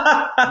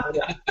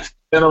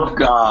 Men of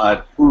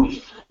God who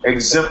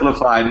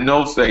exemplify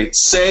no faith.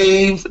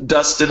 Save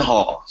Dustin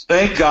Hall.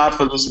 Thank God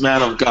for this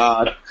man of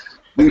God.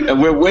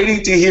 We're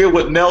waiting to hear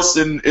what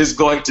Nelson is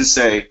going to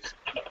say.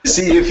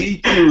 See if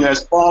he too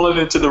has fallen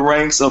into the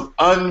ranks of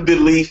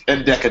unbelief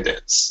and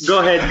decadence. Go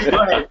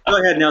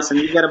ahead, Nelson.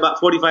 You've got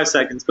about 45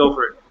 seconds. Go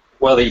for it.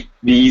 Well, the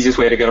easiest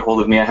way to get a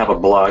hold of me, I have a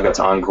blog that's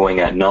ongoing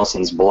at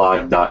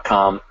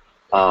nelsonsblog.com.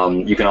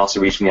 You can also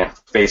reach me at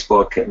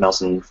Facebook at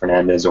Nelson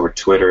Fernandez or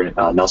Twitter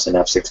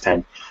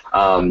NelsonF610.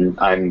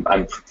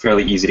 I'm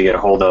fairly easy to get a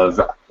hold of.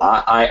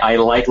 I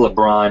like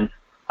LeBron.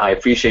 I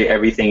appreciate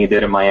everything he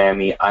did in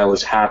Miami. I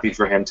was happy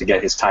for him to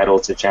get his title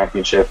to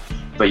championship.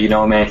 But,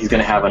 man, he's going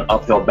to have an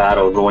uphill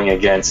battle going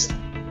against,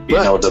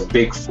 the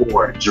big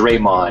four,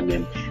 Draymond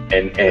and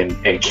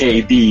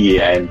KD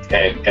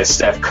and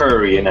Steph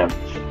Curry and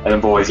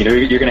them boys.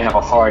 You're going to have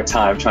a hard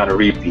time trying to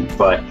repeat.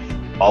 But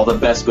all the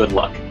best. Good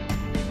luck.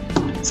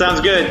 Sounds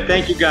good.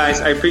 Thank you,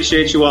 guys. I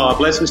appreciate you all.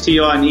 Blessings to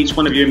you all in each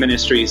one of your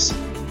ministries.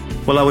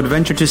 Well, I would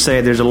venture to say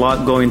there's a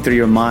lot going through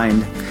your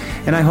mind.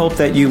 And I hope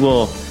that you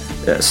will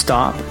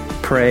stop,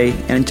 pray,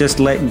 and just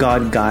let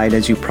God guide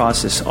as you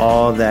process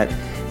all that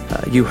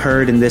you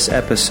heard in this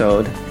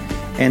episode,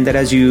 and that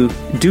as you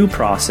do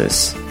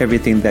process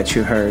everything that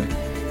you heard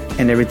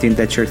and everything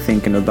that you're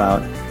thinking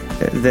about,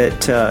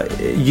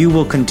 that you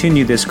will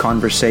continue this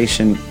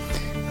conversation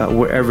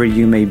wherever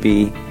you may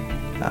be.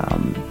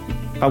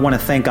 I want to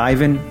thank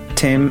Ivan,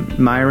 Tim,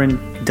 Myron,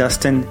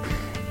 Dustin,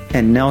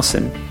 and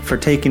Nelson for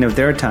taking of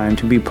their time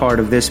to be part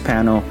of this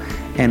panel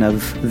and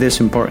of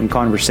this important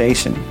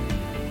conversation.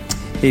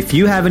 If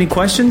you have any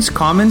questions,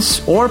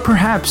 comments, or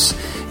perhaps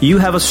you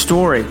have a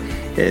story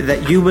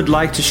that you would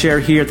like to share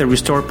here at the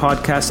Restore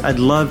Podcast, I'd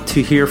love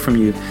to hear from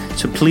you.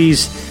 So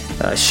please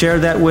share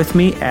that with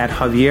me at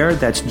Javier,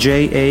 that's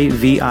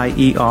JAVIER.Diaz,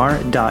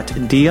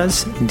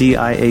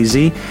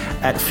 D-I-A-Z,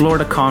 at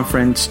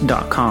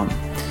floridaconference.com.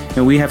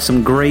 And we have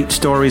some great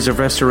stories of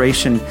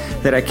restoration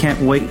that I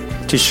can't wait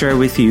to share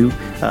with you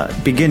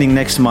beginning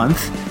next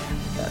month.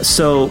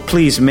 So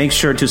please make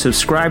sure to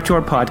subscribe to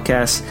our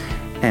podcast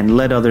and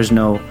let others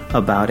know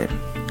about it.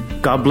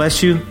 God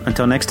bless you.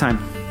 Until next time.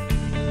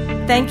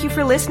 Thank you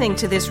for listening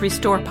to this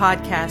Restore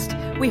podcast.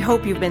 We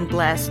hope you've been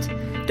blessed.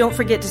 Don't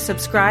forget to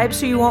subscribe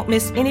so you won't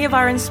miss any of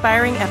our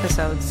inspiring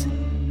episodes.